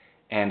from.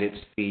 And it's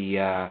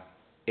the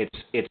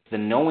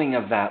knowing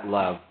of that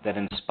love that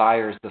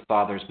inspires the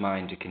Father's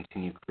mind to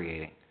continue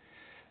creating.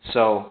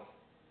 So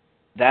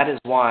that is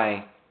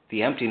why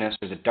the emptiness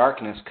or the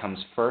darkness comes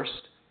first,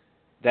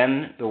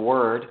 then the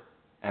Word,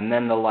 and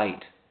then the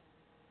light.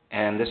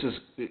 And this is,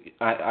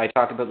 I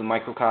talk about the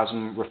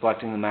microcosm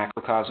reflecting the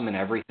macrocosm in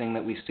everything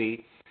that we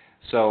see.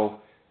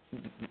 So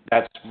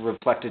that's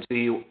reflected to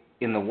you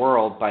in the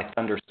world by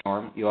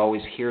thunderstorm. You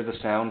always hear the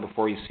sound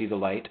before you see the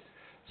light.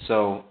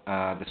 So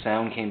the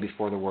sound came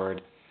before the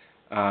Word.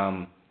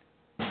 The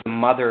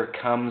mother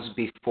comes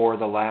before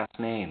the last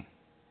name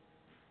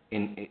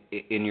in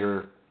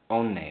your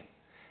own name.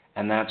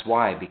 And that's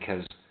why,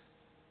 because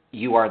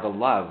you are the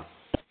love.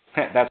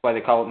 That's why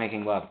they call it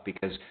making love,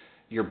 because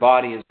your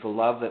body is the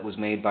love that was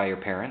made by your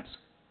parents.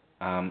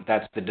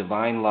 That's the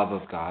divine love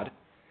of God.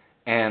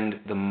 And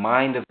the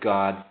mind of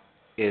God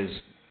is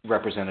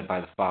represented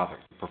by the Father.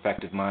 The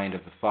perfected mind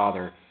of the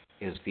Father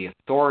is the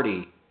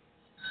authority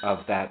of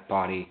that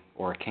body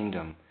or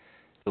kingdom.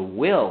 The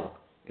will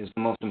is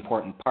the most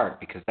important part,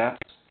 because that's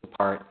the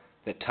part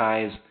that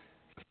ties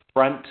the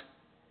front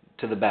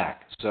to the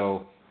back.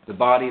 So the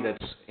body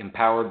that's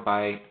empowered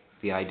by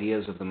the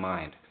ideas of the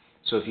mind.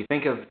 So if you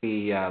think of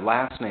the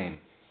last name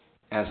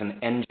as an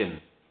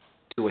engine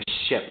to a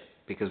ship,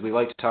 because we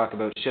like to talk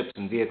about ships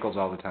and vehicles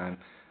all the time,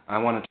 I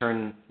want to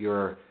turn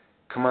your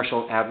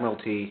commercial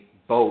admiralty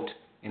boat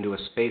into a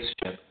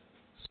spaceship.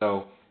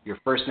 So your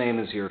first name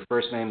is your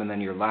first name, and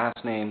then your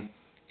last name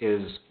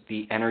is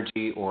the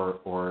energy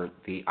or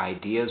the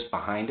ideas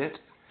behind it.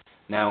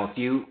 Now, if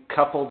you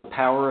couple the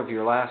power of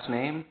your last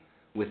name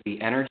with the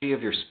energy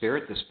of your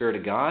spirit, the Spirit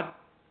of God,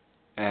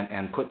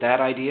 and put that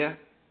idea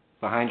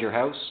behind your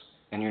house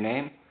and your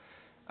name,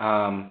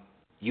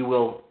 you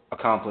will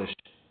accomplish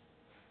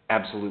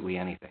absolutely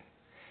anything.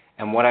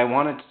 And what I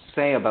wanted to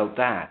say about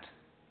that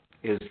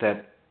is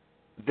that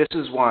this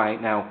is why,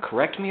 now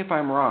correct me if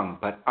I'm wrong,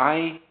 but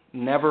I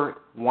never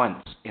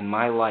once in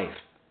my life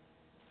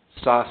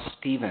saw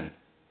Stephen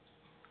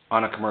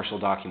on a commercial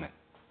document.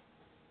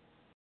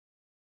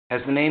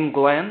 Has the name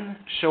Glenn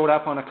showed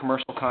up on a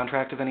commercial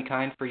contract of any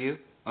kind for you,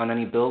 on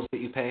any bills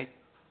that you pay?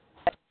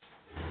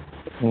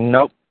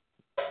 Nope.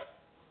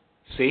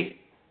 See?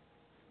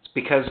 It's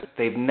because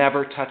they've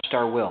never touched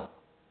our will.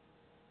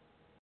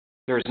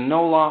 There is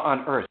no law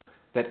on earth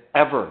that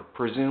ever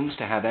presumes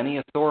to have any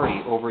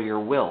authority over your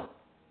will.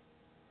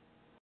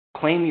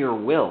 Claim your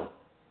will,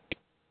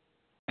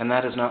 and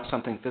that is not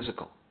something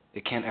physical.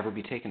 It can't ever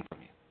be taken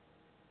from you.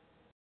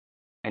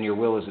 And your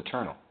will is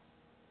eternal,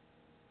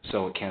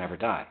 so it can't ever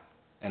die.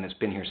 And it's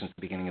been here since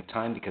the beginning of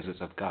time because it's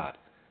of God.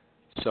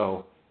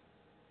 So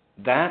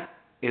that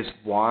is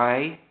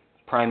why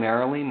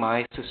primarily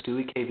my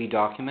Sistui KV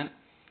document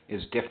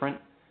is different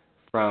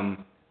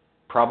from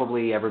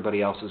probably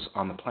everybody else's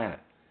on the planet.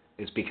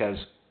 Is because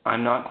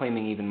I'm not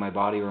claiming even my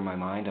body or my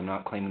mind. I'm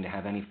not claiming to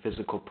have any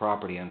physical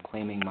property. I'm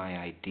claiming my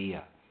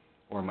idea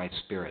or my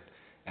spirit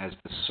as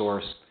the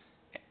source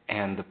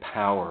and the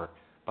power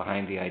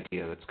behind the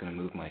idea that's going to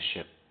move my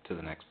ship to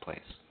the next place.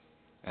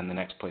 And the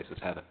next place is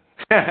heaven.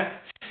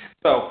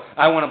 So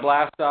I want to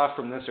blast off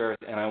from this earth,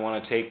 and I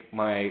want to take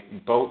my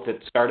boat that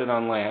started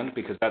on land,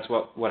 because that's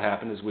what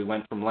happened is we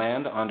went from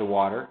land onto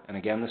water. And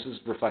again, this is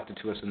reflected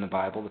to us in the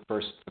Bible.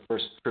 The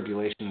first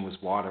tribulation was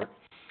water.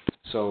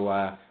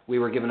 So we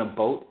were given a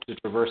boat to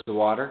traverse the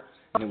water,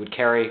 and it would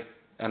carry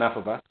enough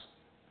of us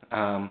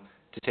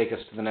to take us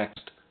to the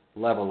next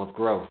level of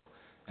growth.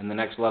 And the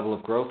next level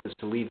of growth is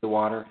to leave the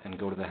water and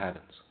go to the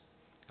heavens.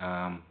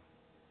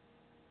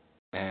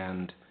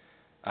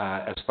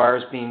 As far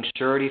as being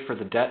surety for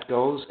the debt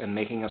goes and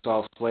making us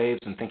all slaves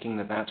and thinking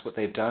that that's what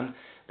they've done,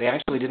 they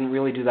actually didn't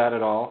really do that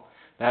at all.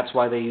 That's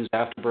why they use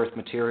afterbirth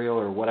material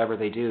or whatever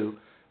they do,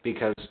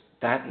 because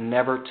that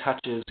never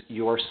touches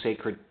your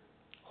sacred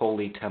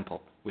holy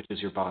temple, which is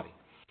your body.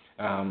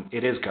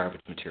 It is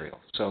garbage material.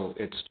 So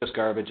it's just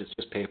garbage, it's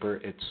just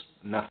paper, it's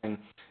nothing.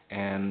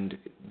 And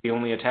the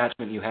only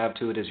attachment you have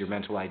to it is your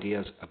mental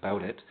ideas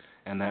about it,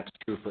 and that's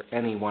true for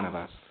any one of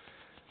us.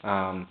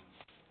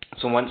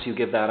 So once you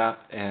give that up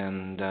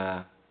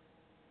and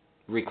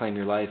reclaim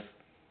your life,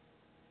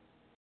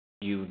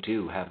 you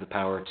do have the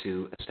power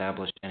to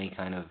establish any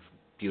kind of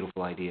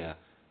beautiful idea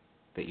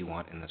that you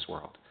want in this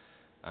world.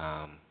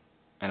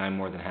 And I'm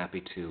more than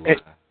happy to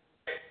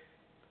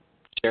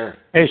share.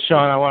 Hey,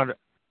 Sean,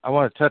 I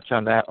want to touch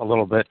on that a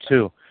little bit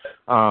too.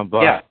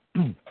 But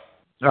in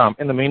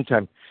the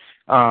meantime,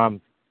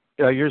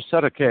 your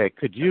set of cake,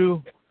 could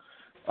you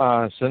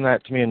send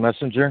that to me in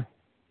Messenger?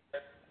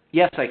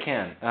 Yes, I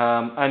can.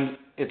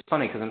 It's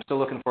funny because I'm still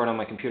looking for it on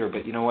my computer,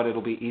 but you know what?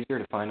 It'll be easier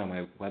to find on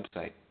my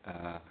website.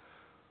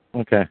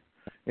 Okay.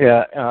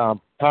 Yeah,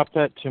 pop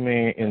that to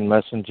me in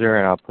Messenger,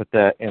 and I'll put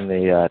that in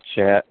the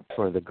chat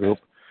for the group.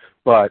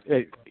 But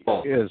it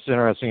is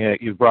interesting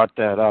that you brought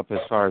that up as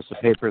far as the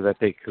paper that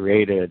they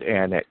created,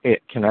 and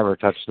it can never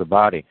touch the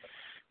body.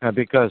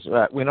 Because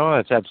we know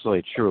that's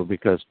absolutely true,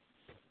 because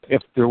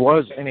if there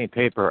was any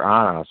paper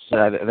on us,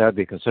 that would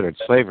be considered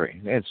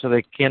slavery. And so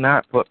they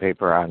cannot put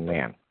paper on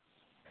man.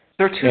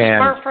 They're too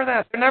smart for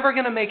that. They're never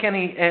going to make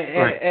any...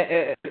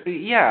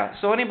 yeah,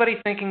 so anybody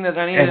thinking that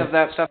any of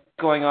that stuff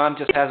going on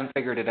just hasn't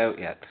figured it out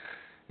yet.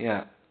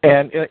 Yeah.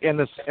 And in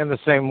the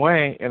same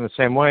way,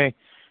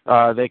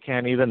 they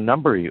can't even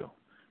number you.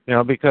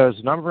 Because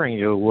numbering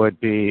you would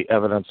be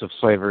evidence of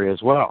slavery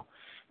as well.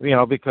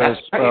 Because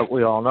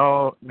we all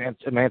know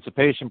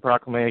Emancipation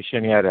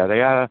Proclamation, yada, yada,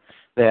 yada,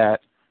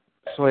 that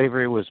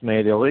slavery was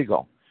made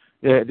illegal.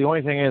 The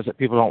only thing is that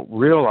people don't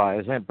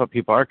realize, but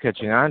people are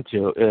catching on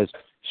to, is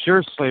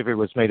sure, slavery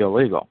was made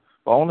illegal,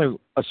 but only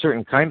a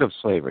certain kind of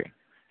slavery,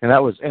 and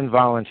that was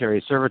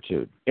involuntary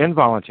servitude.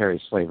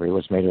 Involuntary slavery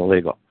was made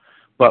illegal,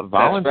 but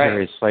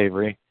voluntary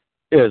slavery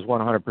is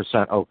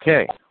 100%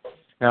 okay.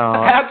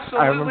 Now,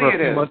 absolutely,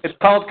 it is. It's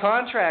called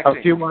contracting.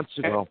 A few months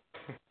ago,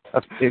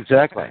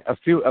 exactly. A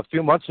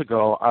few months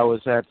ago, I was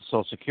at the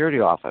Social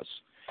Security office,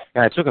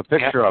 and I took a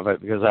picture of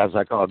it because I was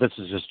like, "Oh, this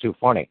is just too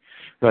funny."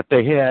 But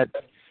they had,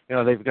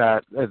 they've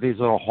got these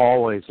little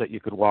hallways that you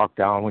could walk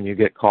down when you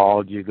get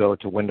called. You go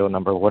to window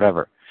number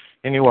whatever,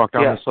 and you walk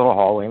down this little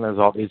hallway, and there's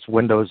all these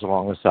windows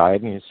along the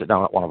side, and you sit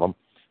down at one of them.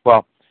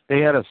 Well,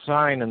 they had a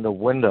sign in the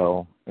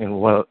window in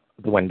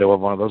the window of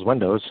one of those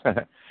windows,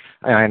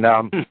 and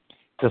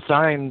the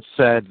sign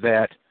said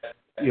that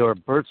your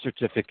birth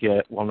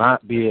certificate will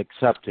not be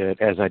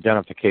accepted as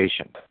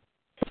identification.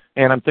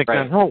 And I'm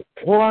thinking, hold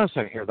on a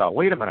second here, though.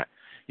 Wait a minute.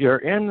 You're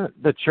in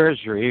the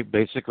Treasury,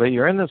 basically.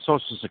 You're in the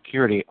Social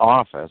Security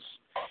office.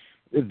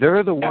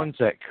 They're the ones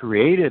that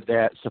created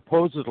that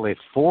supposedly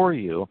for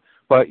you,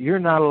 but you're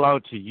not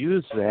allowed to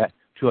use that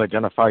to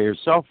identify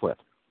yourself with.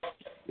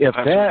 If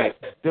that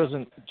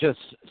doesn't just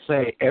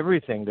say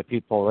everything to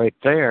people right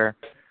there,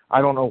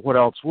 I don't know what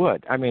else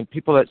would. I mean,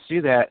 people that see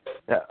that,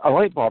 a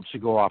light bulb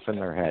should go off in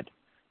their head.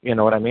 You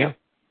know what I mean?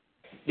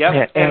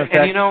 Yeah. And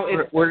fact, you know,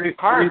 it's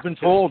we've been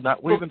told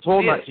not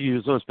to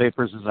use those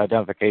papers as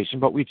identification,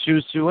 but we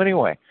choose to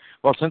anyway.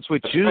 Well, since we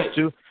choose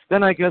to,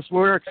 then I guess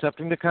we're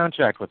accepting the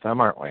contract with them,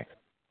 aren't we?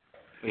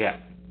 Yeah.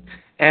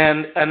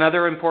 And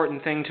another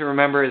important thing to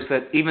remember is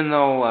that even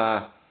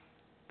though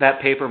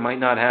that paper might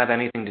not have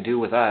anything to do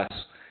with us,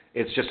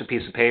 it's just a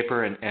piece of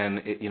paper, and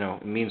it, you know,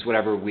 it means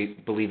whatever we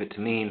believe it to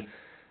mean.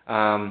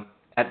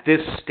 At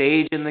this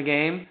stage in the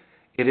game,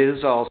 it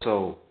is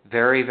also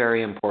very,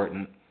 very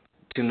important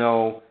to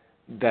know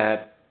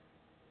that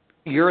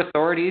your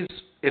authorities,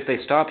 if they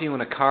stop you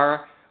in a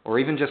car or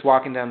even just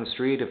walking down the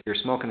street, if you're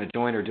smoking a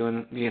joint or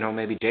doing, you know,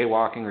 maybe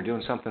jaywalking or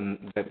doing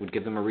something that would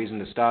give them a reason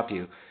to stop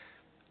you,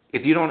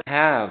 if you don't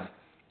have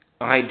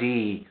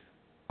ID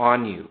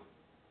on you,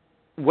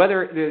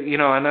 whether, you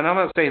know, and I'm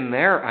not saying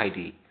their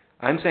ID,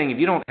 I'm saying if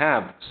you don't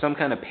have some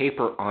kind of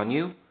paper on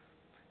you,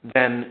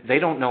 then they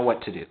don't know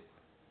what to do,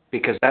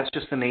 because that's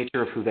just the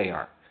nature of who they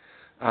are.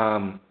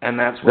 And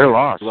that's what they're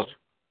lost. Look,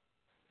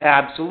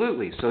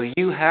 absolutely. So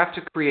you have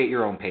to create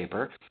your own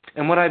paper.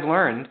 And what I've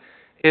learned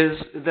is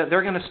that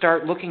they're going to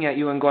start looking at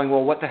you and going,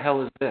 well, what the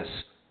hell is this?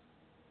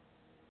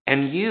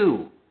 And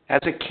you,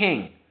 as a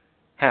king,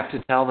 have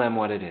to tell them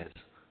what it is.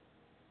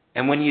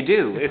 And when you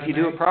do, if you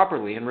do it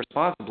properly and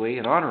responsibly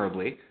and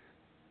honorably,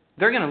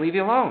 they're going to leave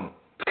you alone.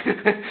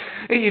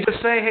 You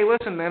just say, hey,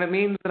 listen, man, it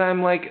means that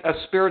I'm like a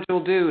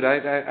spiritual dude.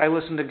 I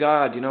listen to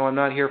God. You know, I'm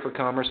not here for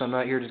commerce. I'm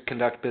not here to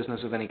conduct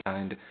business of any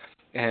kind.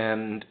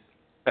 And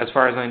as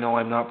far as I know,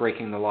 I'm not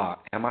breaking the law.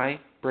 Am I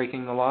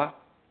breaking the law,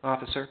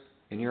 officer,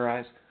 in your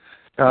eyes?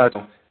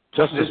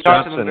 Justice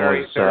Johnson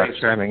was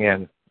chiming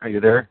in. Are you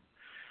there?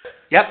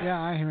 Yep. Yeah,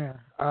 I'm here.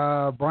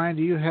 Brian,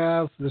 do you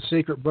have the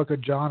Secret Book of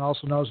John,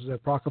 also known as the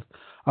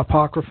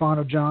Apocryphon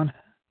of John?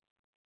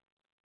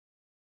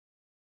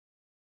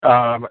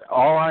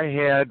 All I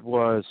had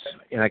was,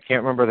 and I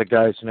can't remember the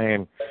guy's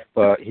name,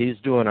 but he's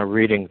doing a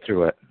reading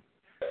through it,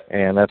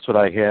 and that's what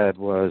I had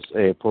was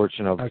a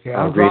portion of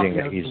reading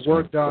that he's doing.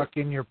 Word doc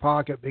in your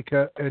pocket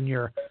because in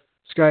your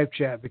Skype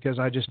chat because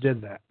I just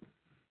did that.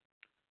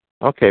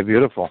 Okay,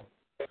 beautiful.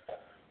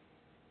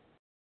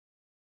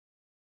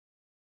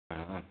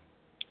 You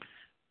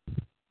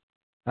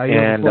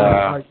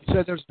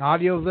said there's an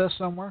audio of this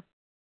somewhere?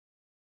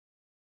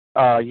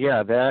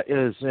 Yeah, that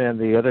is in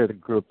the other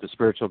group, the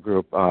spiritual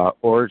group,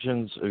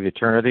 Origins of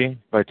Eternity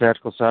by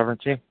Tactical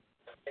Sovereignty.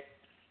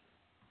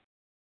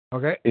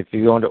 Okay. If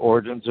you go into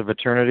Origins of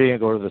Eternity and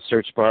go to the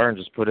search bar and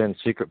just put in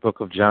Secret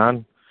Book of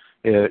John,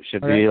 it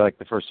should be like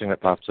the first thing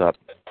that pops up.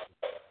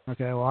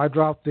 Okay, well, I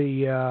dropped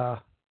the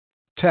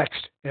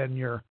text in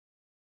your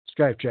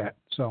Skype chat,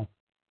 so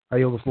I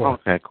yield the floor.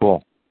 Okay,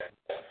 cool.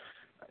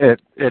 It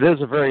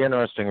is a very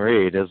interesting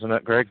read, isn't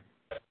it, Greg?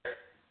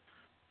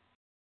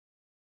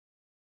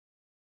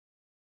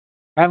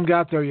 I haven't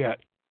got there yet.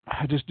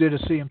 I just did a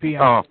CMP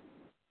on it.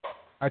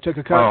 I took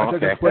a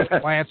quick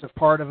glance at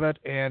part of it,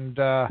 and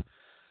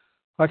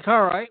like,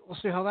 all right, we'll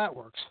see how that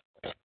works.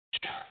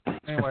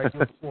 Anyway,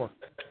 before.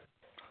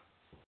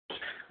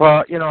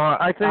 Well, you know,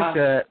 I think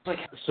that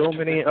so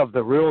many of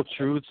the real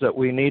truths that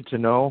we need to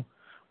know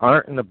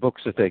aren't in the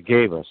books that they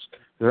gave us.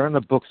 They're in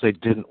the books they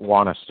didn't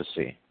want us to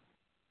see.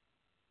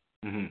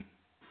 Mm-hmm.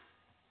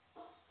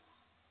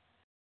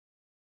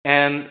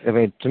 And I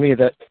mean, to me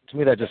that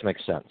just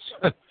makes sense.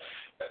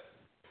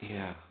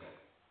 Yeah.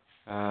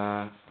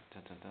 I'm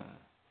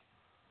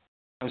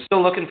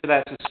still looking for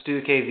that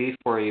Stu KV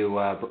for you,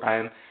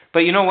 Brian. But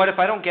you know what? If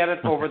I don't get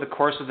it over the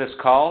course of this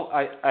call,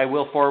 I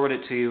will forward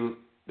it to you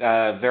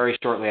very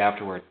shortly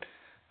afterward.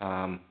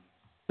 No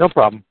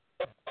problem.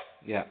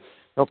 Yeah.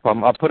 No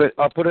problem. I'll put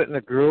it in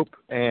the group,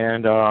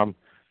 and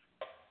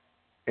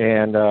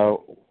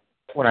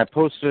when I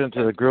post it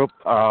into the group,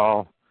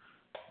 I'll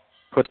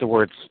put the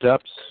word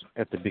steps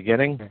at the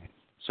beginning.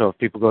 So if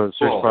people go to the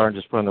search bar and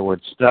just put in the word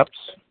steps,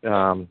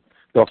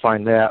 they'll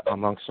find that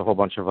amongst a whole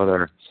bunch of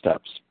other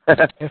steps.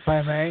 If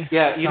I may.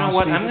 Yeah, you know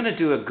what? I'm going to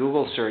do a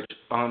Google search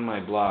on my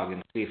blog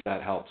and see if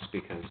that helps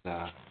because...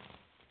 Well,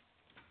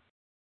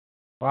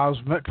 I was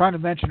trying to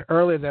mention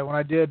earlier that when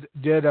I did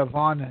a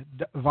Von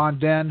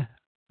Dehn,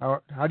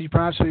 how do you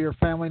pronounce your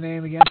family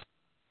name again?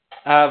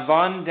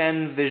 Von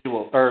Dehn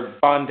Visual, or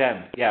Von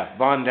Dehn. Yeah,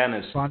 Von Dehn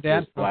is Von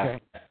Dehn? Is black.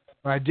 Okay.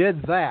 When I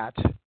did that,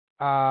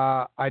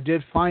 I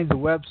did find the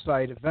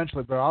website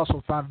eventually, but I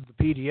also found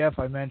the PDF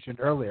I mentioned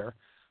earlier.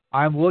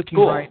 I'm looking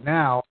right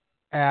now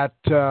at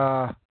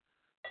the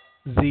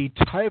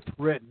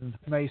typewritten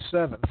May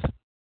 7th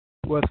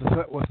with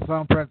the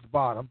thumbprint at the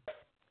bottom.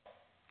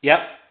 Yep.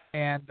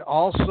 And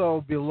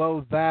also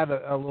below that,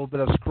 a little bit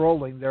of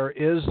scrolling, there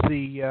is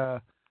the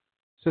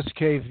Sister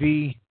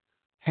KV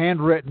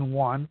handwritten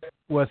one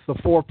with the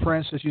 4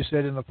 prints, as you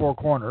said, in the 4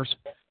 corners.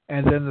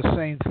 And then the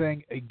same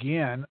thing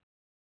again.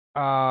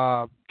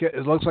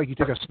 It looks like you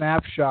took a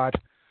snapshot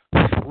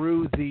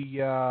through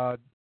the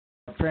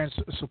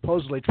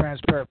supposedly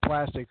transparent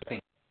plastic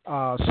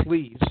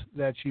sleeves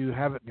that you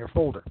have it in your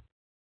folder.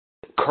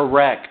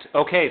 Correct.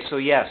 Okay, so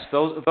yes,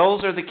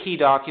 those are the key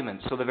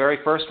documents. So the very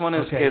first one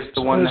is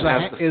the one that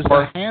has the... Is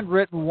the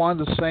handwritten one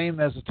the same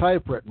as the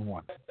typewritten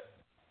one?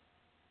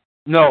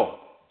 No,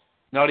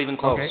 not even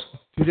close.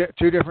 Okay,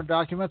 two different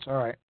documents? All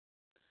right.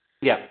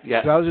 Yeah.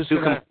 So I was just two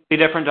completely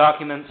different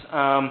documents.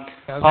 I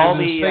was going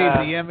to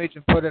save the image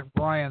and put it in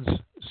Brian's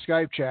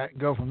Skype chat and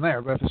go from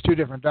there. But if it's 2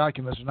 different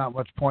documents, there's not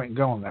much point in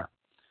going there.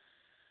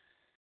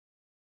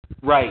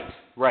 Right.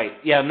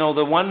 Yeah, no,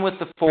 the one with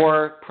the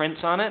 4 prints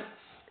on it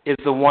is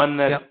the one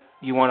that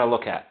you want to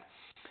look at.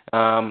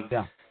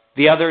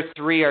 The other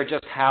 3 are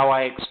just how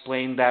I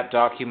explained that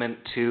document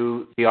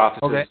to the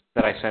offices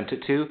that I sent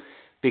it to,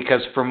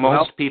 because for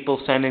most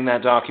people, sending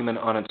that document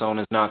on its own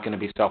is not going to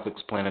be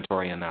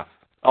self-explanatory enough.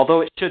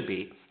 Although it should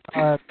be,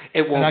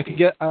 it won't.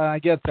 And I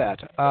get that.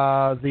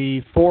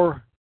 The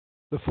 4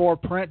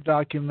 print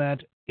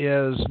document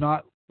is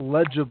not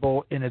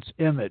legible in its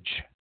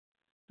image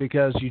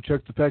because you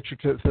took the picture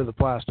through the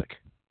plastic.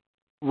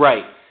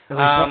 Right.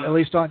 At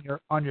least on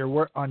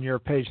your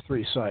page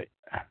 3 site.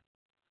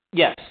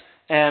 Yes.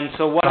 And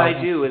so what I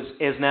do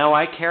is now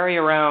I carry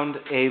around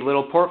a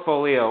little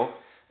portfolio,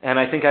 and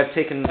I think I've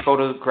taken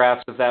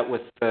photographs of that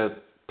with the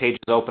pages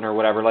open or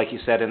whatever, like you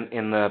said,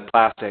 in the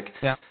plastic.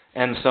 Yeah.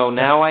 And so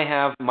now I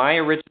have my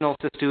original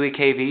Sistui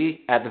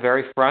KV at the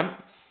very front,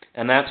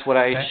 and that's what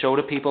I show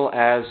to people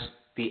as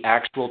the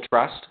actual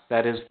trust.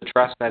 That is the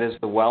trust, that is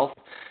the wealth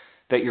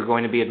that you're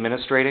going to be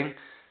administrating.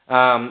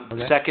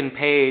 The second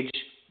page,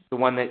 the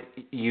one that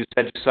you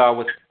said you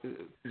saw,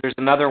 there's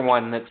another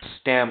one that's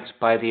stamped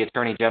by the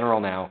Attorney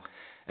General now,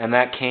 and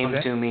that came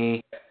to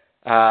me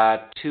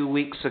 2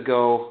 weeks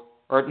ago,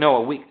 or no,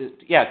 a week.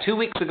 Yeah, 2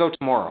 weeks ago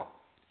tomorrow.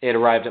 It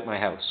arrived at my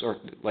house,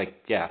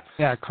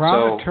 Yeah,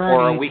 Crown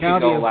Attorney,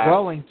 County of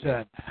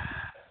Wellington,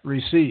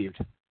 received.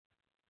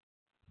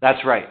 That's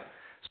right.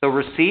 So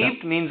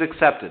received means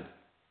accepted.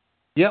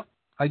 Yep,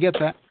 I get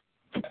that.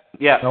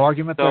 Yeah. No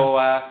argument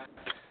there.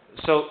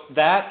 So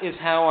that is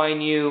how I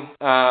knew,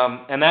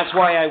 and that's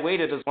why I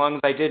waited as long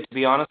as I did, to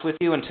be honest with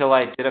you, until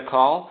I did a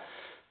call,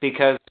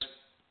 because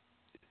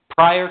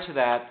prior to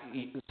that,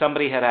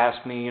 somebody had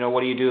asked me, what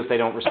do you do if they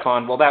don't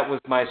respond? Well, that was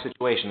my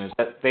situation, is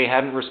that they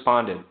hadn't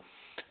responded.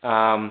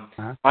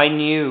 I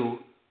knew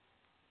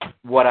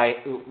what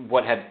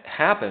had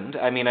happened.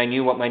 I mean, I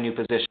knew what my new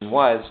position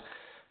was,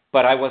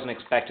 but I wasn't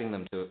expecting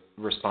them to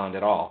respond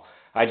at all.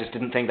 I just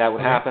didn't think that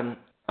would happen.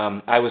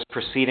 I was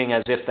proceeding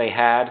as if they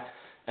had,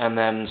 and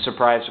then,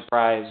 surprise,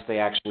 surprise, they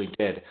actually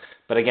did.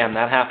 But again,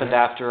 that happened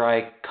after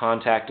I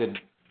contacted,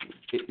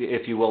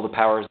 if you will, the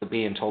powers that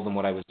be and told them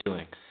what I was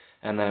doing.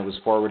 And then it was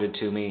forwarded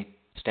to me,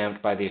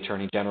 stamped by the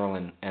Attorney General,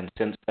 and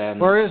since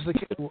then...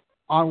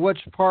 On which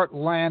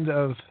land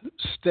of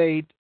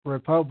state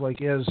republic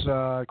is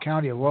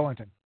County of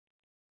Wellington?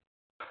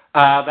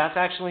 That's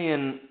actually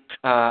in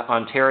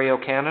Ontario,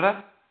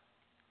 Canada.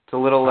 It's a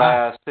little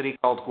city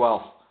called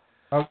Guelph.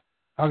 Oh,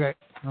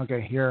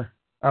 okay, here,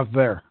 up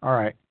there. All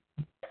right.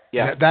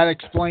 Yeah. That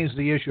explains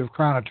the issue of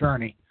Crown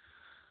Attorney.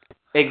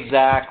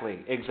 Exactly.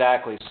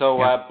 So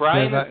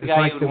Brian is the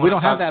guy who we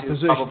don't have that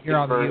position here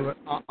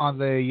on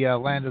the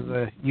land of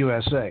the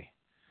USA.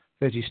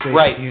 50 states.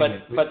 Right,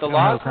 but the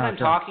laws that I'm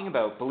talking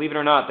about, believe it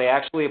or not, they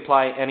actually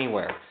apply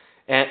anywhere.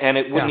 And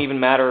it wouldn't even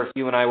matter if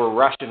you and I were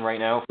Russian right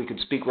now. If we could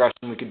speak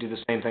Russian, we could do the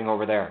same thing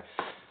over there.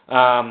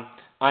 I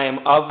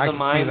am of the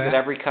mind that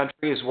every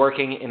country is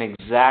working in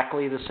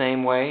exactly the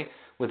same way,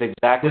 with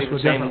exactly the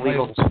same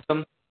legal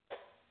system.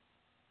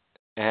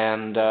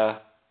 And, All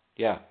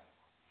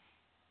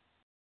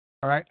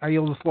right, I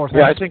yield the floor.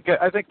 Yeah, I think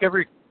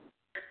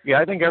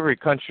every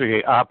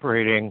country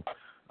operating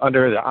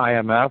under the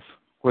IMF,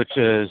 which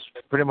is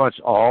pretty much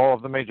all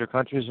of the major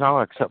countries now,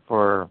 except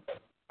for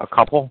a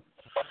couple,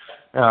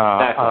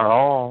 are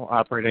all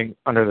operating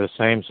under the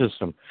same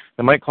system.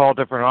 They might call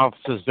different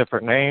offices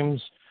different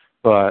names,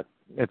 but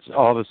it's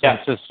all the same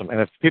system. And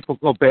if people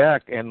go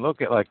back and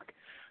look at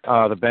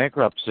the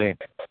bankruptcy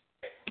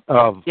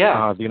of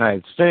the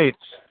United States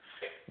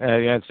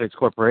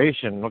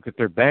Corporation, look at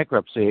their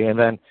bankruptcy, and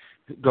then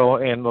go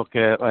and look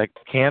at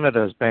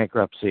Canada's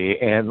bankruptcy,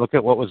 and look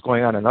at what was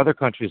going on in other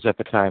countries at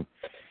the time.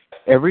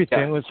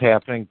 Everything was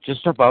happening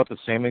just about the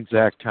same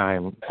exact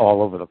time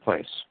all over the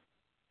place.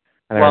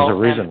 And there's a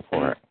reason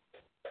for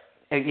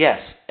it.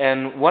 Yes,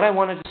 and what I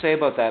wanted to say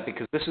about that,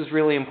 because this is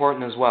really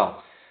important as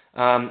well,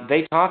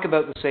 they talk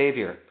about the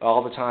Savior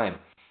all the time,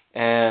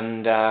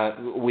 and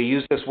we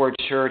use this word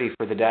surety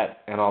for the debt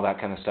and all that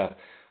kind of stuff.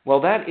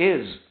 Well, that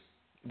is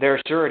their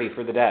surety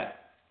for the debt.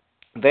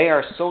 They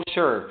are so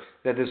sure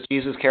that this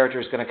Jesus character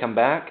is going to come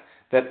back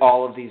that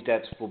all of these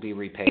debts will be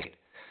repaid.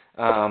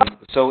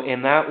 So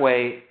in that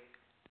way,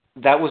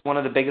 that was one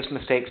of the biggest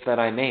mistakes that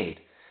I made,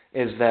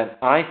 is that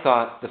I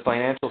thought the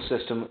financial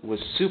system was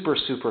super,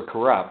 super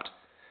corrupt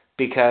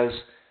because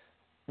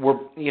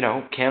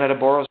Canada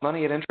borrows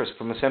money at interest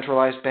from a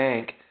centralized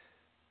bank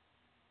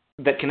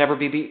that can never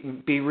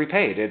be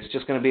repaid. It's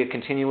just going to be a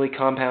continually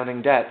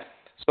compounding debt.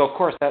 So, of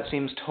course, that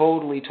seems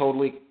totally,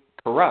 totally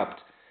corrupt.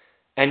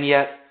 And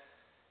yet,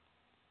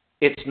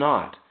 it's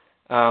not.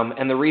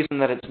 And the reason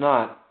that it's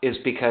not is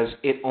because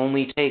it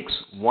only takes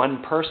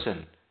one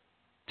person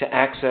to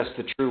access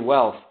the true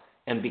wealth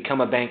and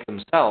become a bank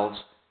themselves,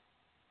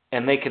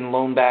 and they can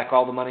loan back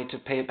all the money to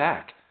pay it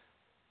back.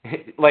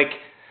 Like,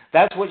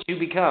 that's what you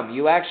become.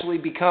 You actually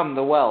become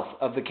the wealth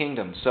of the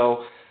kingdom.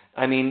 So,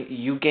 I mean,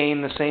 you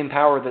gain the same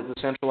power that the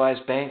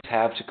centralized banks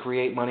have to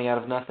create money out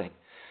of nothing.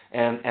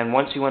 And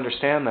once you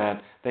understand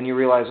that, then you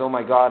realize, oh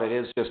my God, it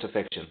is just a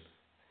fiction.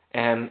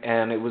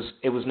 And it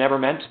was never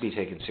meant to be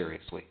taken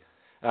seriously.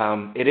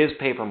 It is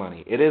paper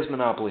money. It is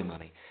monopoly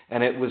money.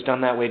 And it was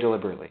done that way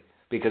deliberately.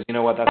 Because you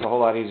know what? That's a whole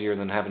lot easier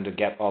than having to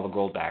get all the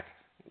gold back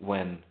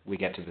when we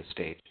get to this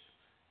stage.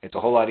 It's a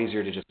whole lot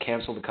easier to just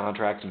cancel the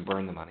contracts and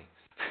burn the money.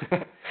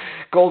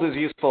 Gold is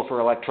useful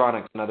for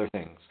electronics and other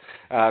things.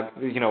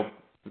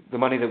 The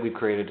money that we've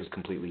created is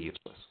completely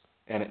useless.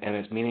 And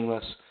it's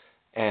meaningless.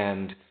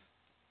 And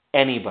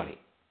anybody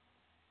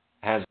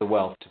has the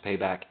wealth to pay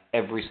back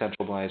every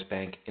centralized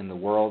bank in the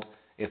world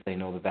if they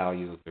know the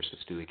value of their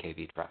Sestui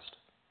KV trust.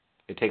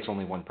 It takes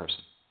only one person.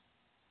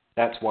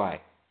 That's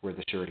why we're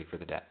the surety for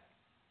the debt.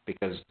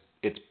 Because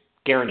it's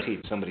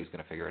guaranteed somebody's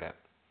going to figure it out.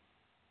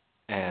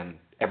 And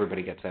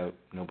everybody gets out.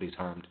 Nobody's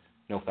harmed.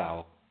 No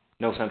foul.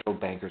 No central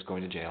bankers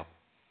going to jail.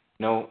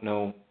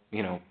 No,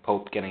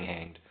 Pope getting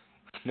hanged.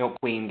 No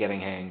queen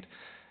getting hanged.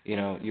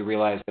 You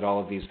realize that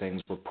all of these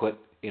things were put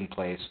in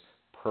place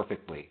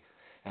perfectly.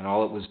 And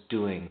all it was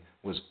doing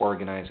was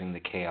organizing the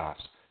chaos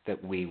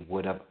that we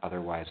would have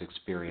otherwise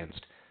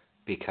experienced,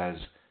 because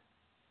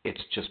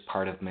it's just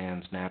part of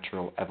man's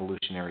natural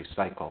evolutionary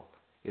cycle,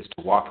 is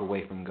to walk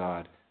away from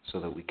God so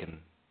that we can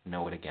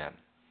know it again.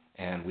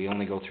 And we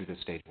only go through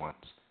this stage once.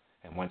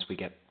 And once we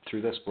get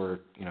through this, we're,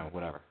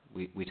 whatever.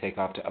 We take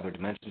off to other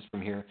dimensions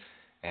from here,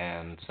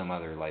 and some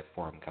other life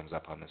form comes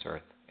up on this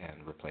earth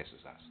and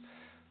replaces us.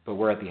 But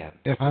we're at the end.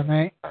 If I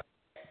may.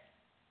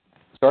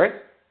 Sorry?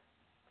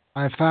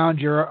 I found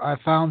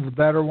the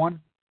better one.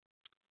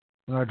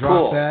 I'm going to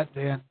drop that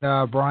in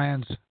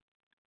Brian's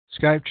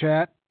Skype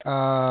chat.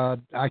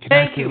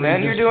 Thank you,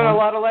 man. You're doing a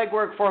lot of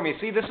legwork for me.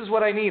 See, this is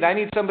what I need. I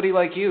need somebody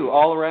like you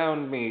all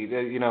around me,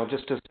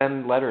 just to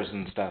send letters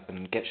and stuff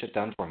and get shit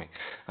done for me.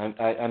 I'm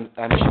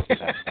shit at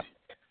that stuff.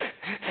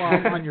 Well,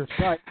 I'm on your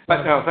site.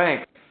 But no,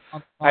 thanks.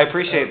 I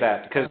appreciate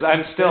that, because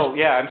I'm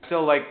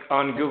still like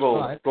on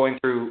Google going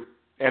through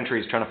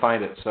entries trying to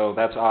find it. So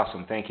that's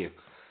awesome. Thank you.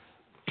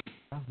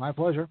 My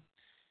pleasure.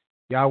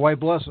 Yahweh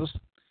bless us.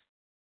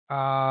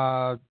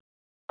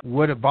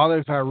 Would it bother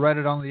if I read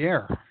it on the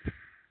air?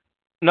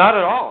 Not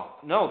at all.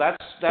 No,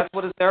 that's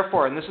what it's there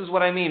for. And this is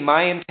what I mean.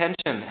 My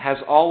intention has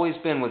always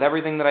been, with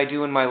everything that I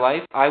do in my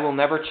life, I will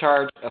never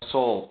charge a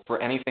soul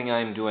for anything I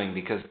am doing,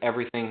 because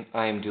everything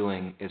I am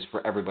doing is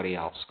for everybody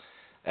else.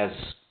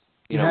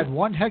 You had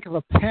one heck of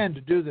a pen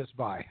to do this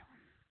by.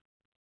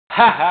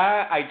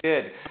 I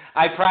did.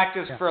 I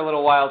practiced for a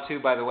little while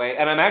too, by the way,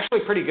 and I'm actually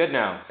pretty good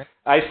now.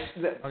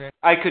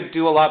 I could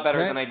do a lot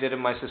better than I did in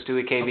my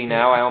Sestui KV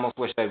now. I almost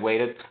wish I'd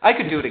waited. I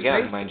could do it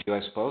again, mind you,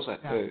 I suppose.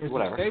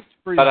 Whatever.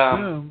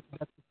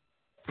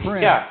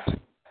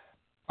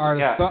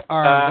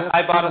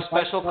 I bought a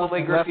special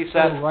calligraphy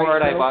set for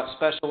it. I bought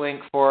special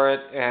ink for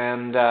it,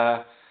 and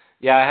I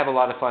have a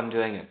lot of fun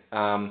doing it.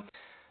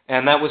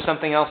 And that was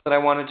something else that I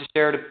wanted to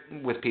share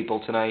with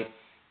people tonight,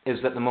 is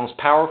that the most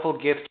powerful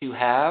gift you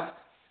have,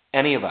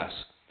 any of us,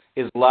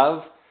 is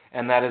love,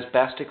 and that is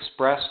best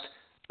expressed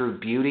through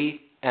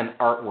beauty and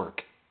artwork.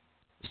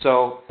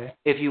 So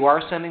if you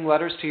are sending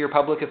letters to your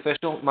public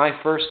official, my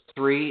first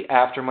 3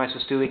 after my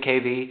Sestui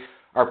KV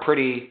are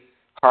pretty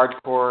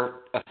hardcore,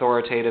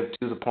 authoritative,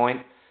 to the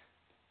point,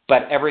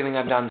 but everything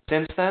I've done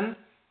since then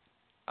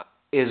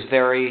is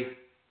very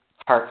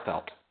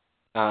heartfelt.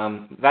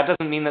 That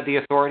doesn't mean that the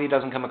authority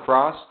doesn't come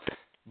across,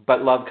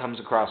 but love comes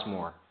across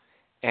more.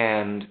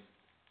 And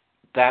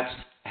that's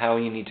how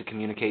you need to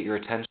communicate your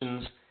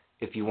intentions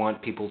if you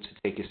want people to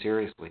take you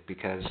seriously,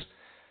 because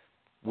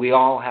we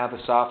all have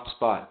a soft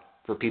spot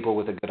for people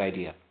with a good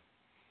idea.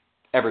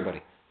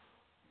 Everybody.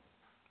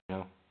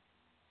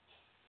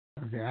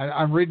 Okay,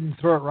 I'm reading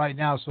through it right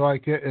now, so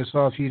if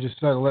you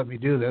decided to let me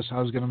do this,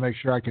 I was going to make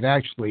sure I could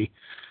actually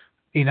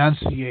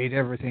enunciate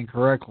everything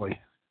correctly.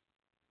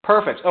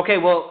 Perfect. Okay,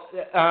 well,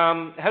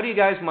 how do you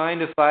guys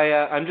mind if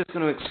I'm just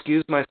going to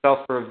excuse myself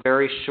for a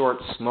very short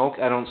smoke.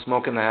 I don't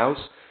smoke in the house,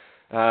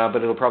 but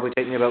it'll probably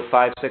take me about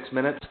 5-6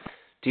 minutes.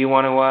 Do you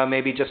want to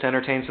maybe just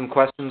entertain some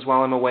questions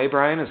while I'm away,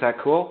 Brian? Is that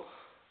cool?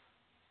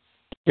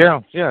 Yeah,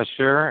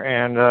 sure.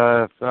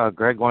 And if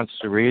Greg wants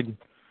to read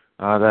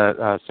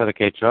that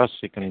Sedicate Trust,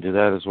 you can do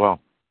that as well.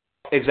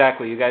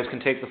 Exactly. You guys can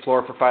take the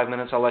floor for 5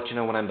 minutes. I'll let you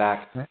know when I'm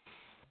back.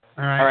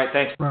 All right. All right,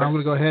 thanks. Well, I'm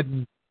going to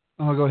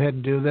go ahead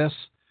and do this.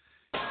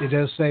 It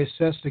does say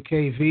sets to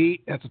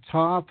KV at the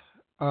top.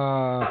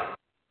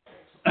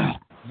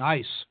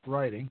 Nice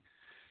writing.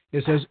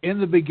 It says, in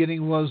the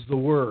beginning was the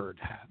Word.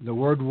 The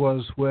Word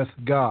was with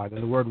God,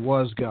 and the Word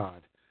was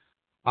God.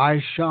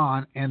 I,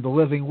 Sean, am the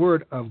living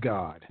Word of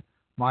God.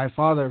 My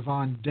Father,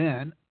 Von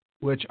Dehn,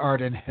 which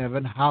art in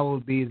heaven,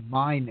 hallowed be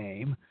my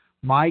name.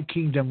 My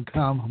kingdom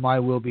come, my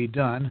will be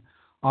done,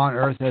 on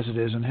earth as it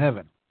is in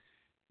heaven.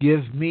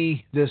 Give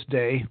me this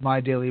day my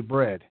daily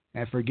bread,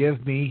 and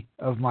forgive me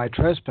of my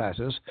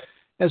trespasses,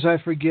 as I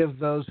forgive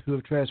those who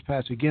have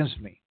trespassed against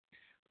me.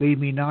 Lead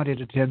me not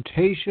into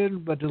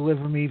temptation, but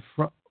deliver me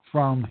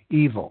from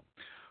evil.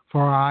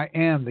 For I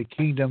am the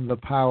kingdom, the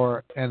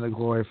power, and the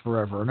glory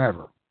forever and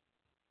ever.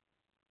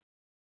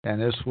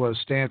 And this was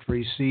stamped,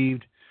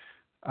 received,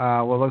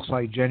 what looks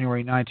like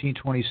January 19,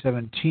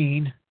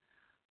 2017,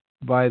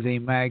 by the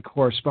MAG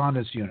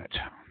Correspondence Unit.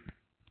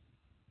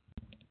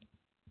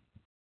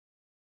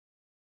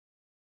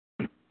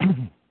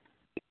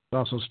 It's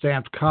also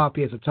stamped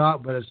copy at the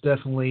top, but it's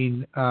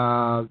definitely,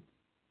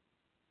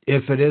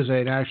 if it is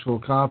an actual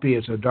copy,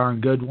 it's a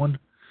darn good one,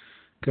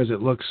 because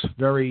it looks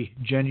very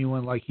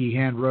genuine, like he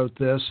hand wrote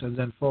this and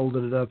then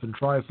folded it up in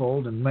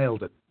trifold and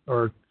mailed it,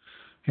 or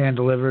hand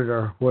delivered,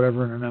 or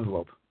whatever, in an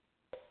envelope.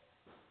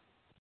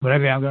 But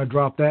anyway, I'm going to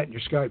drop that in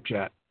your Skype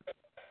chat.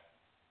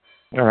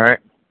 All right.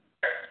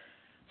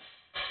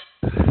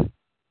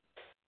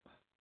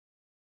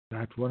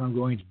 That's what I'm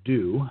going to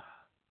do.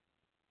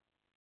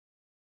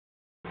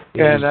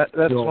 Yeah, and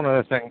that's one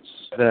of the things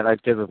that I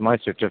did with my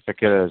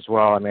certificate as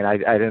well. I mean, I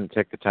didn't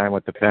take the time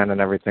with the pen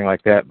and everything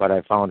like that, but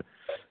I found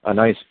a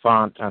nice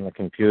font on the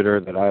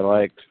computer that I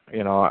liked.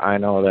 You know, I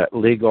know that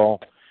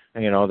legal,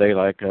 you know, they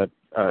like a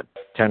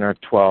 10 or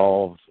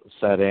 12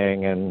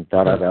 setting and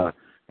da-da-da.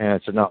 And I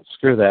said, no,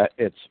 screw that.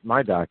 It's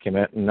my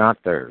document, not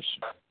theirs.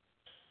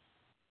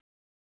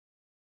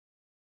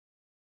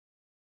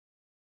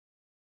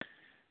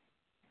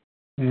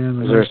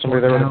 And is there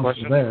somebody there with a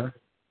question? There.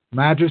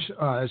 MAG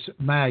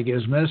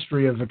is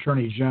Ministry of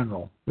Attorney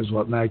General, is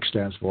what MAG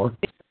stands for.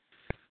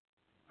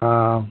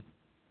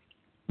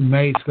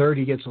 May 3rd,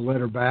 he gets a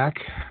letter back,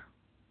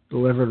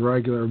 delivered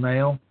regular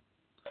mail.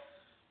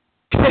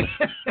 And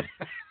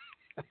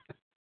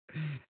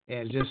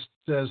it just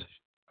says,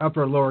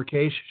 upper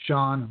lowercase,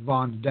 Sean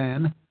Von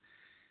Dehn,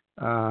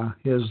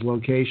 his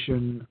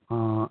location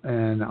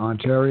in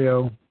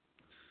Ontario.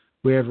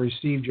 We have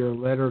received your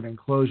letter and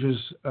enclosures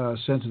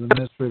sent to the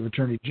Ministry of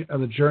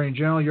the Attorney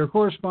General. Your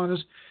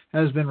correspondence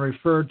has been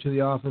referred to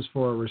the office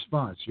for a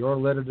response. Your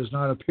letter does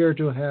not appear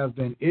to have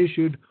been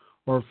issued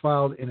or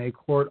filed in a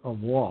court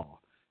of law.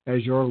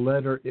 As your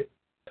letter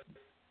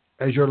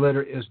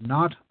is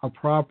not a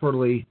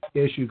properly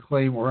issued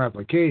claim or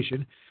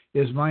application, it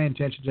is my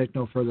intention to take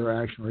no further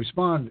action or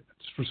response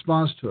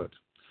to it.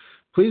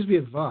 Please be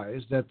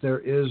advised that there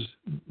is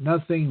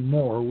nothing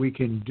more we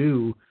can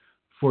do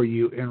for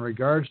you in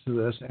regards to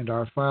this, and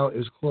our file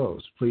is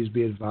closed. Please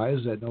be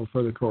advised that no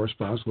further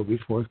correspondence will be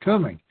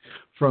forthcoming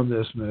from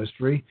this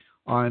ministry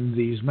on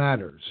these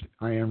matters.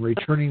 I am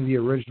returning the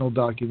original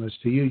documents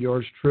to you.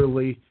 Yours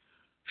truly,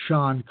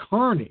 Sean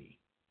Carney,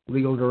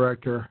 Legal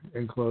Director,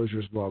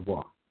 Enclosures, blah,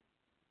 blah.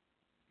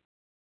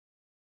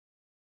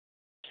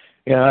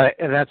 Yeah,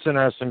 and that's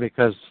interesting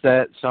because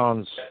that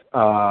sounds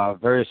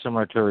very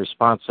similar to a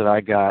response that I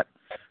got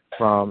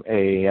from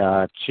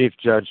a chief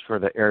judge for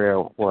the area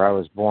where I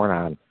was born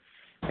on.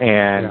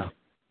 And yeah.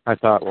 I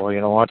thought, well, you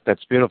know what,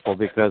 that's beautiful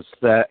because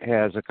that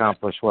has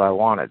accomplished what I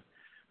wanted.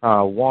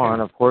 One,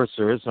 of course,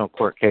 there is no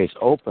court case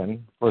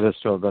open for this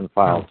to have been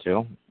filed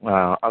to.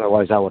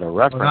 Otherwise, I would have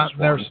referenced not in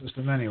their one.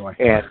 system anyway.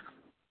 And,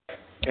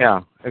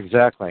 yeah,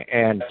 exactly.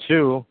 And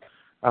two,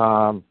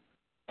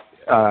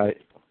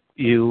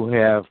 you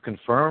have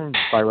confirmed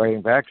by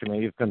writing back to me,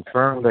 you've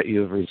confirmed that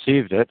you've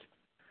received it.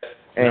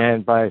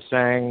 And by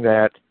saying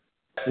that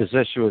this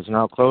issue is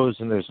now closed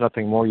and there's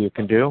nothing more you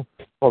can do,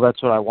 well,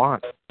 that's what I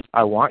want.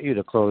 I want you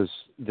to close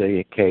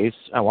the case.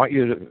 I want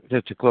you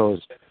to close,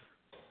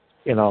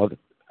 you know,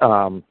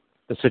 the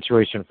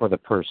situation for the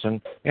person.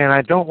 And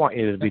I don't want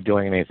you to be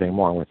doing anything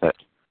more with it.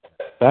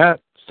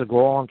 That's the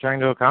goal I'm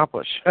trying to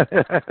accomplish.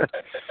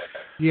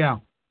 Yeah.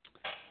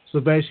 So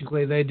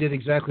basically, they did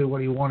exactly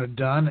what he wanted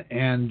done,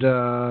 and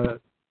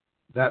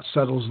that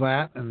settles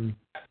that. And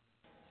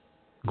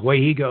away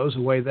he goes,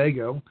 away they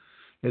go.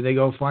 And they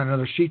go find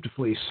another sheep to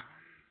fleece.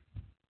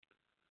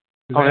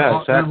 Oh,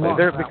 yeah, exactly.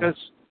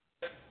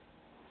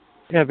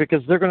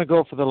 Because they're going to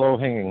go for the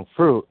low-hanging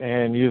fruit,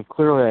 and you've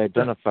clearly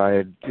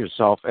identified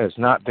yourself as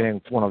not being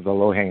one of the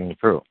low-hanging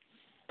fruit.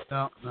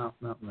 No.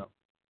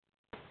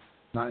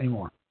 Not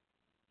anymore.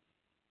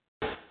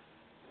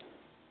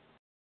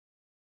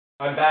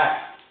 I'm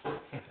back.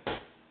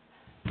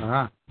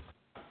 Uh-huh.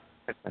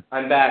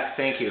 I'm back.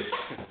 Thank you.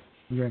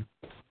 Okay.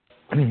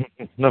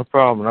 No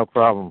problem.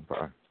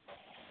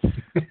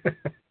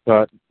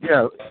 But,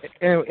 yeah,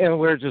 and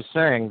we're just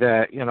saying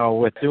that, you know,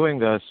 with doing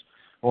this,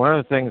 one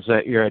of the things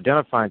that you're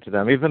identifying to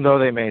them, even though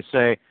they may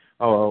say,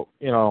 oh,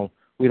 you know,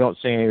 we don't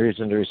see any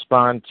reason to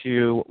respond to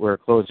you. We're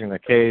closing the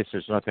case.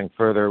 There's nothing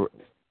further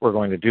we're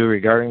going to do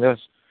regarding this.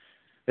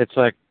 It's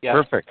like,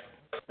 perfect.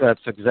 That's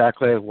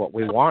exactly what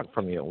we want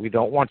from you. We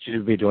don't want you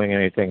to be doing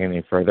anything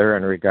any further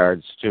in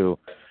regards to,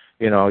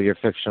 your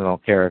fictional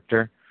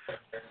character.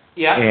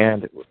 Yeah.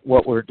 And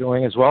what we're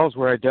doing as well is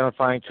we're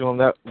identifying to them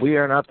that we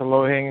are not the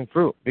low-hanging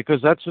fruit,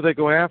 because that's who they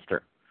go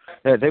after.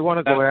 They want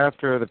to go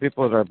after the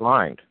people that are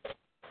blind.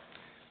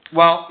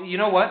 Well, you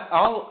know what?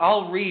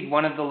 I'll read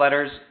one of the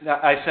letters.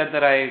 I said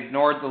that I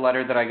ignored the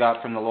letter that I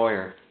got from the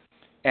lawyer,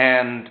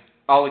 and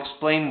I'll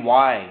explain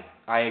why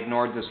I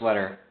ignored this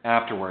letter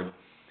afterward.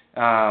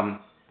 But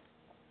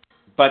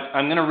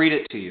I'm going to read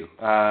it to you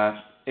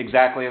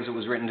exactly as it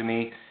was written to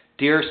me.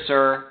 Dear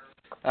Sir,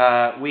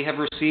 we have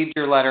received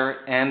your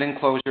letter and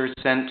enclosures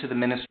sent to the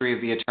Ministry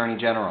of the Attorney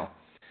General.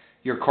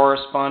 Your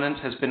correspondence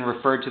has been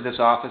referred to this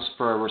office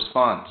for a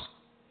response.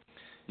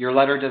 Your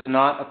letter does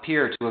not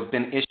appear to have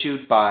been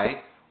issued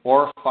by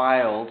or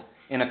filed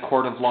in a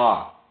court of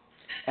law.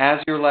 As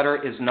your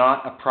letter is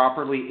not a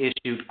properly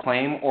issued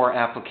claim or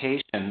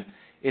application,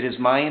 it is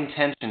my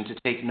intention to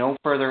take no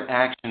further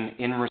action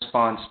in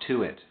response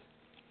to it.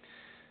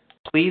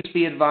 Please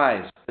be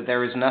advised that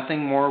there is nothing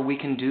more we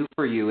can do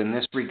for you in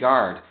this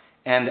regard,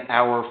 and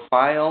our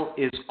file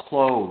is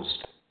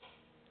closed.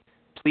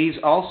 Please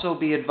also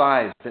be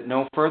advised that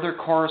no further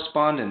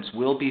correspondence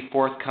will be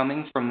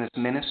forthcoming from this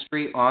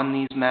ministry on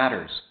these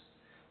matters.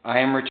 I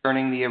am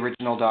returning the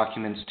original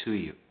documents to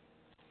you.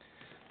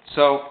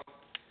 So,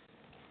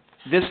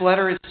 this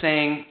letter is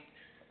saying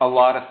a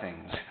lot of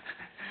things,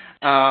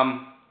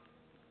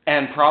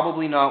 and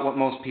probably not what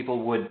most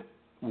people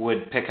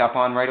would pick up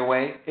on right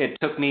away. It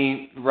took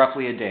me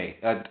roughly a day,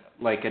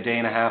 like a day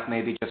and a half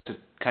maybe, just to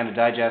kind of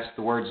digest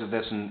the words of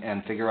this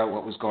and figure out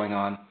what was going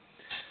on.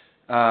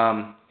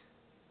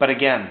 But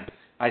again,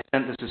 I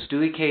sent the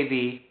Sestui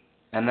KV,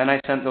 and then I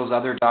sent those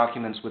other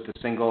documents with the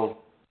single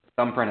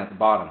thumbprint at the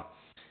bottom.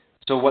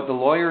 So what the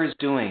lawyer is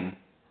doing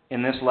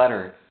in this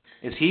letter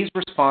is he's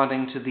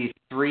responding to the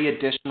 3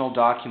 additional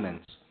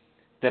documents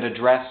that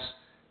address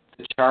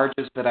the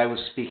charges that I was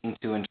speaking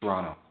to in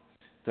Toronto,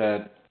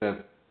 the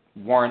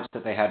warrants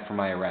that they had for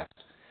my arrest.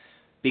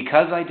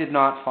 Because I did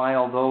not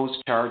file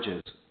those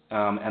charges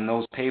and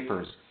those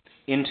papers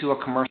into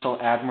a commercial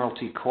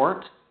admiralty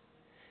court,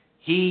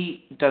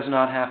 he does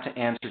not have to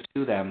answer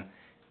to them,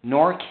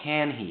 nor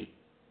can he,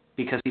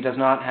 because he does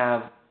not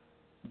have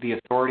the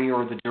authority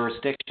or the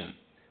jurisdiction.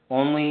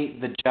 Only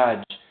the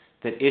judge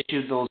that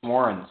issued those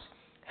warrants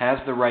has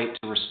the right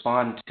to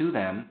respond to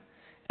them,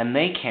 and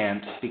they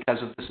can't because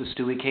of the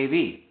Sestui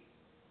KV.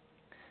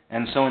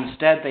 And so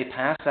instead they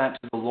pass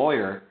that to the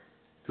lawyer,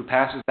 who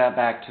passes that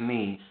back to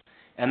me,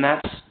 and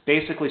that's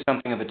basically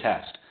something of a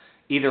test.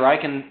 Either I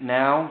can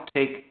now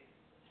take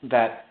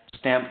that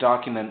stamped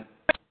document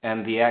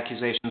and the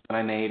accusations that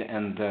I made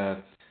and the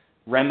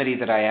remedy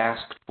that I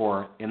asked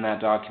for in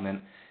that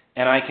document,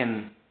 and I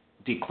can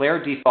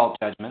declare default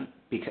judgment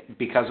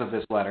because of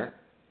this letter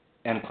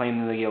and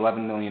claim the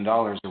 $11 million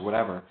or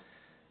whatever.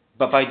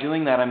 But by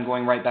doing that, I'm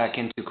going right back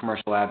into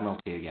commercial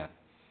admiralty again.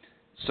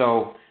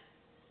 So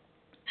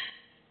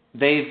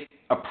they've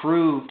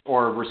approved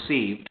or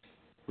received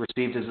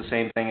is the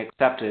same thing,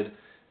 accepted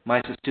my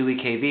Sestui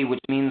KV, which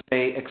means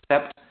they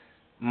accept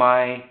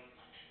my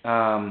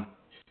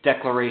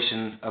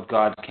declaration of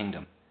God's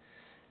kingdom.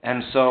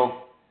 And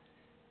so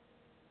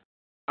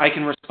I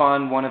can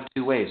respond one of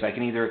 2 ways. I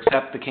can either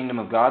accept the kingdom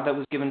of God that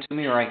was given to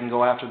me, or I can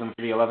go after them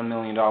for the $11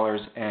 million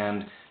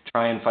and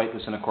try and fight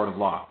this in a court of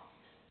law.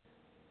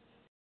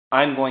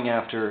 I'm going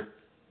after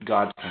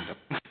God's kingdom.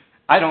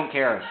 I don't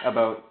care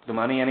about the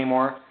money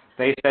anymore.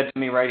 They said to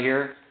me right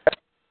here,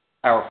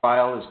 our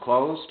file is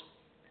closed.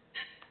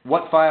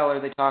 What file are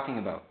they talking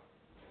about?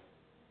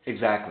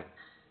 Exactly.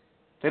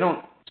 They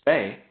don't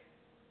say.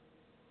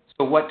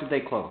 So what did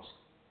they close?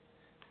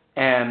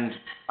 And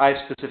I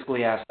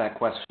specifically asked that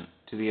question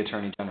to the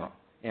Attorney General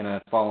in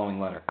a following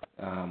letter.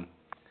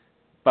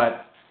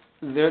 But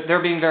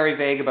they're being very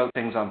vague about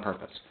things on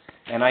purpose.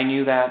 And I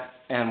knew that,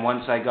 and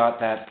once I got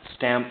that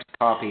stamped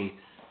copy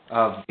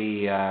of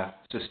the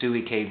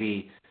Sestui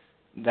KV,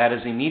 that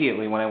is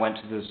immediately when I went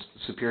to the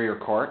Superior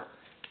Court,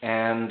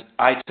 and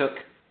I took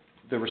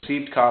the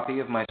received copy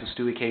of my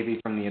Sestui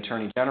KV from the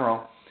Attorney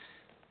General.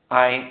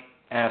 I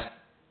asked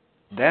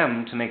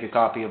them to make a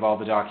copy of all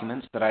the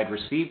documents that I'd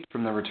received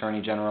from the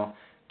Attorney General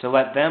to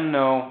let them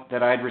know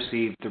that I'd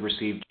received the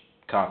received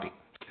copy.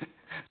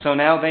 So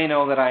now they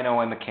know that I know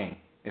I'm a king,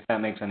 if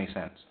that makes any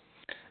sense.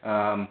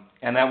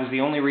 And that was the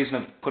only reason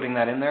of putting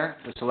that in there,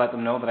 was to let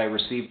them know that I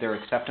received their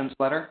acceptance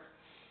letter.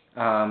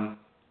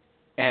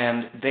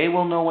 And they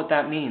will know what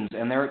that means,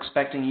 and they're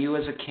expecting you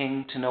as a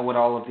king to know what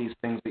all of these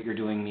things that you're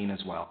doing mean as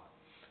well.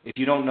 If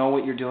you don't know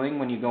what you're doing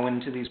when you go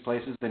into these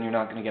places, then you're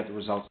not going to get the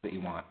results that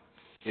you want.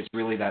 It's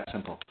really that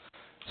simple.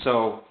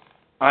 So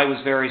I was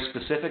very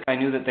specific. I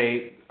knew that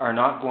they are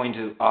not going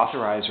to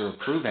authorize or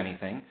approve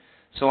anything,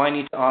 so I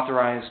need to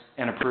authorize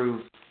and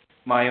approve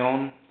my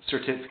own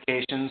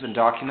certifications and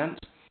documents.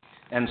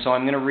 And so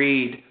I'm going to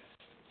read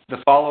the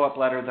follow-up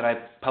letter that I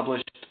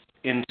published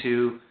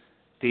into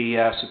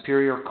the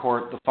Superior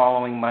Court the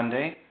following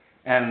Monday.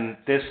 And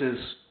this is,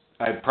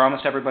 I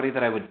promised everybody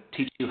that I would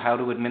teach you how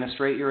to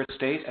administrate your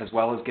estate as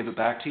well as give it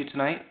back to you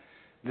tonight.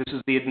 This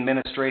is the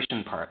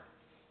administration part.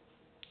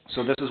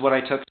 So this is what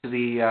I took to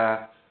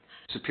the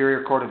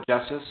Superior Court of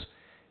Justice.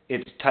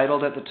 It's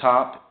titled at the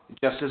top,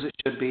 just as it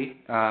should be,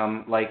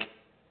 like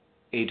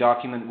a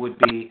document would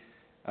be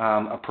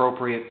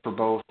appropriate for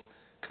both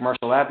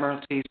commercial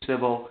admiralty,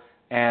 civil,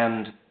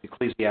 and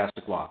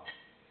ecclesiastic law.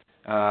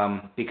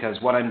 Because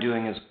what I'm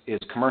doing is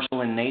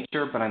commercial in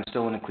nature, but I'm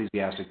still an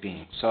ecclesiastic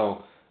being.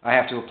 So I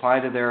have to apply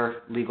to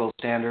their legal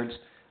standards.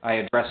 I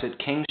address it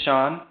King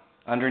Sean,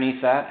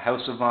 underneath that,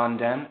 House of Von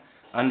Dehn,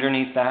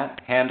 underneath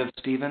that, Hand of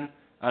Stephen,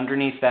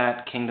 underneath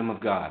that, Kingdom of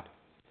God.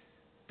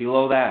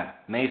 Below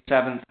that, May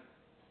 7th,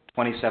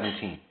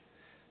 2017.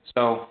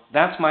 So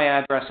that's my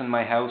address and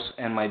my house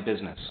and my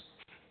business,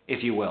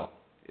 if you will.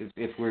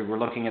 If we were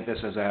looking at this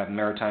as a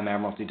maritime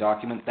admiralty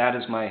document, that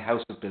is my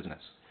house of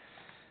business.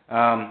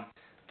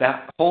 The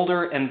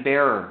holder and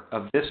bearer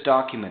of this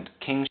document,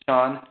 King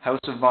Sean, House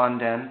of Von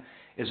Dehn,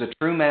 is a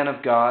true man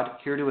of God,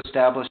 here to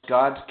establish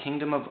God's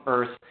kingdom of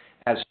earth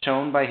as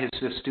shown by his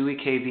Sestui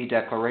KV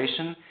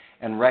declaration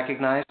and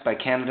recognized by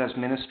Canada's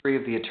Ministry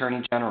of the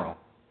Attorney General.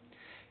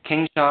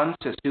 King Sean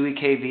Sestui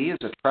KV is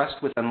a trust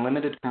with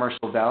unlimited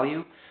commercial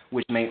value,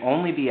 which may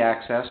only be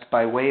accessed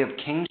by way of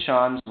King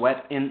Sean's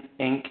wet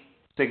ink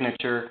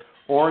signature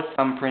or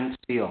thumbprint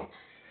seal.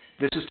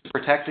 This is to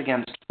protect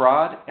against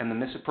fraud and the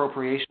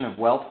misappropriation of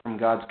wealth from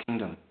God's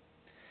kingdom.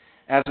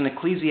 As an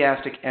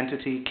ecclesiastic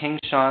entity, King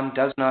Sean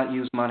does not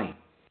use money.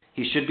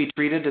 He should be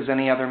treated as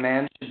any other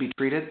man should be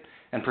treated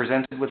and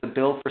presented with a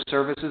bill for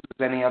services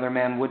as any other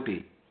man would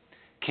be.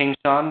 King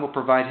Sean will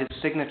provide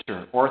his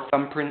signature or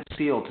thumbprint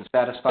seal to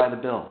satisfy the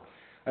bill.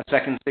 A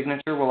second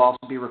signature will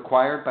also be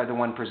required by the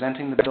one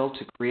presenting the bill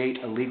to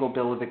create a legal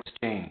bill of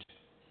exchange.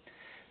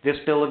 This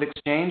bill of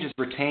exchange is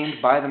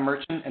retained by the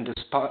merchant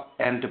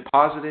and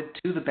deposited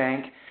to the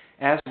bank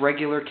as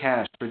regular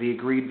cash for the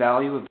agreed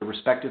value of the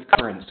respective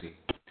currency.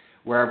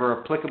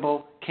 Wherever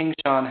applicable, King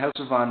Sean, House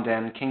of Von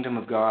Dehn, Kingdom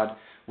of God,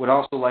 would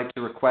also like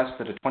to request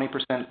that a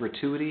 20%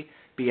 gratuity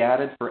be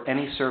added for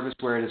any service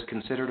where it is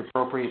considered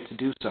appropriate to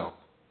do so.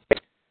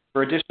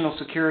 For additional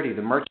security,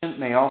 the merchant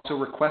may also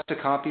request a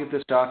copy of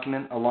this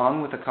document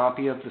along with a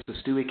copy of the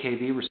Sestui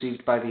KV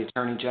received by the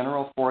Attorney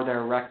General for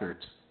their records.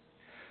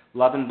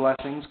 Love and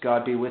blessings,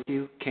 God be with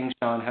you. King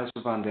Sean, House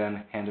of Von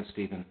Dehn, Hand of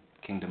Stephen,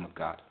 Kingdom of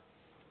God.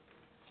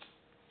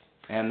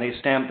 And they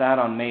stamped that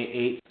on May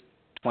 8th,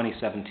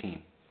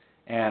 2017.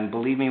 And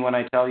believe me when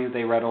I tell you,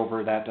 they read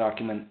over that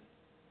document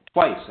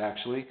twice,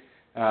 actually.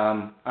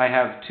 I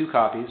have two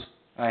copies.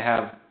 I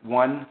have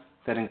one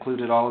that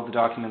included all of the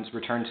documents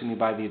returned to me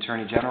by the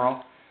Attorney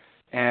General,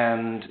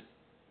 and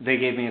they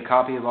gave me a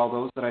copy of all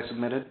those that I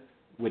submitted,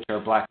 which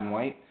are black and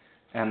white.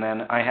 And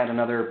then I had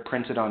another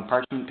printed on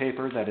parchment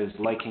paper that is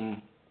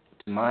liking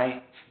to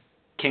my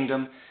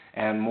kingdom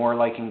and more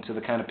liking to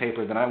the kind of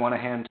paper that I want to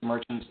hand to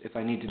merchants if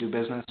I need to do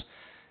business.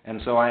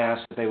 And so I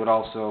asked that they would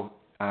also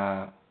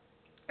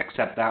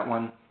accept that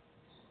one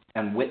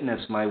and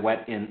witness my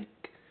wet ink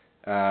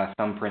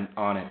thumbprint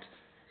on it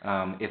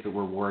if it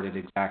were worded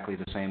exactly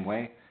the same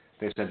way.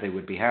 They said they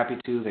would be happy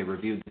to. They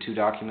reviewed the two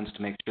documents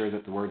to make sure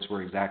that the words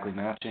were exactly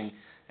matching,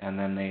 and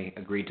then they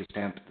agreed to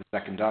stamp the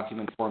second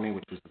document for me,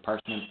 which was the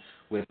parchment,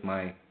 with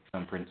my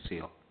thumbprint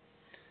seal.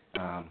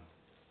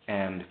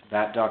 And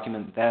that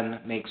document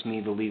then makes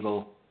me the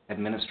legal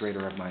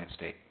administrator of my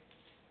estate.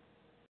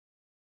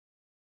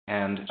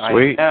 And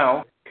I'm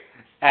now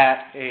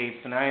at a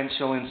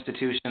financial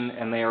institution,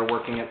 and they are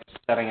working at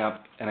setting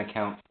up an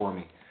account for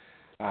me.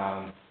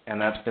 And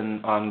that's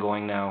been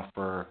ongoing now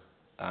for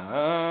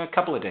a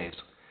couple of days.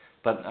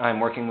 But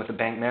I'm working with the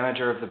bank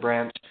manager of the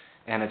branch,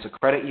 and it's a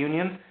credit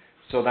union,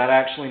 so that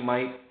actually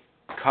might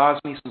cause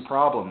me some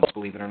problems,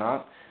 believe it or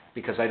not,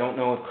 because I don't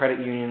know if credit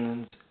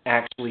unions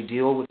actually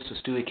deal with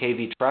Sestui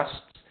KV trusts.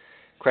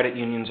 Credit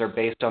unions are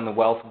based on the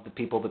wealth of the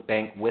people that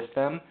bank with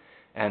them,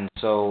 and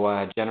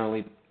so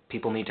generally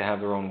people need to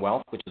have their own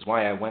wealth, which is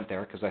why I went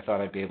there, because I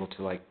thought I'd be able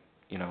to,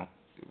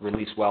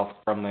 release wealth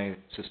from my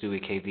Sestui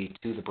KV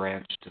to the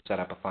branch to set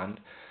up a fund.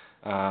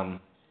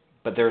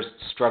 But they're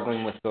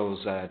struggling with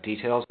those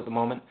details at the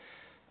moment.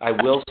 I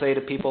will say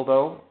to people,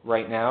 though,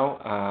 right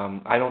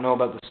now, I don't know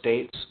about the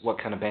States, what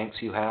kind of banks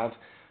you have.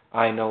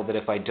 I know that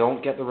if I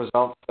don't get the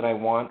results that I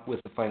want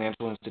with the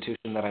financial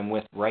institution that I'm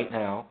with right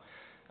now,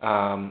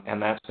 and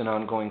that's been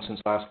ongoing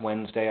since last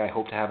Wednesday, I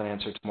hope to have an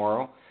answer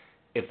tomorrow.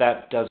 If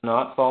that does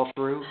not fall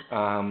through,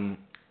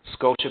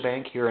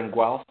 Scotiabank here in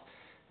Guelph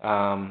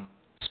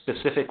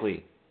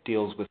specifically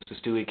deals with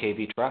Sestui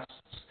KV trusts,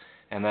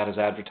 and that is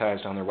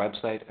advertised on their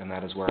website, and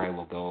that is where I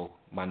will go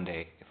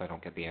Monday if I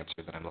don't get the answer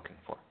that I'm looking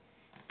for.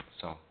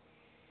 So,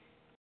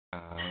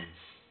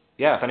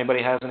 if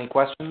anybody has any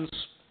questions,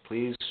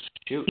 please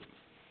shoot.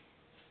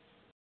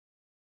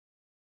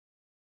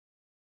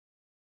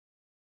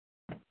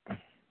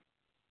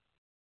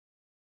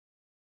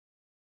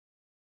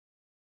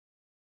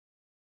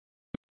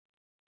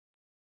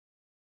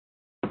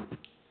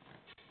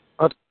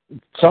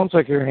 sounds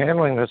like you're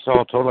handling this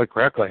all totally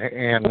correctly,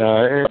 and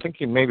I think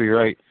you may be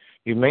right.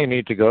 You may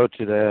need to go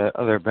to the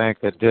other bank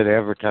that did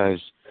advertise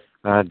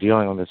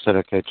dealing with the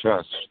Sedicate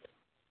Trust.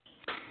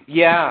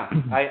 Yeah,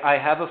 I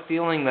have a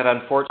feeling that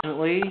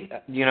unfortunately,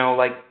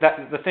 like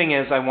that. The thing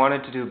is, I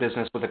wanted to do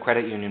business with a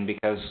credit union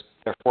because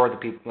they're for the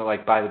people,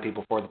 like by the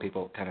people, for the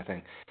people kind of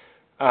thing.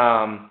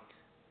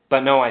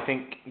 But no, I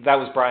think that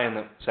was Brian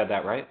that said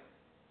that, right?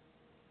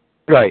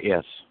 Right,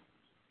 yes.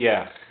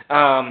 Yeah.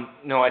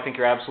 No, I think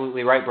you're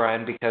absolutely right,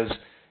 Brian, because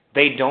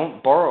they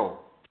don't borrow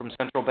from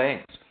central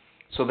banks.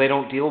 So they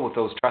don't deal with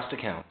those trust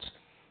accounts.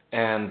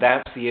 And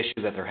that's the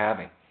issue that they're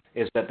having,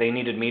 is that they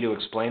needed me to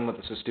explain what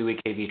the Sestui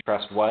KV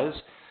Trust was.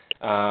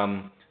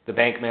 The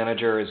bank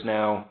manager is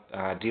now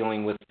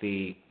dealing with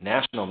the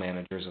national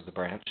managers of the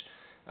branch.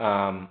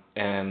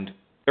 And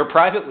they're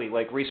privately,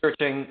 like,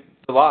 researching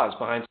the laws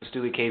behind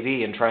Sestui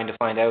KV and trying to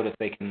find out if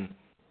they can,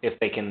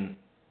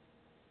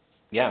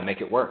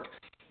 make it work.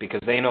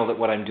 Because they know that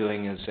what I'm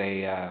doing is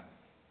a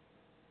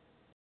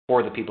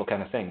for the people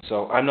kind of thing.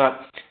 So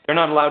they're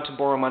not allowed to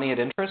borrow money at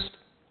interest.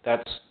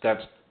 That's the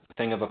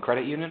thing of a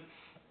credit union.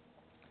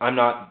 I'm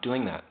not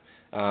doing that.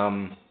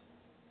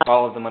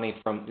 All of the money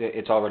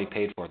it's already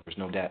paid for. There's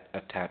no debt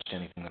attached to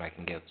anything that I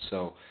can give.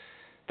 So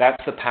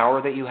that's the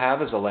power that you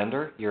have as a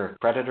lender. You're a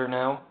creditor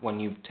now when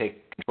you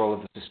take control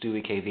of the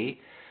Sestui KV.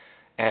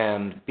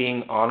 And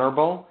being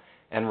honorable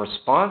and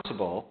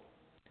responsible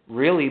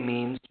really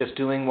means just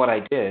doing what I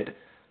did.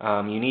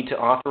 You need to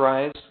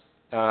authorize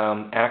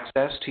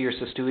access to your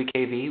Sestui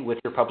KV with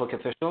your public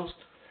officials.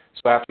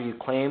 So after you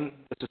claim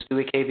the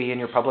Sestui KV in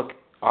your public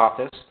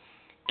office,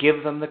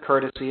 give them the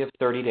courtesy of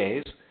 30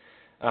 days,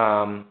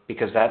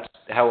 because that's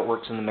how it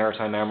works in the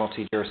Maritime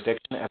Admiralty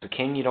jurisdiction. As a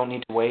king, you don't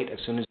need to wait. As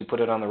soon as you put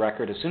it on the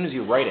record, as soon as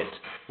you write it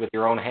with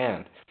your own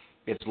hand,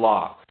 it's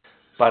law.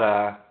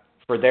 But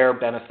for their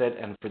benefit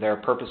and for their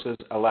purposes,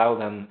 allow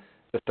them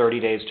the 30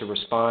 days to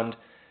respond,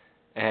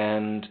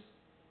 and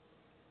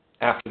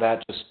after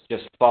that,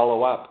 just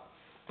follow up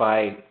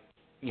by,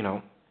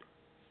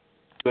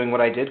 doing what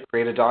I did,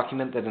 create a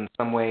document that in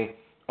some way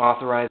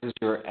authorizes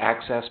your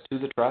access to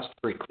the trust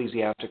for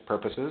ecclesiastic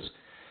purposes,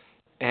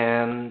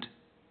 and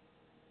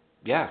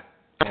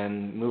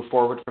move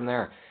forward from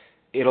there.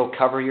 It'll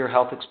cover your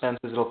health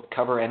expenses. It'll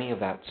cover any of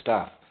that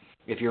stuff.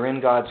 If you're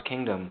in God's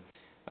kingdom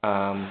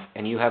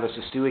and you have a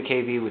Sestui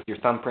KV with your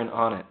thumbprint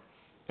on it,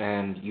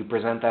 and you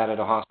present that at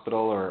a hospital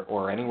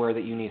or anywhere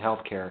that you need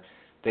health care,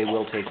 they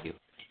will take you.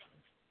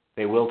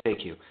 They will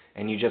take you.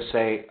 And you just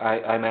say,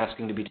 I'm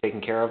asking to be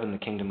taken care of in the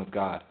kingdom of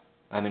God.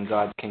 I'm in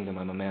God's kingdom.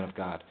 I'm a man of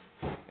God.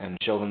 And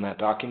show them that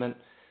document.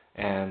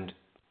 And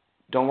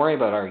don't worry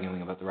about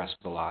arguing about the rest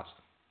of the laws.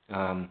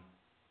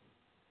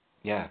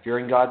 If you're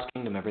in God's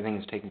kingdom, everything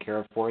is taken care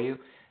of for you,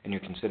 and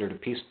you're considered a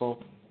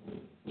peaceful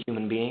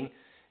human being.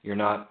 You're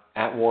not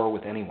at war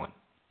with anyone.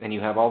 And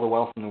you have all the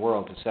wealth in the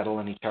world to settle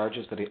any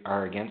charges that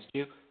are against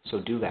you, so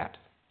do that.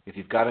 If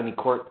you've got any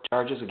court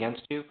charges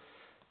against you,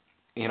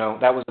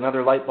 that was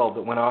another light bulb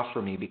that went off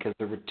for me, because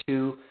there were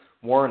 2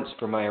 warrants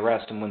for my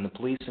arrest, and when the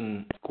police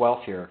in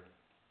Guelph here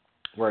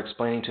were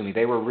explaining to me,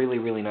 they were really,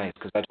 really nice,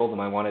 because I told them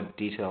I wanted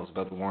details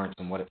about the warrants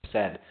and what it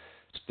said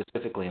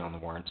specifically on the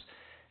warrants.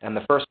 And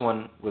the first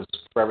one was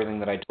for everything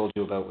that I told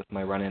you about with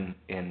my run-in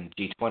in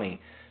G20.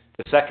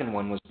 The second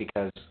one was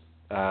because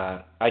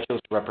I chose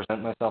to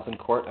represent myself in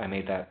court. I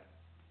made that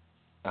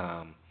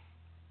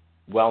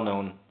well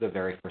known the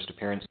very first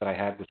appearance that I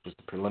had, which was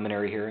the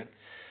preliminary hearing.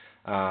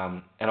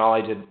 And all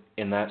I did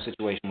in that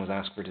situation was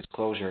ask for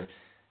disclosure.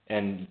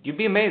 And you'd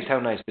be amazed how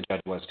nice the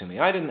judge was to me.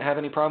 I didn't have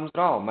any problems at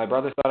all. My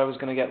brother thought I was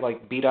going to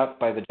get beat up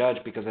by the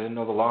judge because I didn't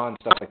know the law and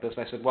stuff like this.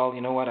 I said, well,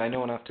 you know what? I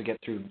know enough to get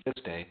through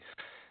this day.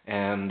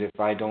 And if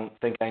I don't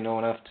think I know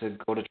enough to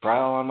go to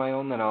trial on my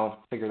own, then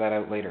I'll figure that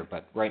out later.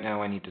 But right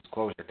now I need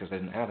disclosure because I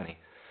didn't have any.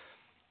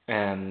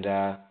 And,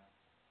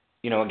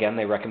 again,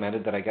 they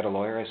recommended that I get a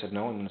lawyer. I said,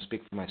 no, I'm going to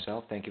speak for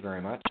myself. Thank you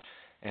very much.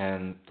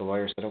 And the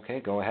lawyer said,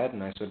 okay, go ahead.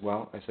 And I said,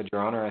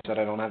 Your Honor, I said,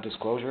 I don't have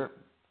disclosure.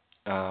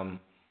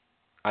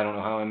 I don't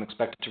know how I'm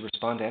expected to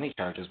respond to any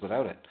charges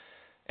without it.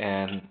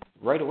 And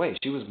right away,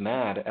 she was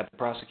mad at the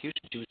prosecution.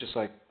 She was just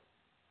like,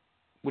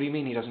 what do you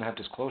mean he doesn't have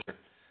disclosure?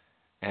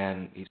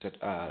 And he said,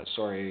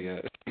 sorry,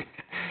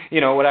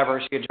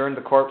 whatever. She adjourned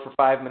the court for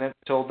 5 minutes,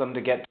 told them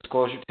to get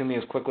disclosure to me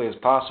as quickly as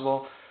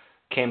possible,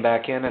 came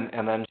back in,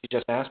 and then she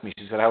just asked me,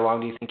 she said, how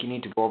long do you think you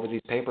need to go over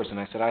these papers? And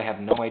I said, I have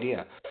no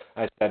idea.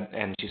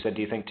 And she said,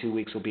 do you think 2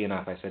 weeks will be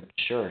enough? I said,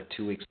 sure,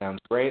 2 weeks sounds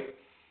great.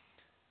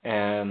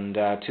 And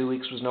 2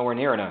 weeks was nowhere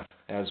near enough.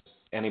 As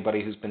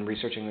anybody who's been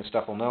researching this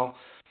stuff will know,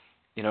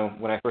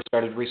 when I first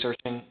started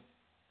researching,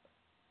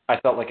 I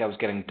felt like I was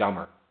getting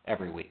dumber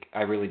every week.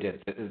 I really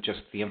did.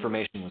 The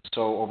information was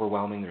so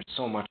overwhelming. There's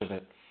so much of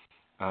it.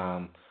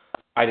 I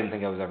didn't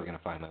think I was ever going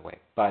to find my way.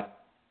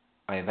 But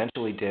I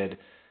eventually did,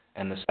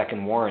 and the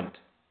second warrant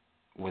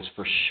was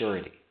for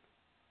surety.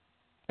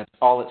 That's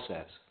all it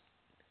says.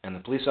 And the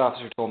police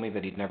officer told me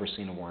that he'd never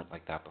seen a warrant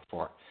like that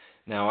before.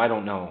 Now, I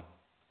don't know.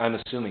 I'm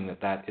assuming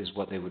that is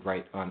what they would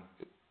write on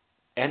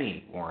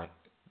any warrant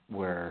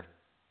where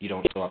you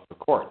don't show up for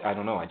court. I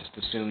don't know. I just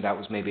assumed that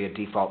was maybe a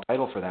default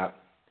title for that.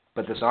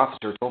 But this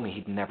officer told me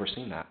he'd never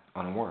seen that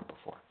on a warrant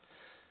before.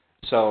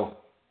 So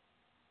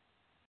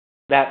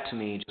that, to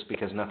me, just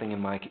because nothing in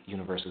my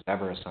universe is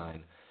ever a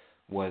sign,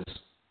 was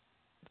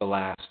the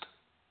last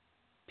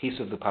piece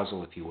of the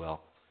puzzle, if you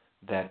will,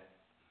 that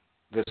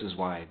this is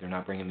why they're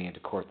not bringing me into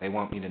court. They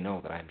want me to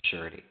know that I'm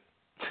surety.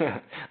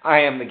 I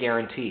am the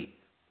guarantee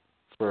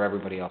for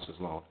everybody else's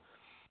loan.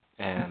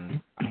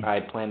 And I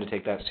plan to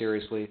take that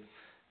seriously.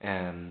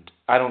 And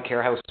I don't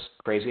care how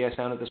crazy I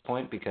sound at this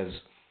point, because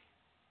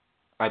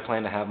I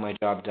plan to have my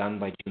job done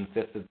by June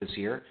 5th of this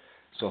year.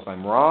 So if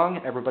I'm wrong,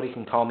 everybody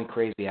can call me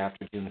crazy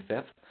after June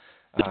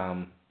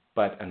 5th.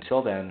 But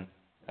until then,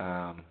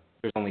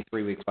 there's only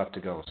 3 weeks left to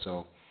go.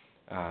 So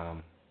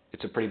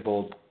it's a pretty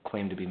bold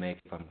claim to be made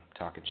if I'm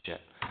talking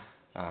shit.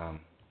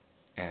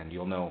 And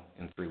you'll know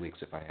in 3 weeks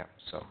if I am.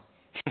 So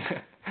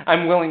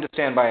I'm willing to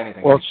stand by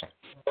anything. Well,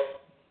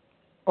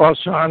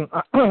 Sean,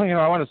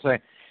 I want to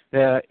say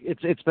that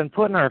it's been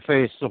put in our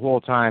face the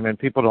whole time, and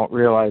people don't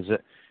realize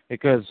it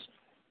because,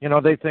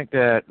 they think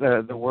that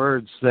the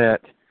words that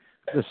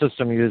the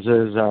system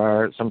uses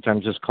are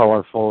sometimes just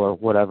colorful or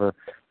whatever,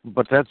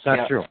 but that's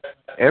not true.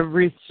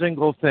 Every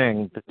single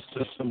thing the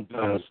system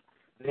does,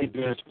 they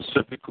do it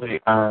specifically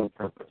on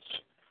purpose.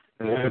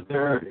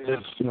 There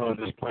is no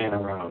just playing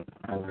around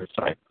on their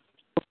site.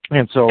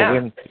 And so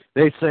when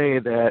they say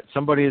that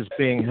somebody is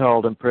being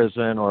held in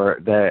prison or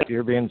that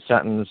you're being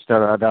sentenced,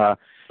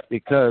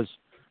 because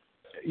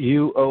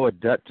you owe a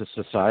debt to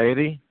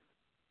society,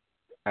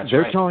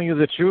 they're telling you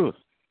the truth.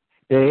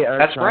 They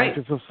are trying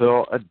to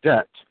fulfill a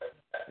debt.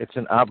 It's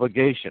an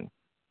obligation.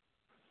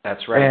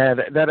 That's right.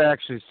 And that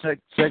actually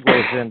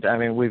segues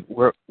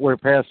into, we're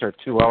past our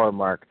 2-hour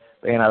mark,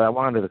 and I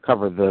wanted to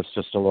cover this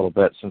just a little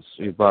bit since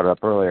you brought it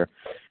up earlier.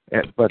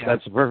 But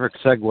that's a perfect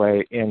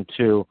segue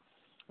into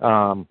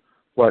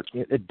what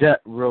a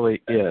debt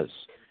really is.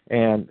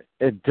 And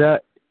a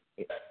debt,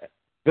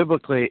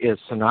 biblically, is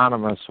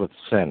synonymous with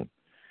sin.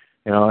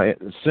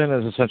 Sin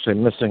is essentially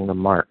missing the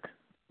mark.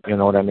 You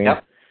know what I mean?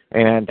 Yep.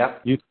 And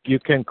you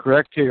can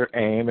correct your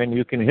aim and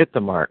you can hit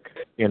the mark.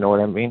 You know what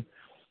I mean?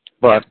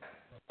 But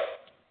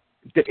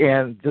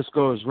and this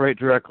goes right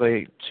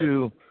directly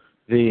to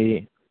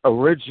the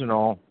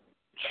original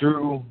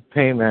true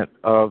payment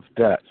of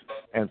debt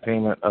and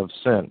payment of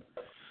sin,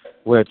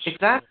 which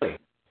exactly.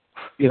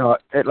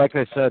 Like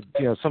I said,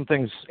 some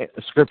things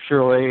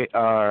scripturally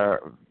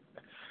are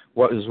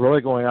what is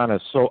really going on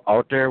is so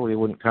out there we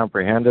wouldn't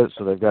comprehend it,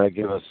 so they've got to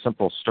give us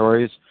simple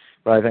stories.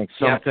 But I think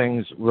some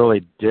things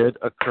really did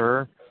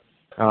occur,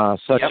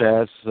 such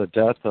as the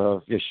death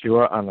of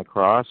Yeshua on the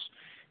cross,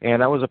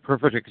 and that was a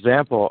perfect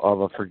example of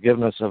a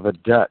forgiveness of a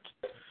debt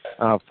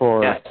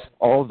for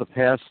all of the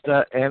past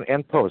debt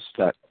and post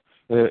debt.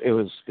 It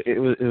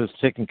was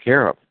taken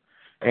care of,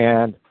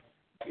 and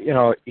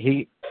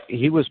he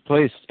was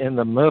placed in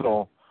the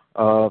middle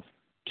of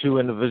two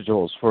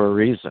individuals for a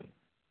reason.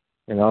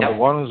 The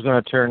one was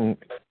going to turn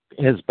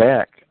his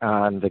back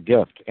on the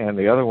gift, and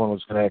the other one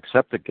was going to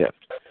accept the gift.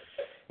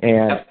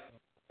 And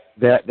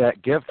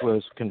that gift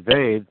was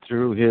conveyed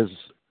through his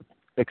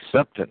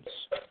acceptance,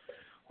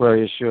 where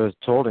Yeshua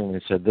told him, he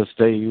said, "This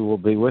day you will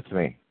be with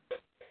me."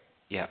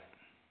 Yeah.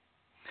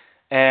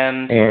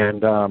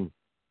 And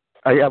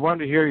I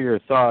wanted to hear your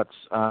thoughts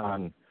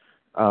on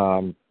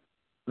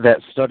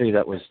that study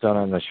that was done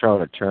on the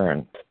Shroud of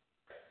Turin.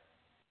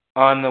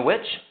 On the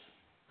which?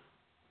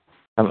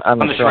 On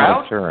the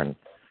Shroud of Turin.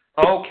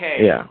 Okay.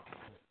 Yeah.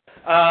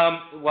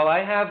 Well,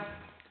 I have...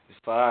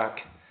 Fuck.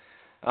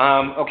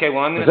 Okay,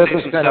 well, I'm going to say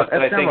some stuff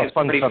that I think is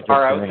pretty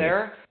far out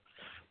there,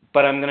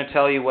 but I'm going to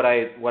tell you what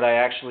I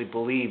actually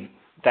believe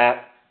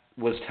that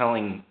was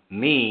telling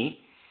me,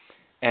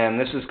 and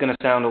this is going to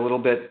sound a little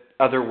bit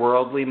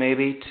otherworldly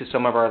maybe to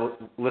some of our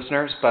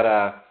listeners, but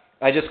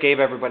I just gave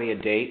everybody a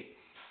date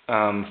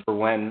for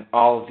when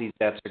all of these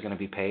debts are going to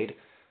be paid,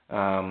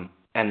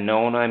 and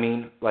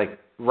known, like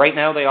right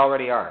now they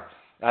already are.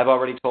 I've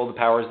already told the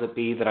powers that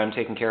be that I'm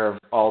taking care of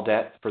all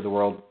debt for the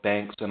world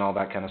banks and all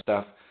that kind of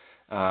stuff.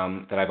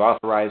 That I've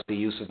authorized the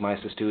use of my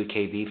Sestui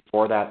KV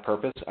for that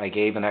purpose. I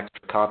gave an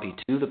extra copy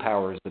to the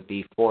powers that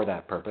be for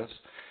that purpose.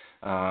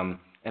 And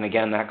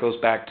again, that goes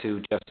back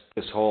to just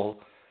this whole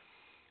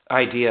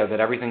idea that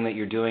everything that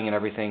you're doing and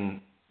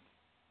everything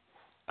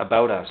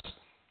about us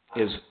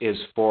is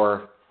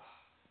for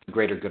the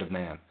greater good of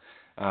man.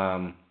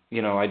 I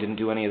didn't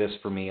do any of this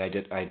for me. I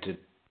did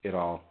it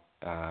all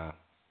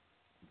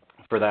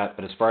for that.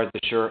 But as far as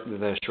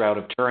the Shroud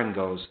of Turin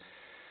goes,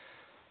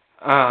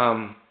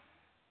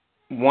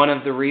 one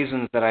of the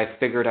reasons that I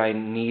figured I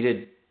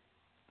needed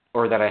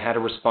or that I had a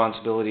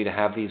responsibility to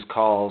have these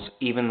calls,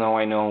 even though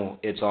I know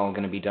it's all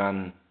going to be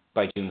done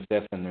by June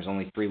 5th and there's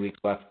only 3 weeks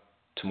left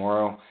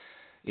tomorrow,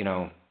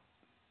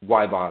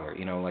 why bother?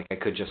 Like I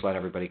could just let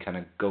everybody kind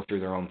of go through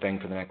their own thing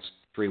for the next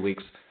 3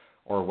 weeks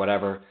or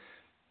whatever.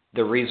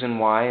 The reason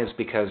why is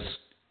because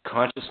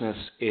consciousness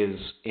is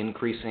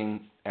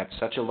increasing at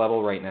such a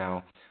level right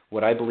now.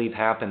 What I believe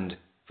happened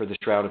for the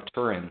Shroud of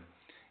Turin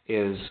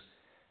is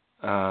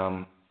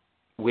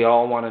we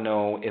all want to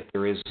know if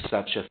there is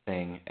such a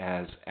thing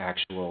as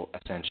actual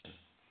ascension.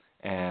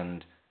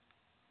 And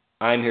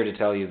I'm here to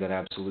tell you that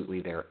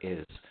absolutely there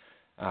is.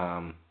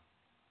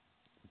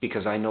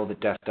 Because I know that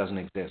death doesn't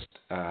exist.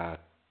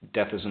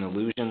 Death is an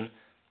illusion,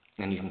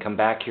 and you can come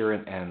back here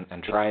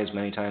and try as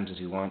many times as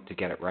you want to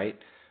get it right.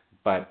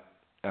 But,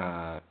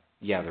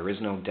 there is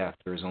no death.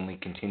 There is only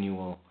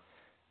continual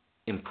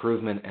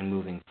improvement and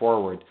moving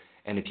forward.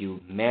 And if you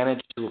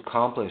manage to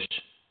accomplish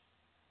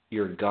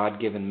your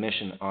God-given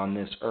mission on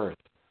this earth,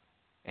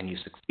 and you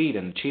succeed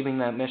in achieving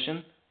that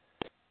mission,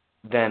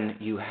 then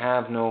you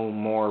have no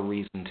more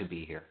reason to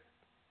be here.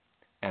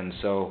 And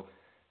so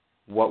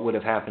what would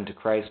have happened to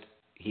Christ?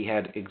 He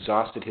had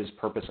exhausted his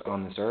purpose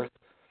on this earth,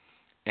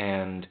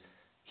 and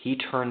he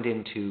turned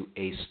into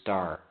a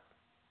star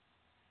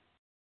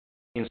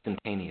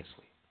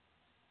instantaneously.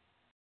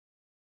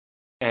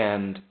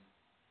 And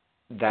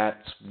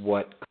that's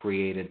what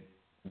created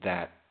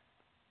that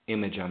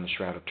image on the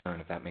Shroud of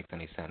Turin, if that makes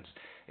any sense.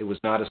 It was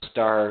not a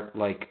star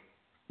like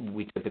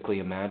we typically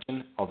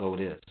imagine, although it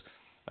is.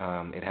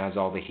 It has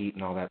all the heat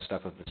and all that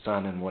stuff of the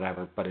sun and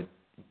whatever, but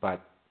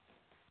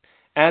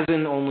as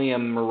in only a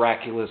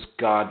miraculous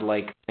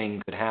God-like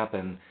thing could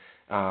happen,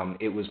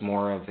 it was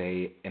more of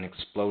an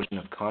explosion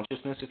of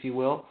consciousness, if you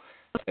will,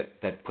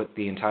 that put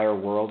the entire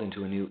world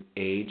into a new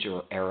age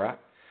or era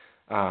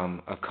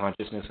of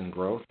consciousness and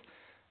growth.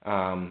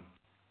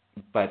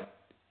 But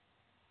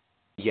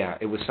yeah,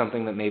 it was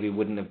something that maybe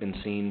wouldn't have been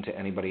seen to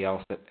anybody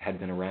else that had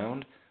been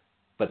around,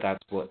 but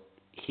that's what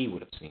he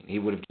would have seen. He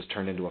would have just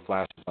turned into a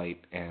flash of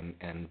light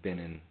and been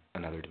in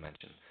another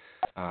dimension.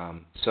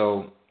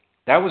 So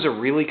that was a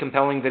really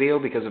compelling video,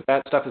 because if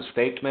that stuff is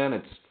faked, man,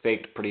 it's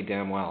faked pretty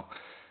damn well.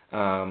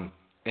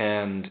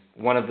 And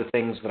one of the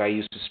things that I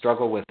used to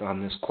struggle with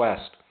on this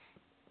quest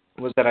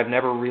was that I've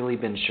never really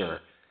been sure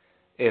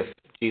if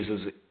Jesus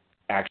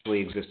actually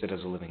existed as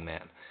a living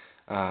man.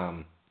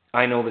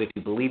 I know that if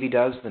you believe he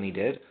does, then he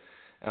did.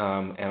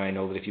 And I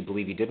know that if you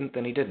believe he didn't,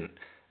 then he didn't.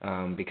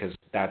 Because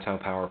that's how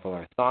powerful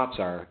our thoughts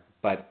are.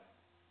 But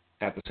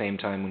at the same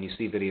time, when you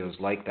see videos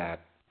like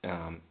that,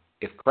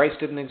 if Christ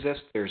didn't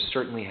exist, there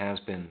certainly has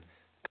been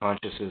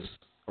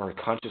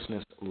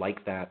consciousness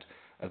like that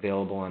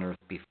available on Earth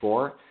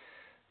before.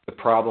 The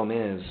problem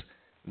is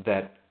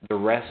that the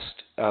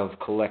rest of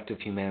collective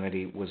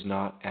humanity was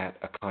not at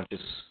a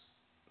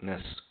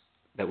consciousness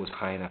that was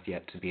high enough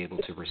yet to be able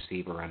to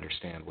receive or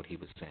understand what he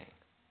was saying.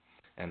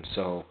 And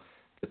so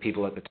the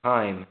people at the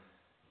time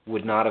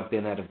would not have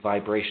been at a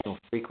vibrational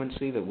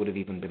frequency that would have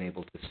even been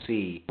able to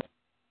see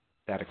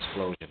that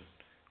explosion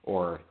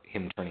or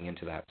him turning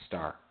into that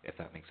star, if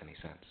that makes any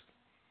sense.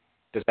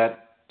 Does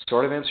that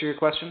sort of answer your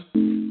question?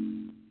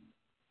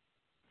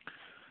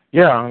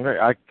 Yeah,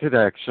 I could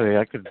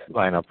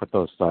line up with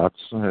those thoughts.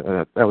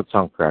 That would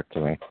sound correct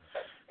to me.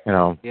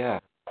 Yeah.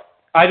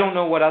 I don't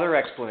know what other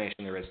explanation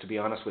there is, to be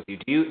honest with you.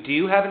 Do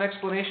you have an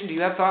explanation? Do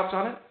you have thoughts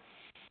on it?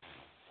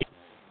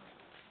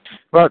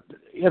 But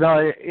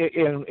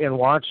in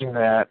watching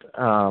that,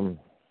 I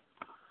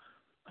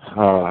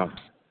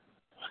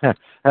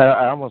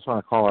almost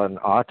want to call it an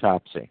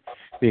autopsy,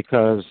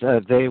 because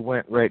they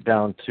went right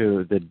down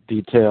to the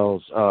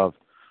details of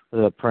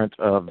the print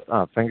of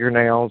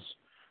fingernails.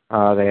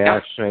 They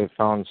actually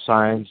found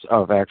signs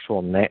of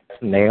actual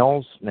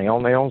nails,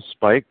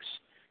 spikes,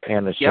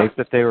 and the shape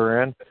that they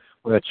were in,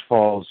 which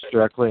falls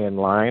directly in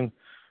line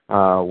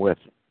with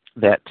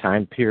that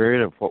time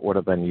period of what would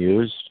have been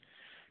used,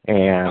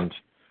 and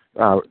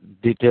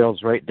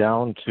details right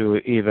down to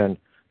even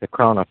the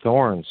crown of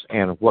thorns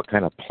and what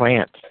kind of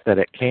plant that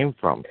it came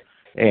from,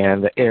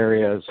 and the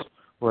areas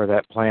where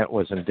that plant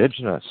was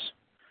indigenous.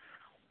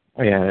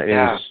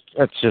 And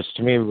it's just,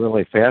 to me,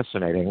 really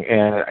fascinating.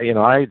 And,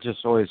 I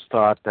just always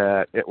thought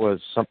that it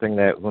was something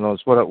that, who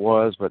knows what it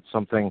was, but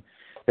something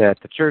that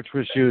the church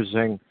was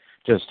using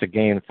just to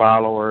gain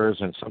followers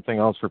and something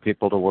else for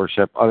people to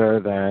worship other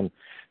than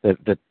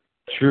the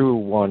true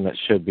one that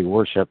should be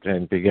worshipped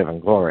and be given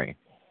glory,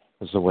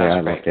 is the way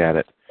I looked at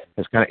it.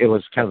 It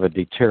was kind of a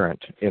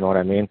deterrent, you know what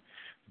I mean?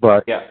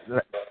 But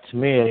to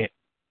me,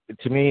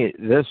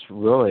 this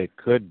really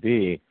could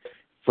be,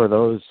 for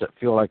those that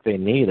feel like they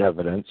need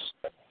evidence,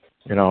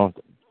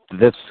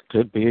 this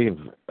could be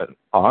an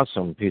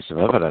awesome piece of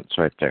evidence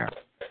right there.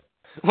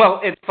 Well,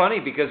 it's funny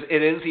because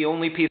it is the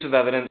only piece of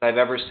evidence I've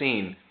ever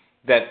seen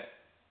that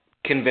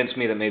convinced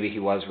me that maybe he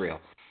was real.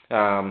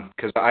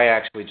 Because I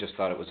actually just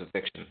thought it was a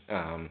fiction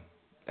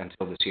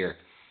until this year.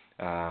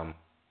 I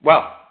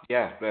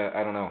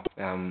don't know.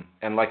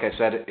 And like I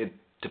said, it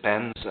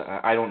depends.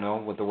 I don't know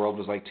what the world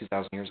was like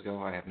 2,000 years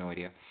ago. I have no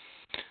idea.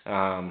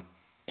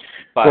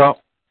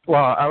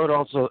 Well, I would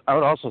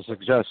also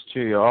suggest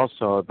to you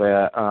also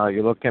that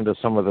you look into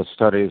some of the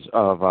studies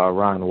of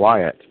Ron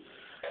Wyatt,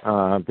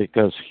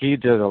 because he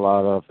did a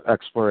lot of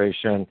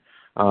exploration,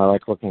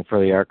 like looking for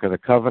the Ark of the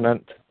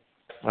Covenant,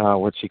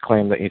 which he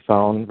claimed that he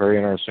found. Very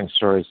interesting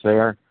stories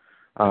there.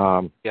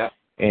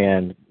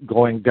 And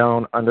going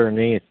down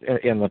underneath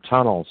in the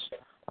tunnels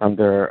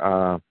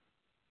under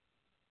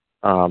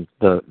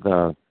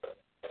the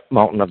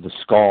Mountain of the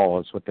Skull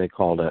is what they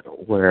called it,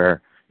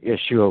 where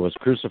Yeshua was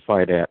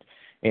crucified at.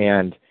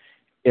 And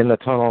in the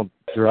tunnel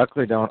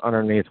directly down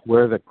underneath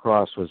where the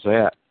cross was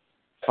at,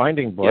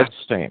 finding blood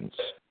stains.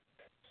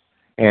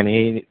 And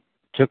he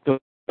took those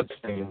blood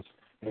stains,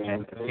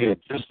 and he had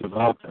just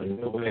developed a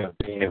new way of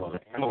being able to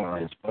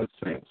analyze blood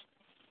stains.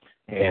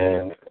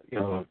 And,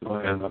 go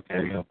ahead and look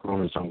at,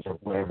 chromosomes or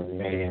whatever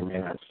may or may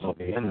not still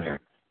be in there.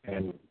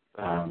 And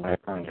I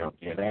found out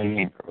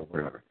DNA or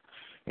whatever.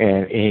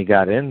 And he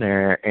got in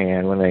there,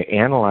 and when they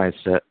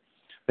analyzed it,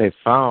 they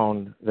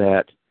found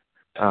that,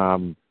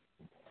 and,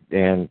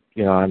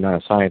 I'm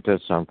not a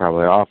scientist, so I'm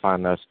probably off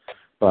on this,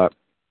 but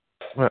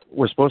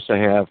we're supposed to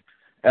have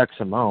X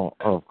amount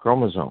of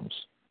chromosomes.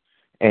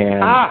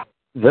 And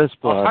this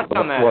blood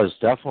was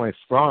definitely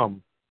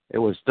from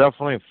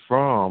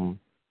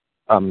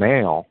a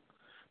male,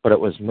 but it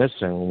was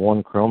missing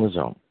one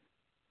chromosome.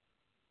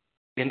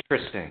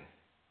 Interesting.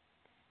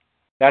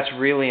 That's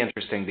really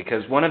interesting,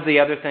 because one of the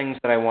other things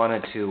that I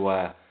wanted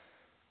to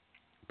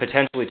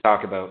potentially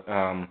talk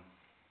about,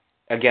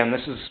 again,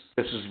 this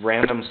is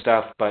random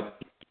stuff,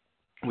 but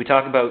we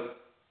talk about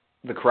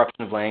the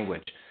corruption of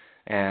language,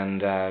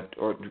 and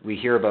or we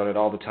hear about it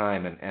all the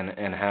time,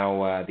 and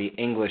how the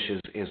English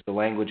is the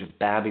language of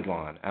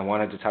Babylon. I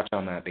wanted to touch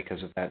on that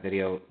because of that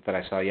video that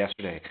I saw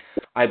yesterday.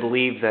 I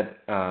believe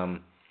that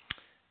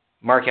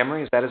Mark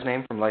Emery, is that his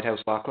name, from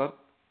Lighthouse Law Club?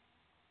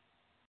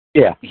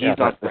 Yeah, he's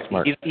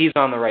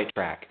on the right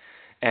track,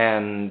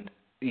 and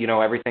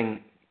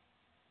everything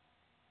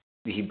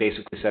he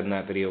basically said in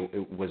that video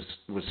was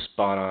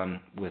spot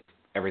on with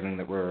everything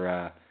that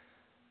we're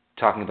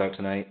talking about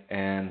tonight.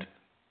 And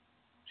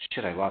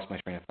I lost my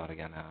train of thought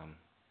again.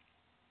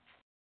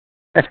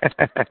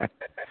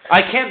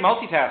 I can't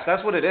multitask.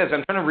 That's what it is.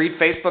 I'm trying to read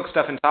Facebook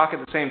stuff and talk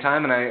at the same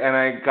time, and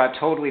I got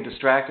totally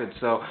distracted.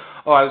 So,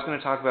 I was going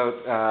to talk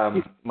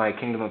about my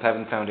Kingdom of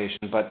Heaven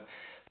Foundation, but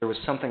there was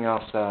something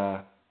else.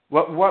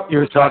 What you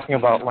were talking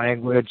about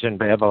language in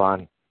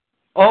Babylon.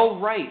 Oh,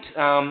 right.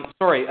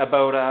 Sorry,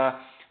 about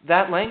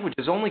that language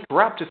is only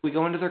corrupt if we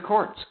go into their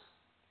courts.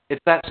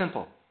 It's that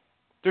simple.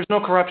 There's no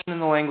corruption in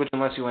the language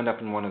unless you end up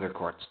in one of their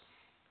courts.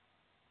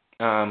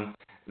 The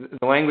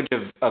language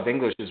of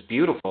English is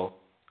beautiful.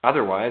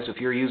 Otherwise, if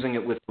you're using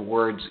it with the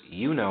words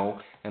you know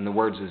and the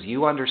words as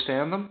you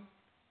understand them,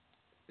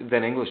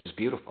 then English is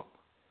beautiful.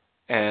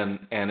 And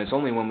it's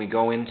only when we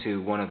go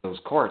into one of those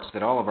courts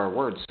that all of our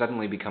words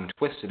suddenly become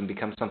twisted and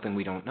become something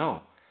we don't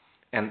know.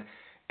 And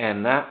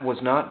that was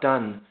not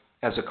done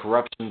as a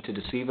corruption to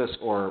deceive us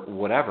or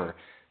whatever.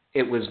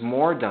 It was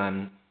more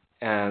done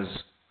as,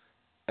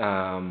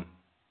 to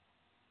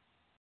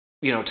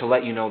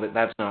let you know that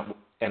that's not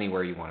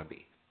anywhere you want to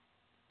be.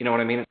 You know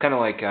what I mean? It's kind of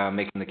like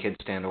making the kids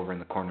stand over in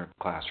the corner of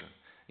the classroom.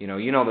 You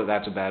know that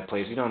that's a bad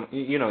place. You don't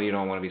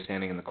want to be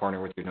standing in the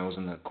corner with your nose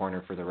in the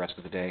corner for the rest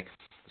of the day.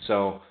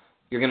 So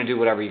you're going to do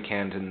whatever you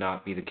can to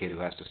not be the kid who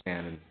has to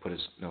stand and put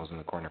his nose in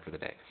the corner for the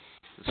day.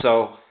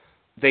 So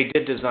they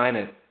did design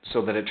it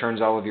so that it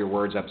turns all of your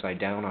words upside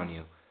down on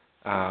you.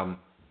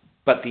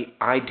 But the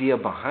idea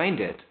behind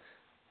it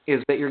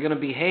is that you're going to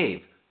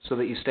behave so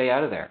that you stay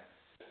out of there.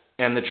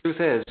 And the truth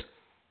is,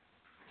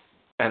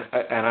 and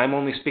I'm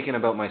only speaking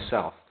about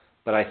myself,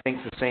 but I think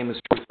the same is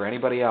true for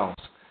anybody else.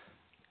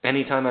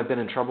 Anytime I've been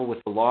in trouble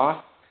with the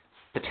law,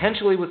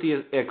 potentially with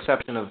the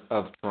exception of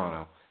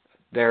Toronto,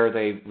 there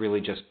they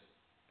really just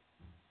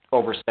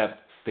overstepped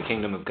the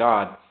kingdom of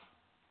God,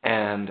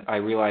 and I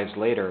realized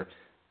later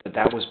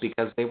that was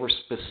because they were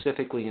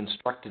specifically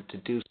instructed to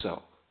do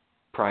so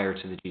prior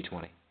to the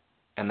G20,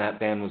 and that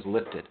ban was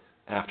lifted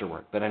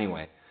afterward. But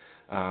anyway,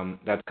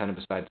 that's kind of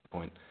besides the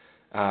point.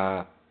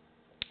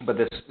 But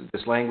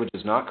this language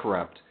is not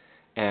corrupt,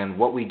 and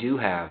what we do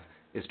have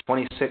is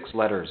 26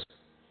 letters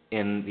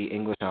in the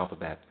English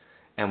alphabet,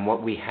 and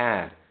what we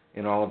had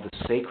in all of the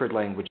sacred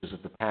languages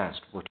of the past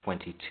were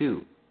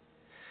 22.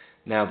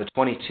 Now, the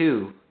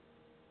 22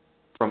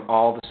 from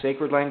all the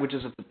sacred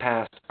languages of the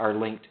past are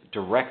linked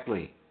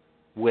directly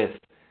with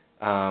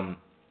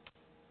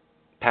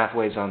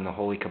pathways on the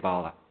Holy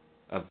Kabbalah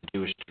of the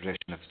Jewish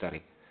tradition of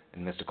study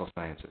and mystical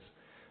sciences.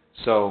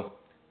 So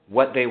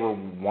what they were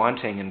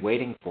wanting and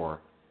waiting for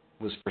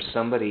was for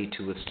somebody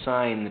to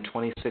assign the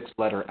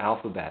 26-letter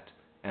alphabet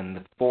and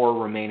the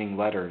 4 remaining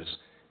letters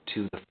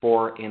to the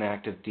 4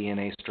 inactive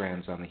DNA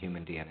strands on the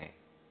human DNA.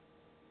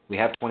 We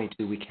have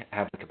 22, we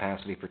have the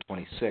capacity for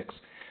 26.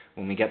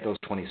 When we get those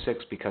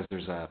 26, because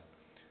there's a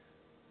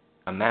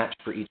match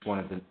for each one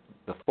of the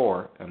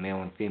 4, a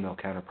male and female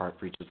counterpart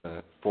for each of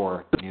the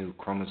 4 new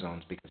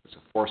chromosomes, because it's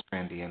a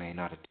 4-strand DNA,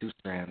 not a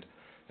 2-strand.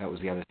 That was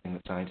the other thing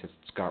that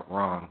scientists got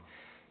wrong,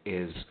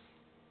 is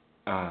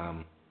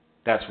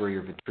that's where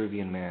your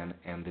Vitruvian man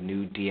and the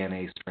new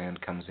DNA strand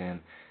comes in,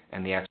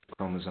 and the extra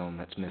chromosome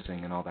that's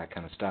missing and all that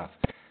kind of stuff.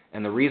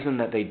 And the reason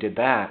that they did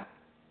that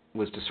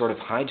was to sort of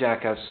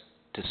hijack us,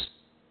 to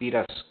speed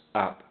us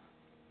up,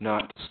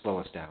 not to slow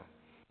us down.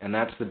 And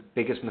that's the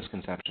biggest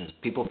misconception, is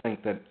people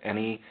think that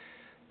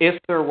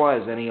if there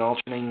was any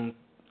altering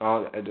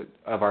of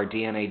our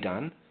DNA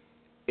done,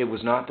 it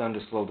was not done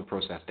to slow the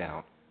process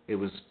down. It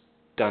was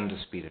done to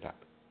speed it up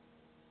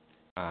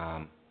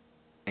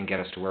and get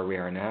us to where we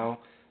are now.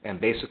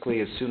 And basically,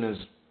 as soon as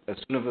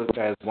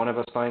one of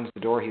us finds the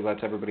door, he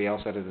lets everybody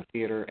else out of the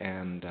theater.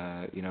 And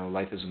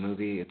life is a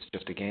movie; it's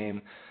just a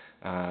game.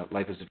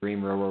 Life is a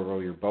dream. Row, row, row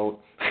your boat.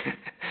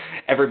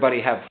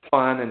 Everybody have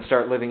fun and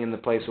start living in the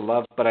place of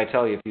love. But I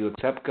tell you, if you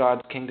accept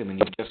God's kingdom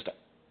and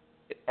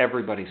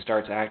everybody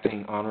starts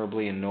acting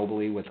honorably and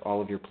nobly with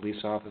all of your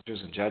police officers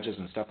and judges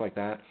and stuff like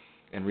that,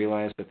 and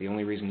realize that the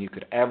only reason you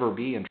could ever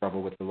be in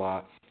trouble with the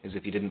law is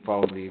if you didn't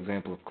follow the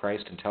example of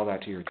Christ, and tell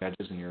that to your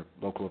judges and your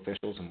local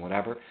officials and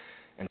whatever,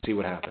 and see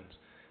what happens.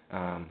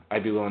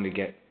 I'd be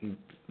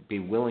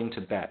willing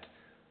to bet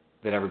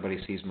that everybody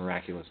sees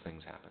miraculous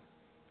things happen.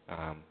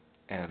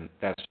 And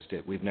that's just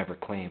it. We've never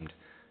claimed,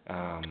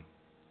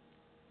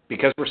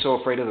 because we're so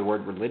afraid of the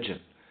word religion,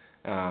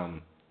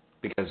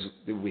 because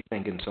we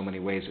think in so many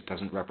ways it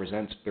doesn't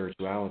represent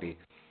spirituality.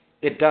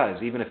 It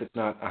does, even if it's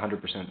not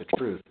 100% the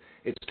truth.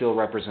 It still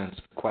represents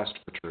the quest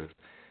for truth.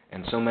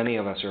 And so many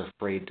of us are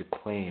afraid to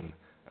claim,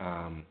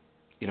 our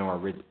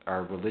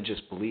religious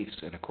beliefs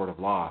in a court of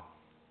law,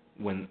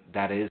 when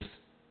that is,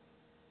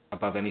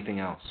 above anything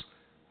else,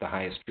 the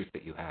highest truth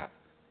that you have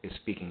is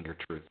speaking your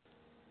truth,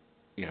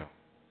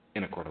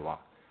 in a court of law.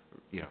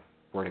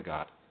 Word of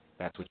God.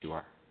 That's what you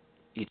are.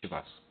 Each of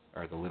us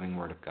are the living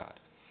Word of God.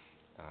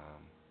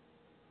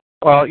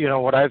 Well,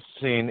 what I've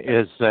seen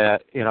is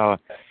that,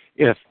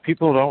 if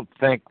people don't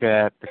think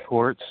that the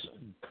courts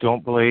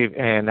don't believe,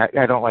 and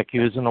I don't like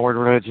using the word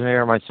religion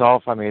here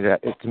myself. I mean,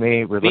 to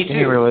me,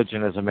 any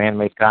religion is a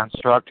man-made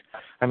construct.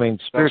 I mean,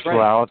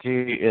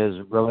 spirituality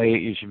is really,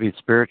 you should be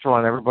spiritual,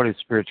 and everybody's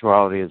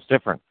spirituality is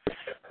different.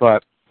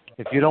 But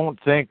if you don't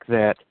think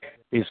that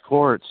these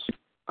courts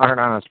aren't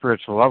on a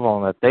spiritual level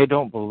and that they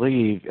don't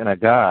believe in a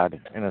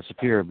God, in a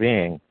superior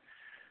being,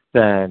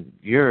 then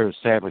you're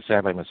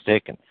sadly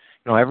mistaken.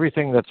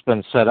 Everything that's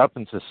been set up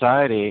in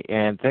society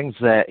and things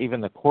that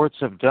even the courts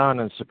have done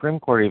and the Supreme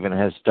Court even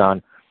has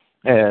done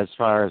as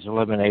far as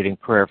eliminating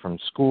prayer from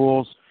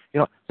schools,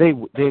 they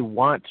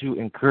want to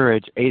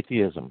encourage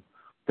atheism.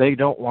 They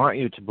don't want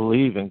you to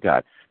believe in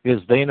God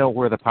because they know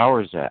where the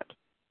power's at.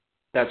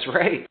 That's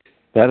right.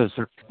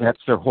 That's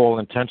their whole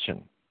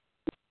intention.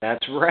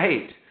 That's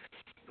right.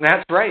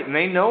 And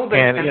they know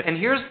that. And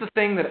here's the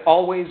thing that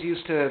always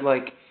used to,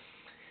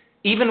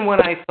 even when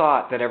I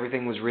thought that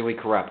everything was really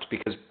corrupt,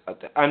 because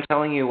I'm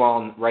telling you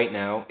all right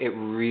now, it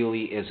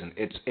really isn't.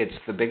 It's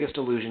the biggest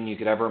illusion you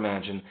could ever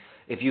imagine.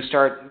 If you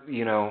start,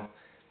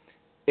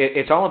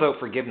 it's all about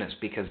forgiveness,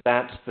 because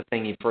that's the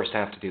thing you first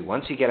have to do.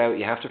 Once you get out,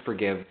 you have to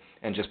forgive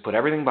and just put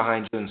everything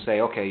behind you and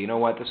say, okay, you know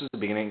what, this is the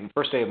beginning, the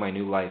first day of my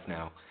new life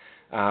now,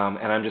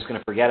 and I'm just going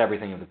to forget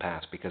everything of the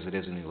past because it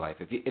is a new life.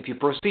 If you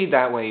proceed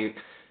that way,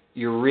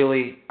 you're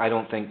really, I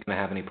don't think, going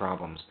to have any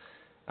problems.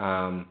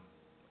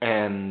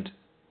 And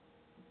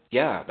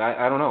yeah,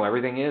 I don't know.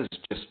 Everything is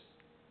just,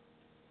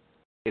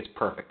 it's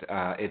perfect.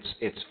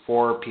 It's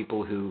for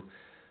people who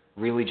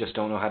really just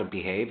don't know how to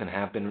behave and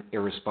have been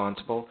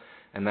irresponsible.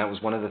 And that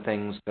was one of the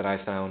things that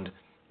I found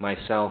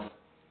myself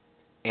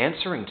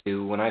answering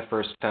to when I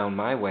first found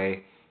my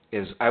way,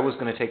 is I was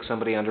going to take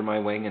somebody under my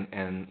wing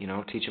and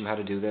teach them how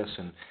to do this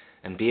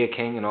and be a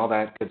king and all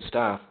that good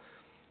stuff.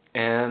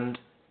 And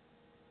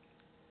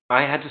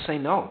I had to say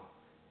no,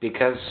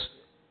 because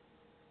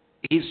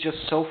he's just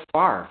so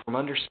far from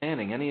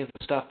understanding any of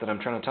the stuff that I'm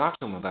trying to talk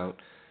to him about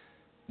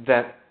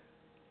that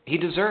he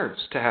deserves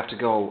to have to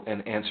go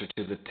and answer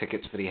to the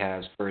tickets that he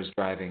has for his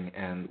driving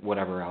and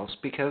whatever else,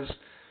 because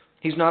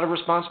he's not a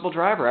responsible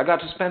driver. I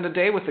got to spend a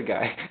day with the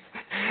guy,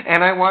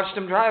 and I watched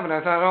him drive, and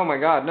I thought, oh my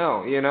God,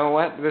 no, you know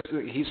what?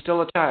 He's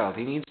still a child.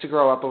 He needs to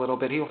grow up a little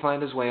bit. He'll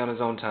find his way on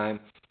his own time,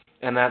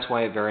 and that's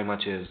why it very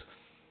much is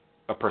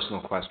a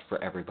personal quest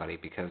for everybody,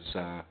 because,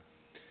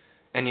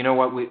 and you know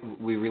what?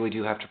 We really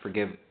do have to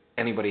forgive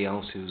anybody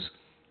else who's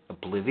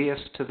oblivious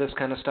to this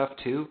kind of stuff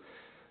too,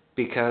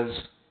 because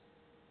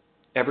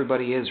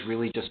everybody is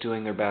really just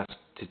doing their best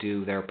to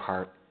do their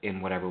part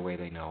in whatever way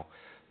they know.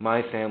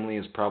 My family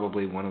is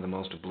probably one of the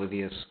most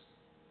oblivious,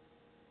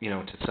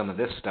 to some of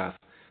this stuff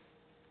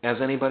as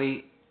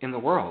anybody in the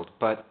world,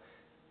 but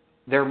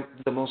they're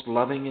the most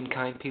loving and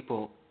kind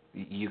people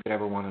you could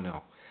ever want to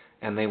know.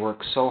 And they work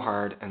so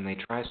hard, and they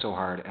try so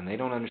hard, and they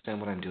don't understand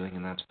what I'm doing,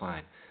 and that's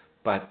fine.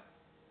 But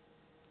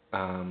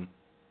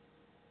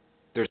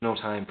there's no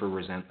time for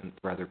resentment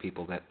for other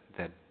people that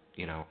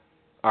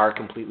are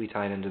completely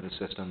tied into the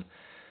system.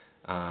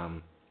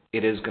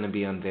 It is going to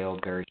be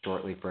unveiled very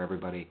shortly for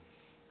everybody.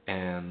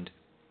 And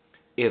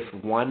if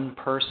one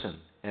person,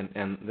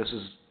 and this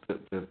is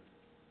the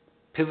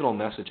pivotal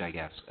message, I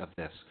guess, of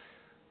this,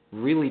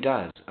 really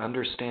does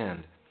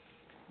understand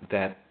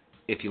that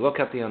if you look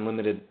up the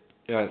unlimited,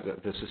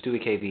 the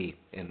Sestuhi KV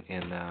in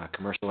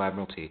Commercial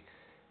Admiralty,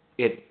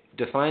 it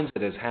defines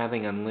it as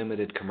having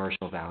unlimited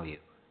commercial value.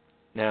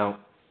 Now,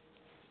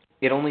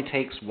 it only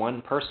takes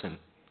one person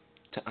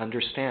to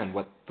understand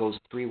what those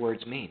three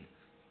words mean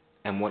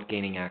and what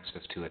gaining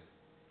access to it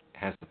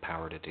has the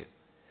power to do.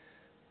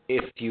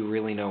 If you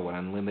really know what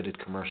unlimited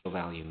commercial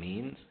value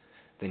means,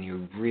 then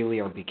you really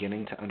are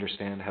beginning to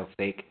understand how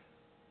fake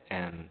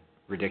and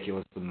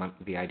ridiculous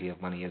the idea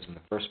of money is in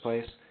the first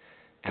place,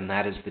 and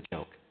that is the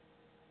joke.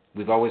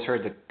 We've always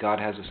heard that God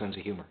has a sense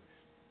of humor,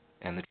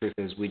 and the truth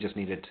is we just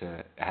needed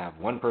to have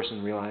one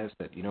person realize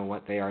that, you know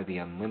what, they are the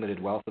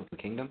unlimited wealth of the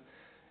kingdom,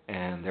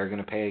 and they're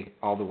going to pay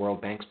all the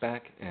world banks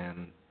back,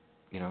 and,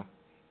 you know,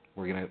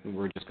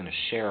 we're just going to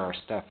share our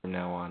stuff from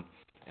now on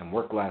and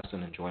work less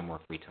and enjoy more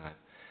free time,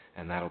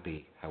 and that'll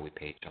be how we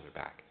pay each other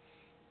back.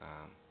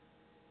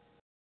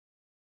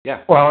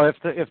 Yeah. Well,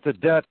 if the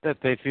debt that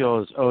they feel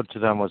is owed to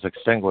them was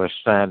extinguished,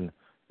 then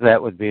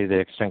that would be the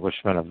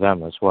extinguishment of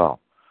them as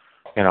well.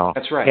 You know.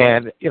 That's right.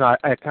 And you know,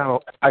 I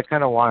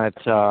kind of wanted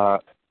to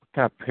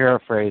kind of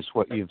paraphrase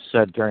what you've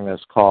said during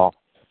this call,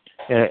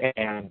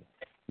 and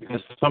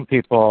because some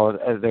people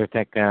they're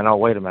thinking, oh,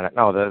 wait a minute,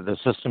 no, the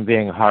system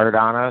being hard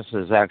on us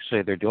is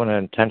actually they're doing it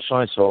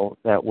intentionally so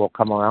that we'll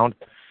come around.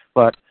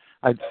 But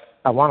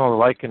I want to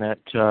liken it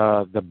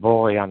to the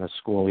bully on the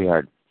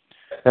schoolyard.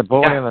 That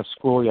bully in the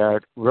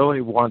schoolyard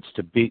really wants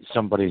to beat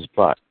somebody's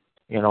butt.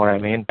 You know what I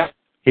mean?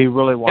 He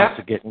really wants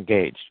to get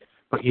engaged,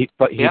 but he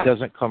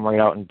doesn't come right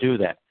out and do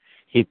that.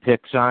 He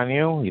picks on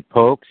you, he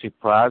pokes, he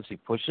prods, he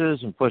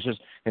pushes and pushes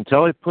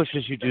until he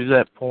pushes you to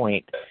that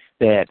point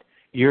that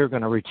you're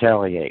going to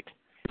retaliate,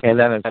 and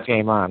then it's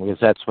game on because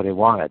that's what he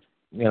wanted.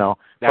 You know,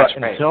 that's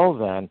but right. Until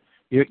then,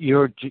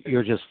 you're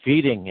just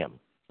feeding him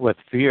with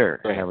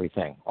fear and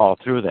everything all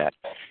through that.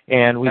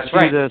 And we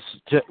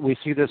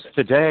see this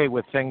today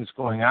with things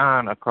going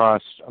on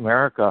across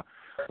America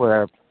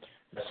where,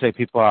 say,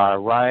 people are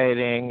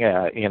rioting,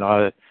 you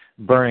know,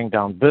 burning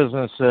down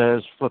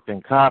businesses,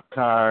 flipping cop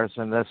cars,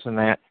 and this and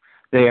that.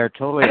 They are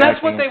totally. And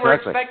that's what they were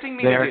expecting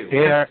me to do.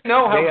 They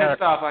know how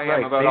pissed off I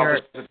am about all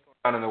this that's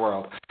going on in the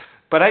world.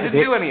 But I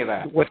didn't do any of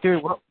that. What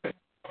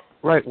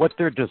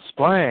they're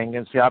displaying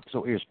is the opposite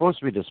of what you're supposed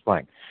to be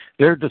displaying.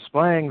 They're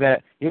displaying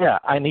that, yeah,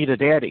 I need a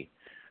daddy.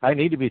 I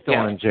need to be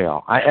thrown in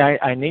jail.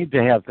 I need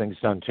to have things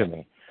done to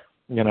me,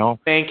 you know.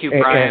 Thank you,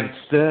 Brian.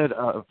 Instead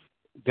of,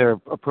 they're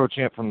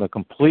approaching it from the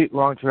complete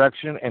wrong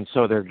direction, and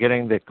so they're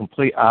getting the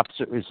complete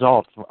opposite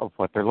result of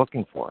what they're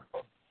looking for.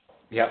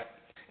 Yep.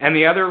 And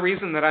the other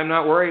reason that I'm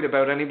not worried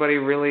about anybody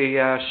really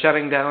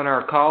shutting down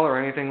our call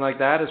or anything like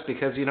that is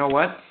because, you know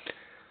what?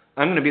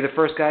 I'm going to be the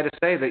first guy to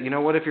say that, you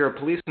know what, if you're a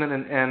policeman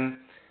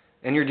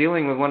and you're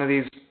dealing with one of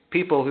these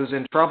people who's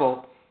in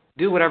trouble,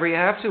 do whatever you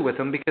have to with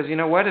him because, you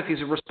know what, if he's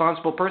a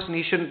responsible person,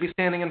 he shouldn't be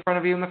standing in front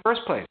of you in the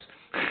first place.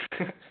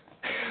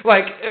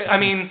 Like, I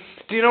mean,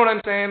 do you know what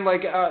I'm saying?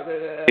 Like,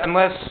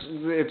 unless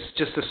it's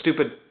just a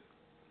stupid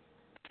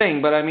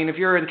thing, but I mean, if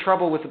you're in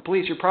trouble with the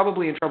police, you're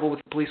probably in trouble with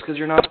the police because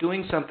you're not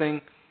doing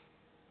something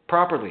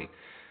properly.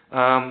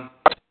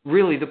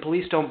 Really, the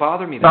police don't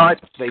bother me that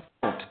much. They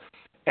don't.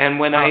 And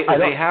when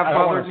they have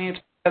bothered me, it's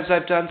because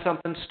I've done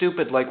something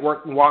stupid, like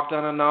walked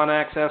on a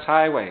non-access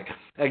highway.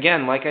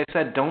 Again, like I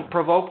said, don't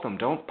provoke them.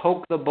 Don't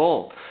poke the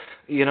bull.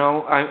 You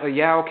know,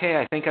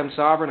 I think I'm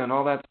sovereign and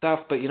all that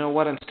stuff, but you know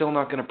what? I'm still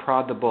not going to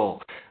prod the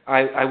bull.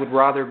 I would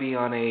rather be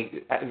on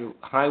a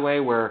highway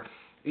where,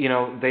 you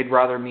know, they'd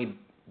rather me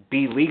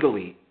be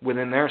legally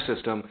within their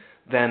system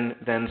than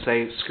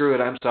say, screw it,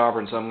 I'm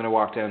sovereign, so I'm going to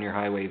walk down your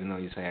highway even though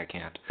you say I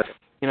can't.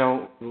 You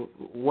know,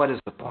 what is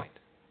the point?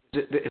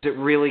 Is it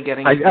really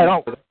getting... I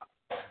don't...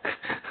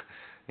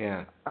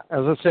 Yeah.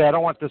 As I say, I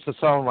don't want this to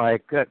sound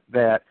like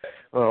that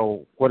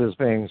what is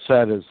being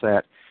said is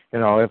that, you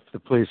know, if the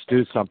police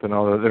do something,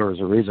 there was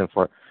a reason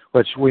for it.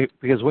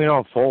 Because we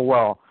know full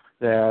well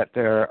that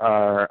there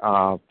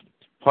are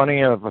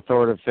plenty of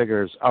authoritative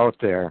figures out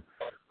there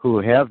who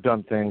have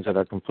done things that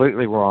are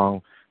completely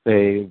wrong.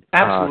 They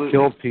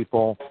killed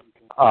people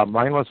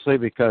mindlessly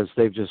because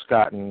they've just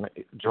gotten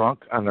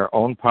drunk on their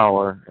own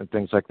power and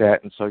things like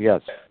that. And so,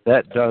 yes,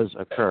 that does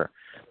occur.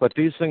 But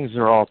these things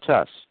are all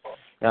tests,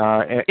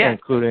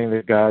 including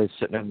the guy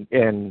sitting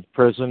in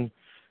prison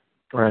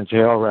or in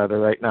jail, rather,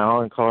 right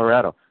now in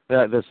Colorado.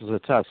 This is a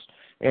test.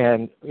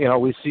 And, you know,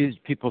 we see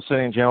people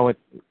sitting in jail.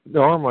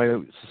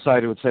 Normally,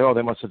 society would say, oh,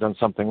 they must have done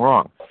something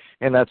wrong.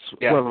 And that's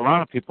what a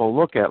lot of people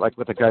look at, like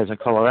with the guys in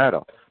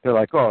Colorado. They're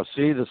like, oh,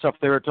 see, the stuff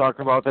they were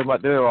talking about,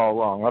 they're all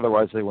wrong.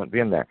 Otherwise, they wouldn't be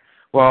in there.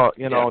 Well,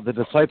 you know, the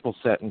disciples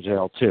sat in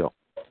jail, too.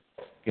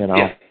 You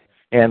know,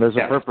 and there's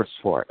a purpose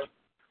for it.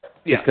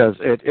 Yeah. Because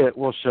it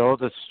will show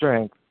the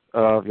strength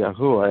of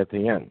Yahuwah at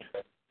the end.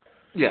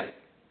 Yeah.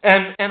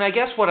 And I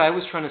guess what I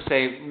was trying to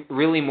say,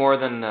 really more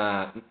than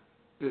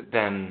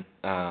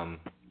the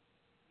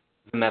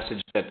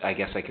message that I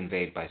guess I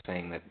conveyed by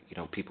saying that, you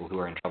know, people who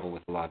are in trouble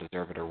with the law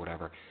deserve it or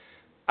whatever.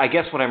 I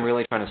guess what I'm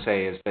really trying to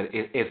say is that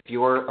if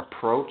your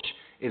approach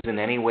is in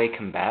any way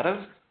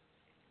combative,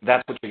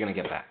 that's what you're going to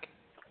get back.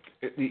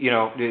 You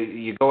know,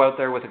 you go out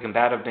there with a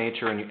combative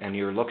nature and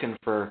you're looking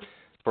for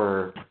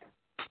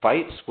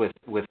fights with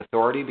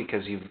authority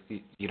because you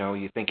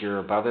think you're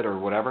above it or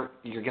whatever,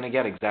 you're going to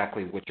get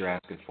exactly what you're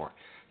asking for.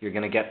 You're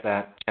going to get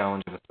that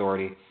challenge of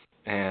authority,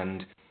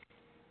 and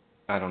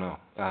I don't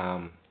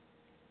know.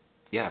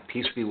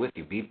 Peace be with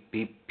you.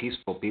 Be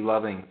peaceful. Be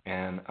loving,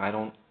 and I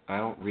don't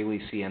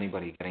really see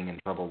anybody getting in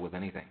trouble with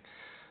anything.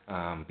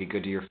 Be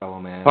good to your fellow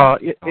man.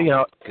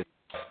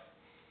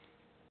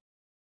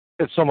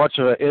 It's so much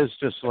of it is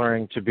just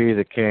learning to be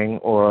the king,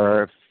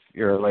 or if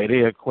you're a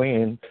lady, a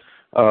queen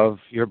of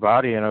your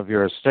body and of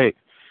your estate,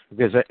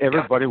 because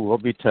everybody will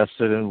be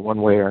tested in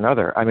one way or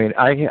another. I mean,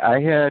 I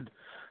had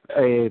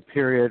a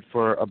period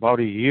for about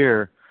a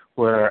year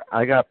where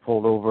I got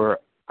pulled over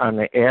on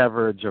the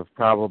average of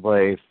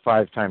probably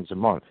 5 times a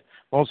month,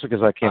 mostly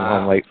because I came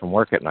home late from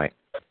work at night.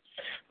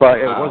 But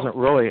it wasn't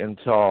really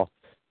until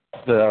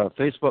the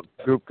Facebook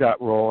group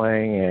got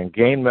rolling and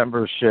gained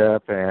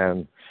membership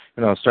and,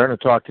 starting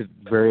to talk to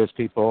various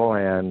people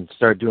and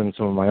started doing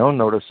some of my own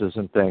notices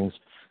and things,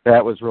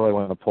 that was really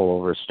when the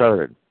pullover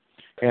started.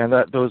 And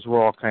those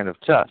were all kind of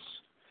tests.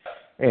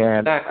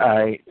 And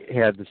I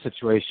had the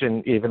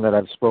situation even that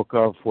I've spoke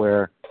of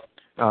where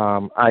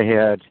I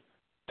had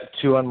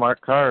 2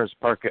 unmarked cars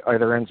parked at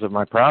either ends of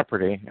my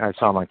property. I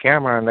saw my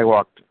camera, and they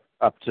walked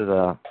up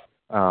to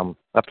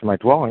my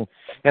dwelling,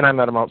 and I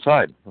met them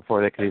outside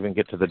before they could even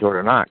get to the door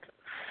to knock.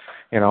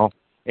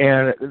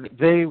 And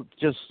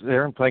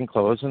they're in plain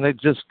clothes, and they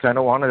just kind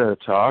of wanted to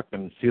talk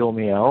and feel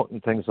me out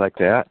and things like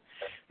that.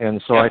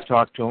 And so I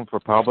talked to them for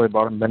probably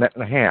about a minute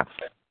and a half,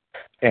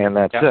 and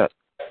that's it.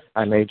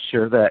 I made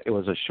sure that it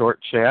was a short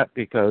chat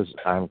because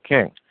I'm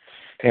king.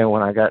 And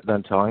when I got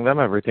done telling them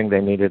everything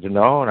they needed to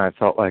know and I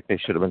felt like they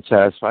should have been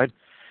satisfied,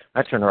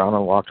 I turned around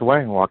and walked away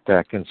and walked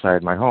back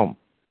inside my home.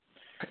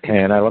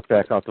 And I looked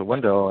back out the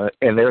window,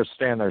 and they were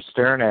standing there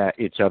staring at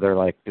each other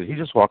like, did he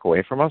just walk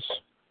away from us?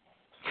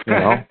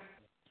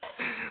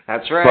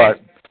 That's right.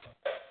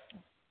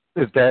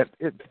 But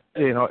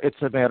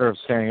it's a matter of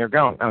standing your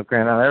ground. Now,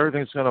 granted,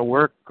 everything's going to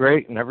work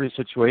great in every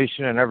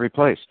situation and every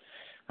place.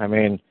 I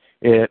mean,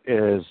 it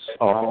is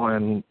all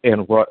in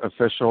what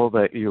official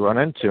that you run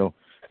into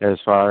as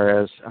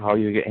far as how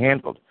you get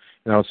handled.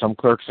 Some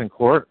clerks in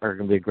court are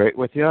going to be great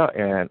with you,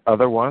 and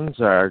other ones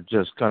are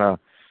just going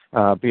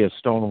to be a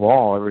stone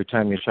wall every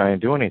time you try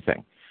and do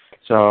anything.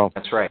 So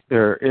that's right.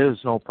 There is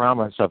no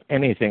promise of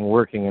anything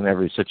working in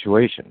every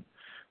situation.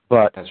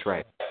 But that's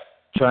right.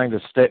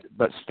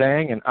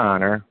 Staying in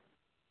honor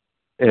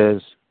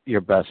is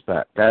your best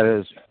bet. That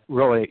is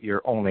really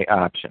your only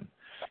option.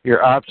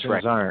 Your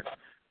options aren't,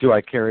 do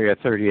I carry a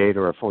 38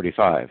 or a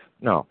 45?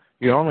 No.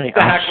 Your only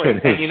option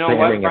is you know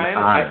what, standing Brian? in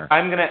honor.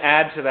 I'm going to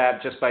add to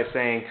that just by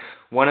saying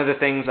one of the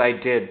things I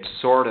did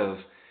sort of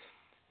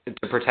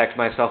to protect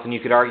myself, and you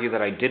could argue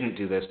that I didn't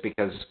do this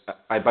because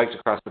I biked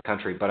across the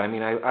country, but I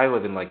mean, I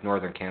live in like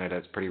northern Canada.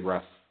 It's pretty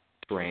rough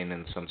terrain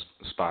in some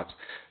spots.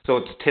 So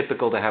it's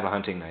typical to have a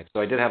hunting knife.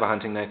 So I did have a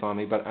hunting knife on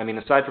me, but I mean,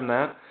 aside from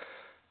that,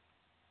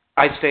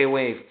 I stay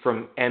away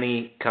from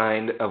any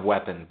kind of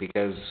weapon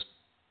because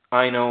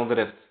I know that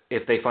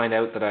if they find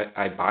out that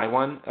I buy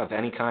one of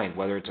any kind,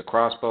 whether it's a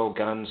crossbow,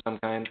 gun, some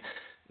kind,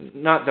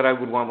 not that I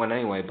would want one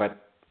anyway,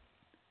 but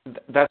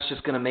that's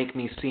just going to make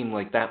me seem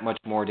like that much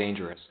more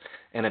dangerous.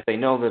 And if they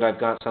know that I've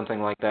got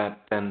something like that,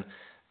 then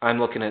I'm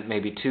looking at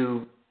maybe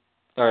 4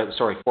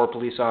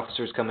 police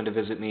officers coming to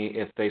visit me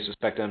if they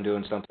suspect I'm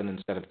doing something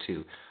instead of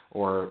 2,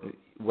 or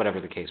whatever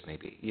the case may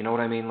be. You know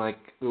what I mean? Like,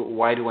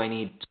 why do I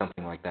need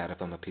something like that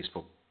if I'm a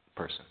peaceful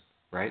person,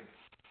 right?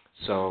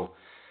 So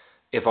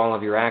if all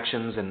of your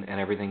actions and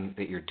everything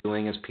that you're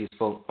doing is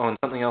peaceful. Oh, and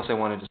something else I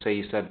wanted to say,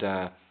 you said,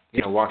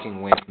 walking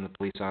away from the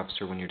police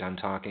officer when you're done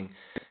talking.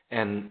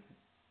 And,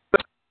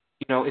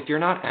 if you're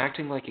not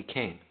acting like a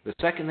king, the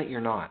second that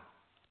you're not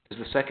is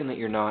the second that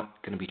you're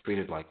not going to be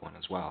treated like one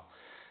as well.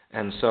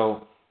 And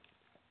so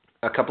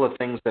a couple of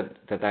things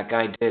that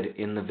guy did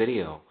in the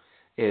video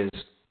is,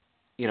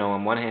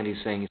 on one hand he's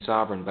saying he's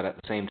sovereign, but at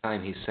the same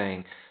time he's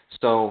saying,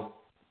 so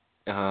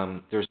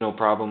there's no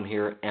problem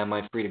here, am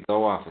I free to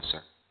go,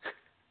 officer?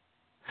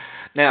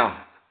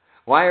 Now,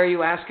 why are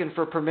you asking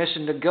for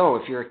permission to go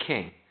if you're a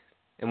king?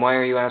 And why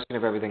are you asking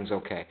if everything's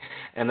okay?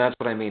 And that's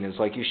what I mean, is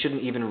like you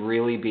shouldn't even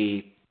really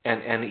be,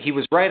 and he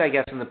was right, I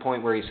guess, in the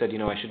point where he said,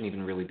 I shouldn't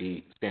even really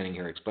be standing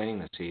here explaining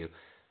this to you.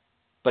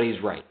 But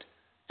he's right.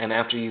 And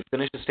after you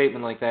finish a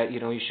statement like that,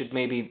 you should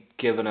maybe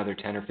give another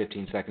 10 or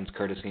 15 seconds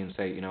courtesy and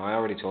say, I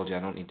already told you I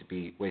don't need to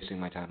be wasting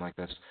my time like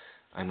this.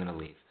 I'm going to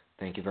leave.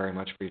 Thank you very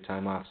much for your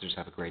time, officers.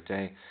 Have a great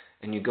day.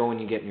 And you go and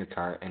you get in your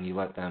car and you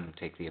let them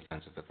take the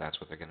offensive if that's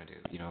what they're going to do.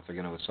 If they're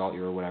going to assault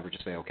you or whatever,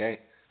 just say, okay,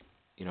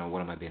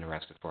 what am I being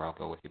arrested for? I'll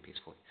go with you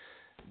peacefully.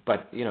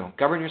 But,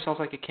 govern yourself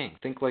like a king.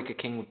 Think like a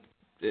king would,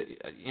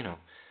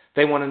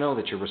 they want to know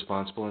that you're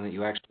responsible and that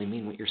you actually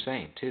mean what you're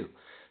saying, too.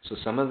 So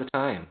some of the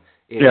time...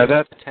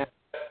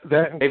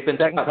 That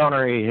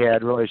encounter he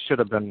had really should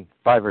have been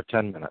 5 or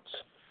 10 minutes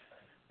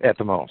at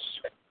the most.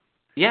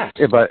 Yes.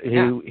 But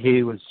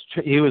he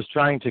was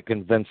trying to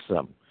convince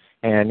them,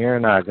 and you're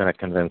not going to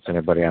convince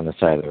anybody on the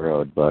side of the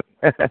road. But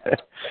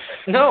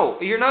no,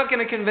 you're not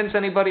going to convince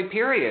anybody.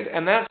 Period.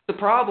 And that's the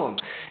problem.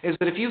 Is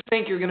that if you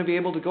think you're going to be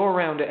able to go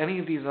around to any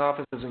of these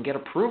offices and get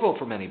approval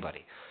from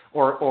anybody,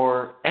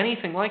 or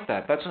anything like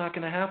that, that's not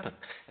going to happen.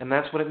 And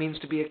that's what it means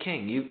to be a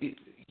king.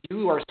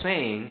 You are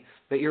saying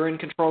that you're in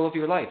control of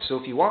your life. So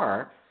if you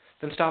are,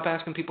 then stop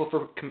asking people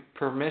for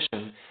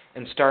permission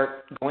and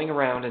start going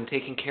around and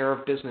taking care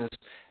of business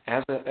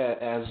as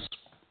a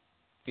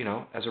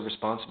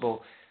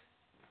responsible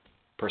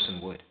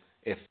person would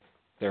if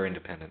they're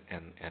independent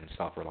and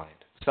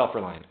self-reliant.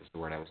 Self-reliant is the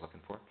word I was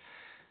looking for.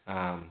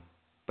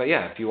 But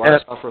yeah, if you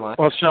are self-reliant.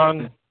 Well,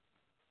 Sean.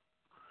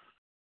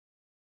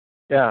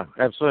 Yeah,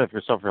 absolutely. If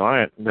you're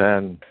self-reliant,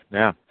 then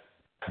yeah,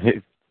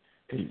 you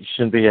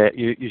shouldn't be.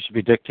 You should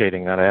be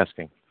dictating, not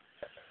asking.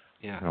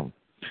 Yeah.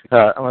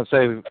 I want to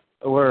say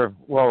we're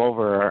well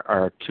over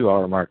our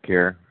 2-hour mark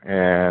here,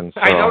 and so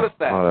I noticed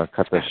that. I'm going to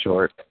cut this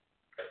short.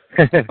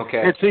 Okay.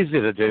 It's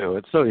easy to do.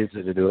 It's so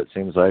easy to do. It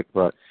seems like,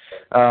 but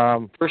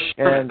for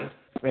sure. And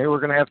maybe we're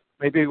gonna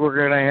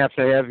have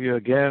to have you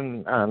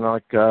again on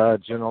like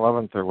June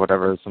 11th or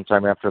whatever,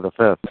 sometime after the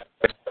 5th.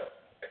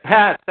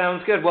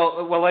 Sounds good.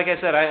 Well, like I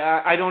said,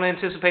 I don't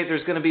anticipate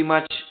there's going to be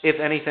much, if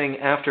anything,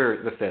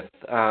 after the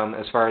 5th,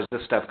 as far as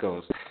this stuff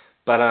goes.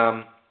 But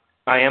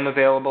I am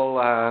available.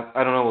 I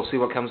don't know. We'll see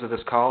what comes of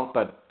this call,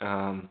 but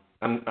I'm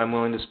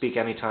willing to speak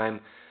anytime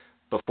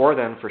before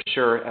then, for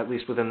sure. At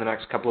least within the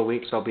next couple of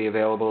weeks, I'll be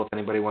available if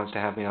anybody wants to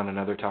have me on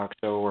another talk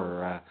show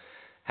or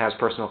has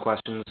personal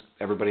questions.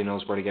 Everybody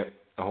knows where to get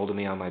a hold of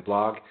me on my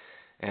blog,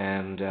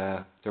 and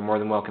they're more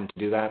than welcome to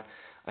do that.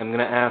 I'm going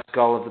to ask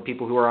all of the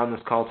people who are on this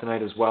call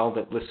tonight as well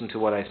that listen to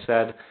what I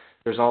said.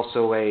 There's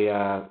also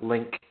a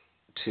link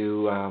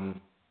to,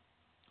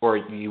 or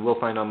you will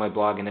find on my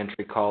blog an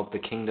entry called the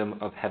Kingdom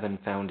of Heaven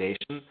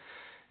Foundation.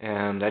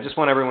 And I just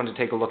want everyone to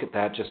take a look at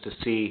that just to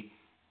see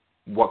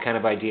what kind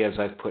of ideas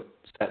I've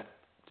set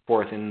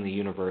forth in the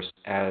universe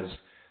as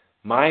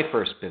my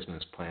first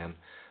business plan,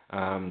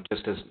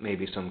 just as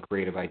maybe some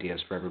creative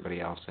ideas for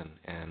everybody else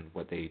and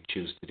what they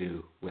choose to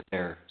do with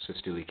their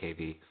Sistui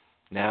KV.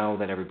 Now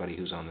that everybody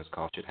who's on this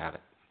call should have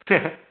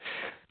it.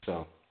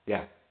 So,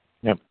 yeah.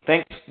 Yep.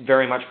 Thanks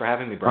very much for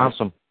having me, Brian.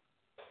 Awesome.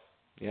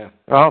 Yeah.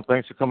 Well,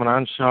 thanks for coming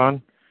on,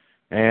 Sean.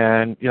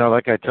 And,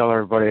 like I tell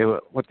everybody,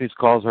 what these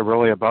calls are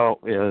really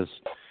about is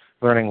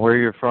learning where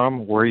you're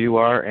from, where you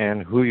are,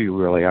 and who you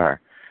really are.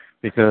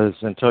 Because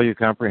until you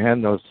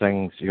comprehend those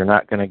things, you're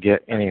not going to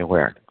get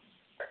anywhere.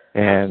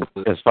 And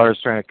as far as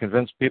trying to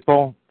convince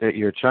people that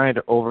you're trying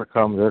to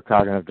overcome their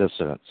cognitive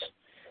dissonance,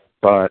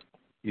 but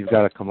you've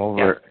got to come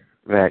over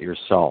that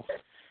yourself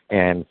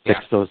and fix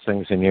those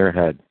things in your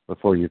head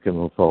before you can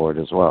move forward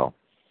as well.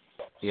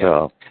 Yeah.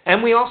 So,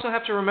 and we also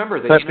have to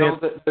remember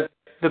that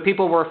the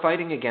people we're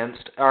fighting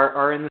against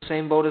are in the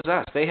same boat as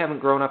us. They haven't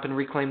grown up and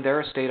reclaimed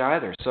their estate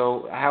either.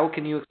 So how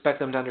can you expect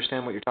them to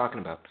understand what you're talking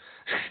about?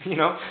 That's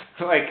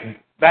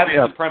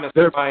the premise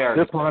of my argument.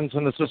 They're pawns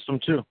in the system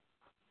too.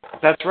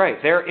 That's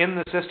right. They're in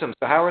the system.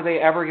 So how are they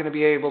ever going to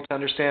be able to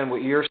understand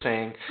what you're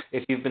saying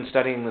if you've been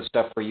studying this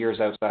stuff for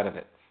years outside of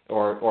it?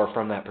 Or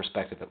from that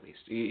perspective, at least.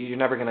 You're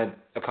never going to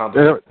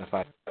accomplish it in a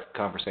 5-minute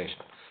conversation.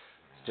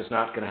 It's just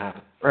not going to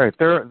happen. Right.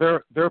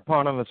 They're a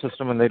pawn in the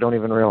system, and they don't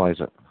even realize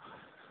it.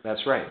 That's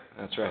right.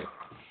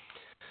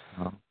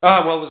 Oh.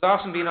 Well, it was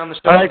awesome being on the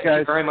show. All right, Thank you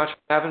guys. very much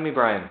for having me,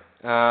 Brian.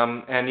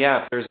 And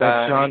yeah, if there's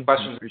any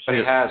questions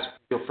anybody has,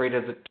 feel free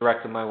to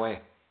direct them my way.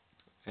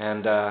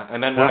 And I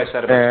meant what I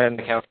said about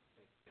the account.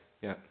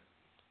 Yeah.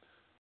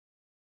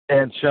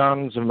 And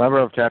Sean's a member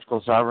of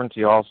Tactical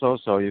Sovereignty also,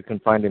 so you can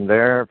find him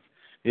there if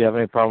you have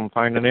any problem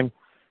finding him,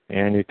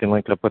 and you can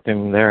link up with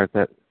him there at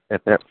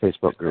that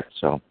Facebook group.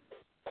 So.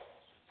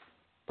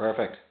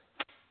 Perfect.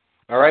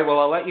 All right, well,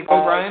 I'll let you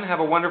go, Brian. Have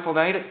a wonderful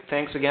night.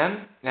 Thanks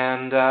again.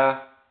 And,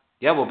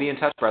 we'll be in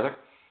touch, brother.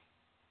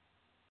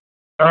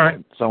 All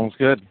right. Sounds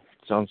good.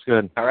 All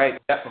right.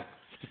 Yeah.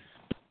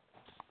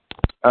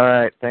 All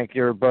right. Thank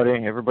you, everybody.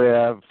 Everybody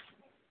have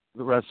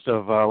the rest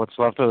of what's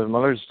left of the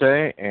Mother's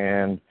Day,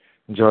 and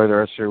enjoy the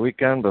rest of your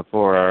weekend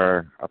before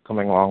our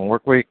upcoming long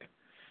work week.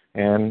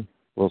 And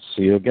we'll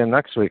see you again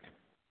next week.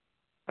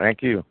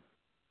 Thank you.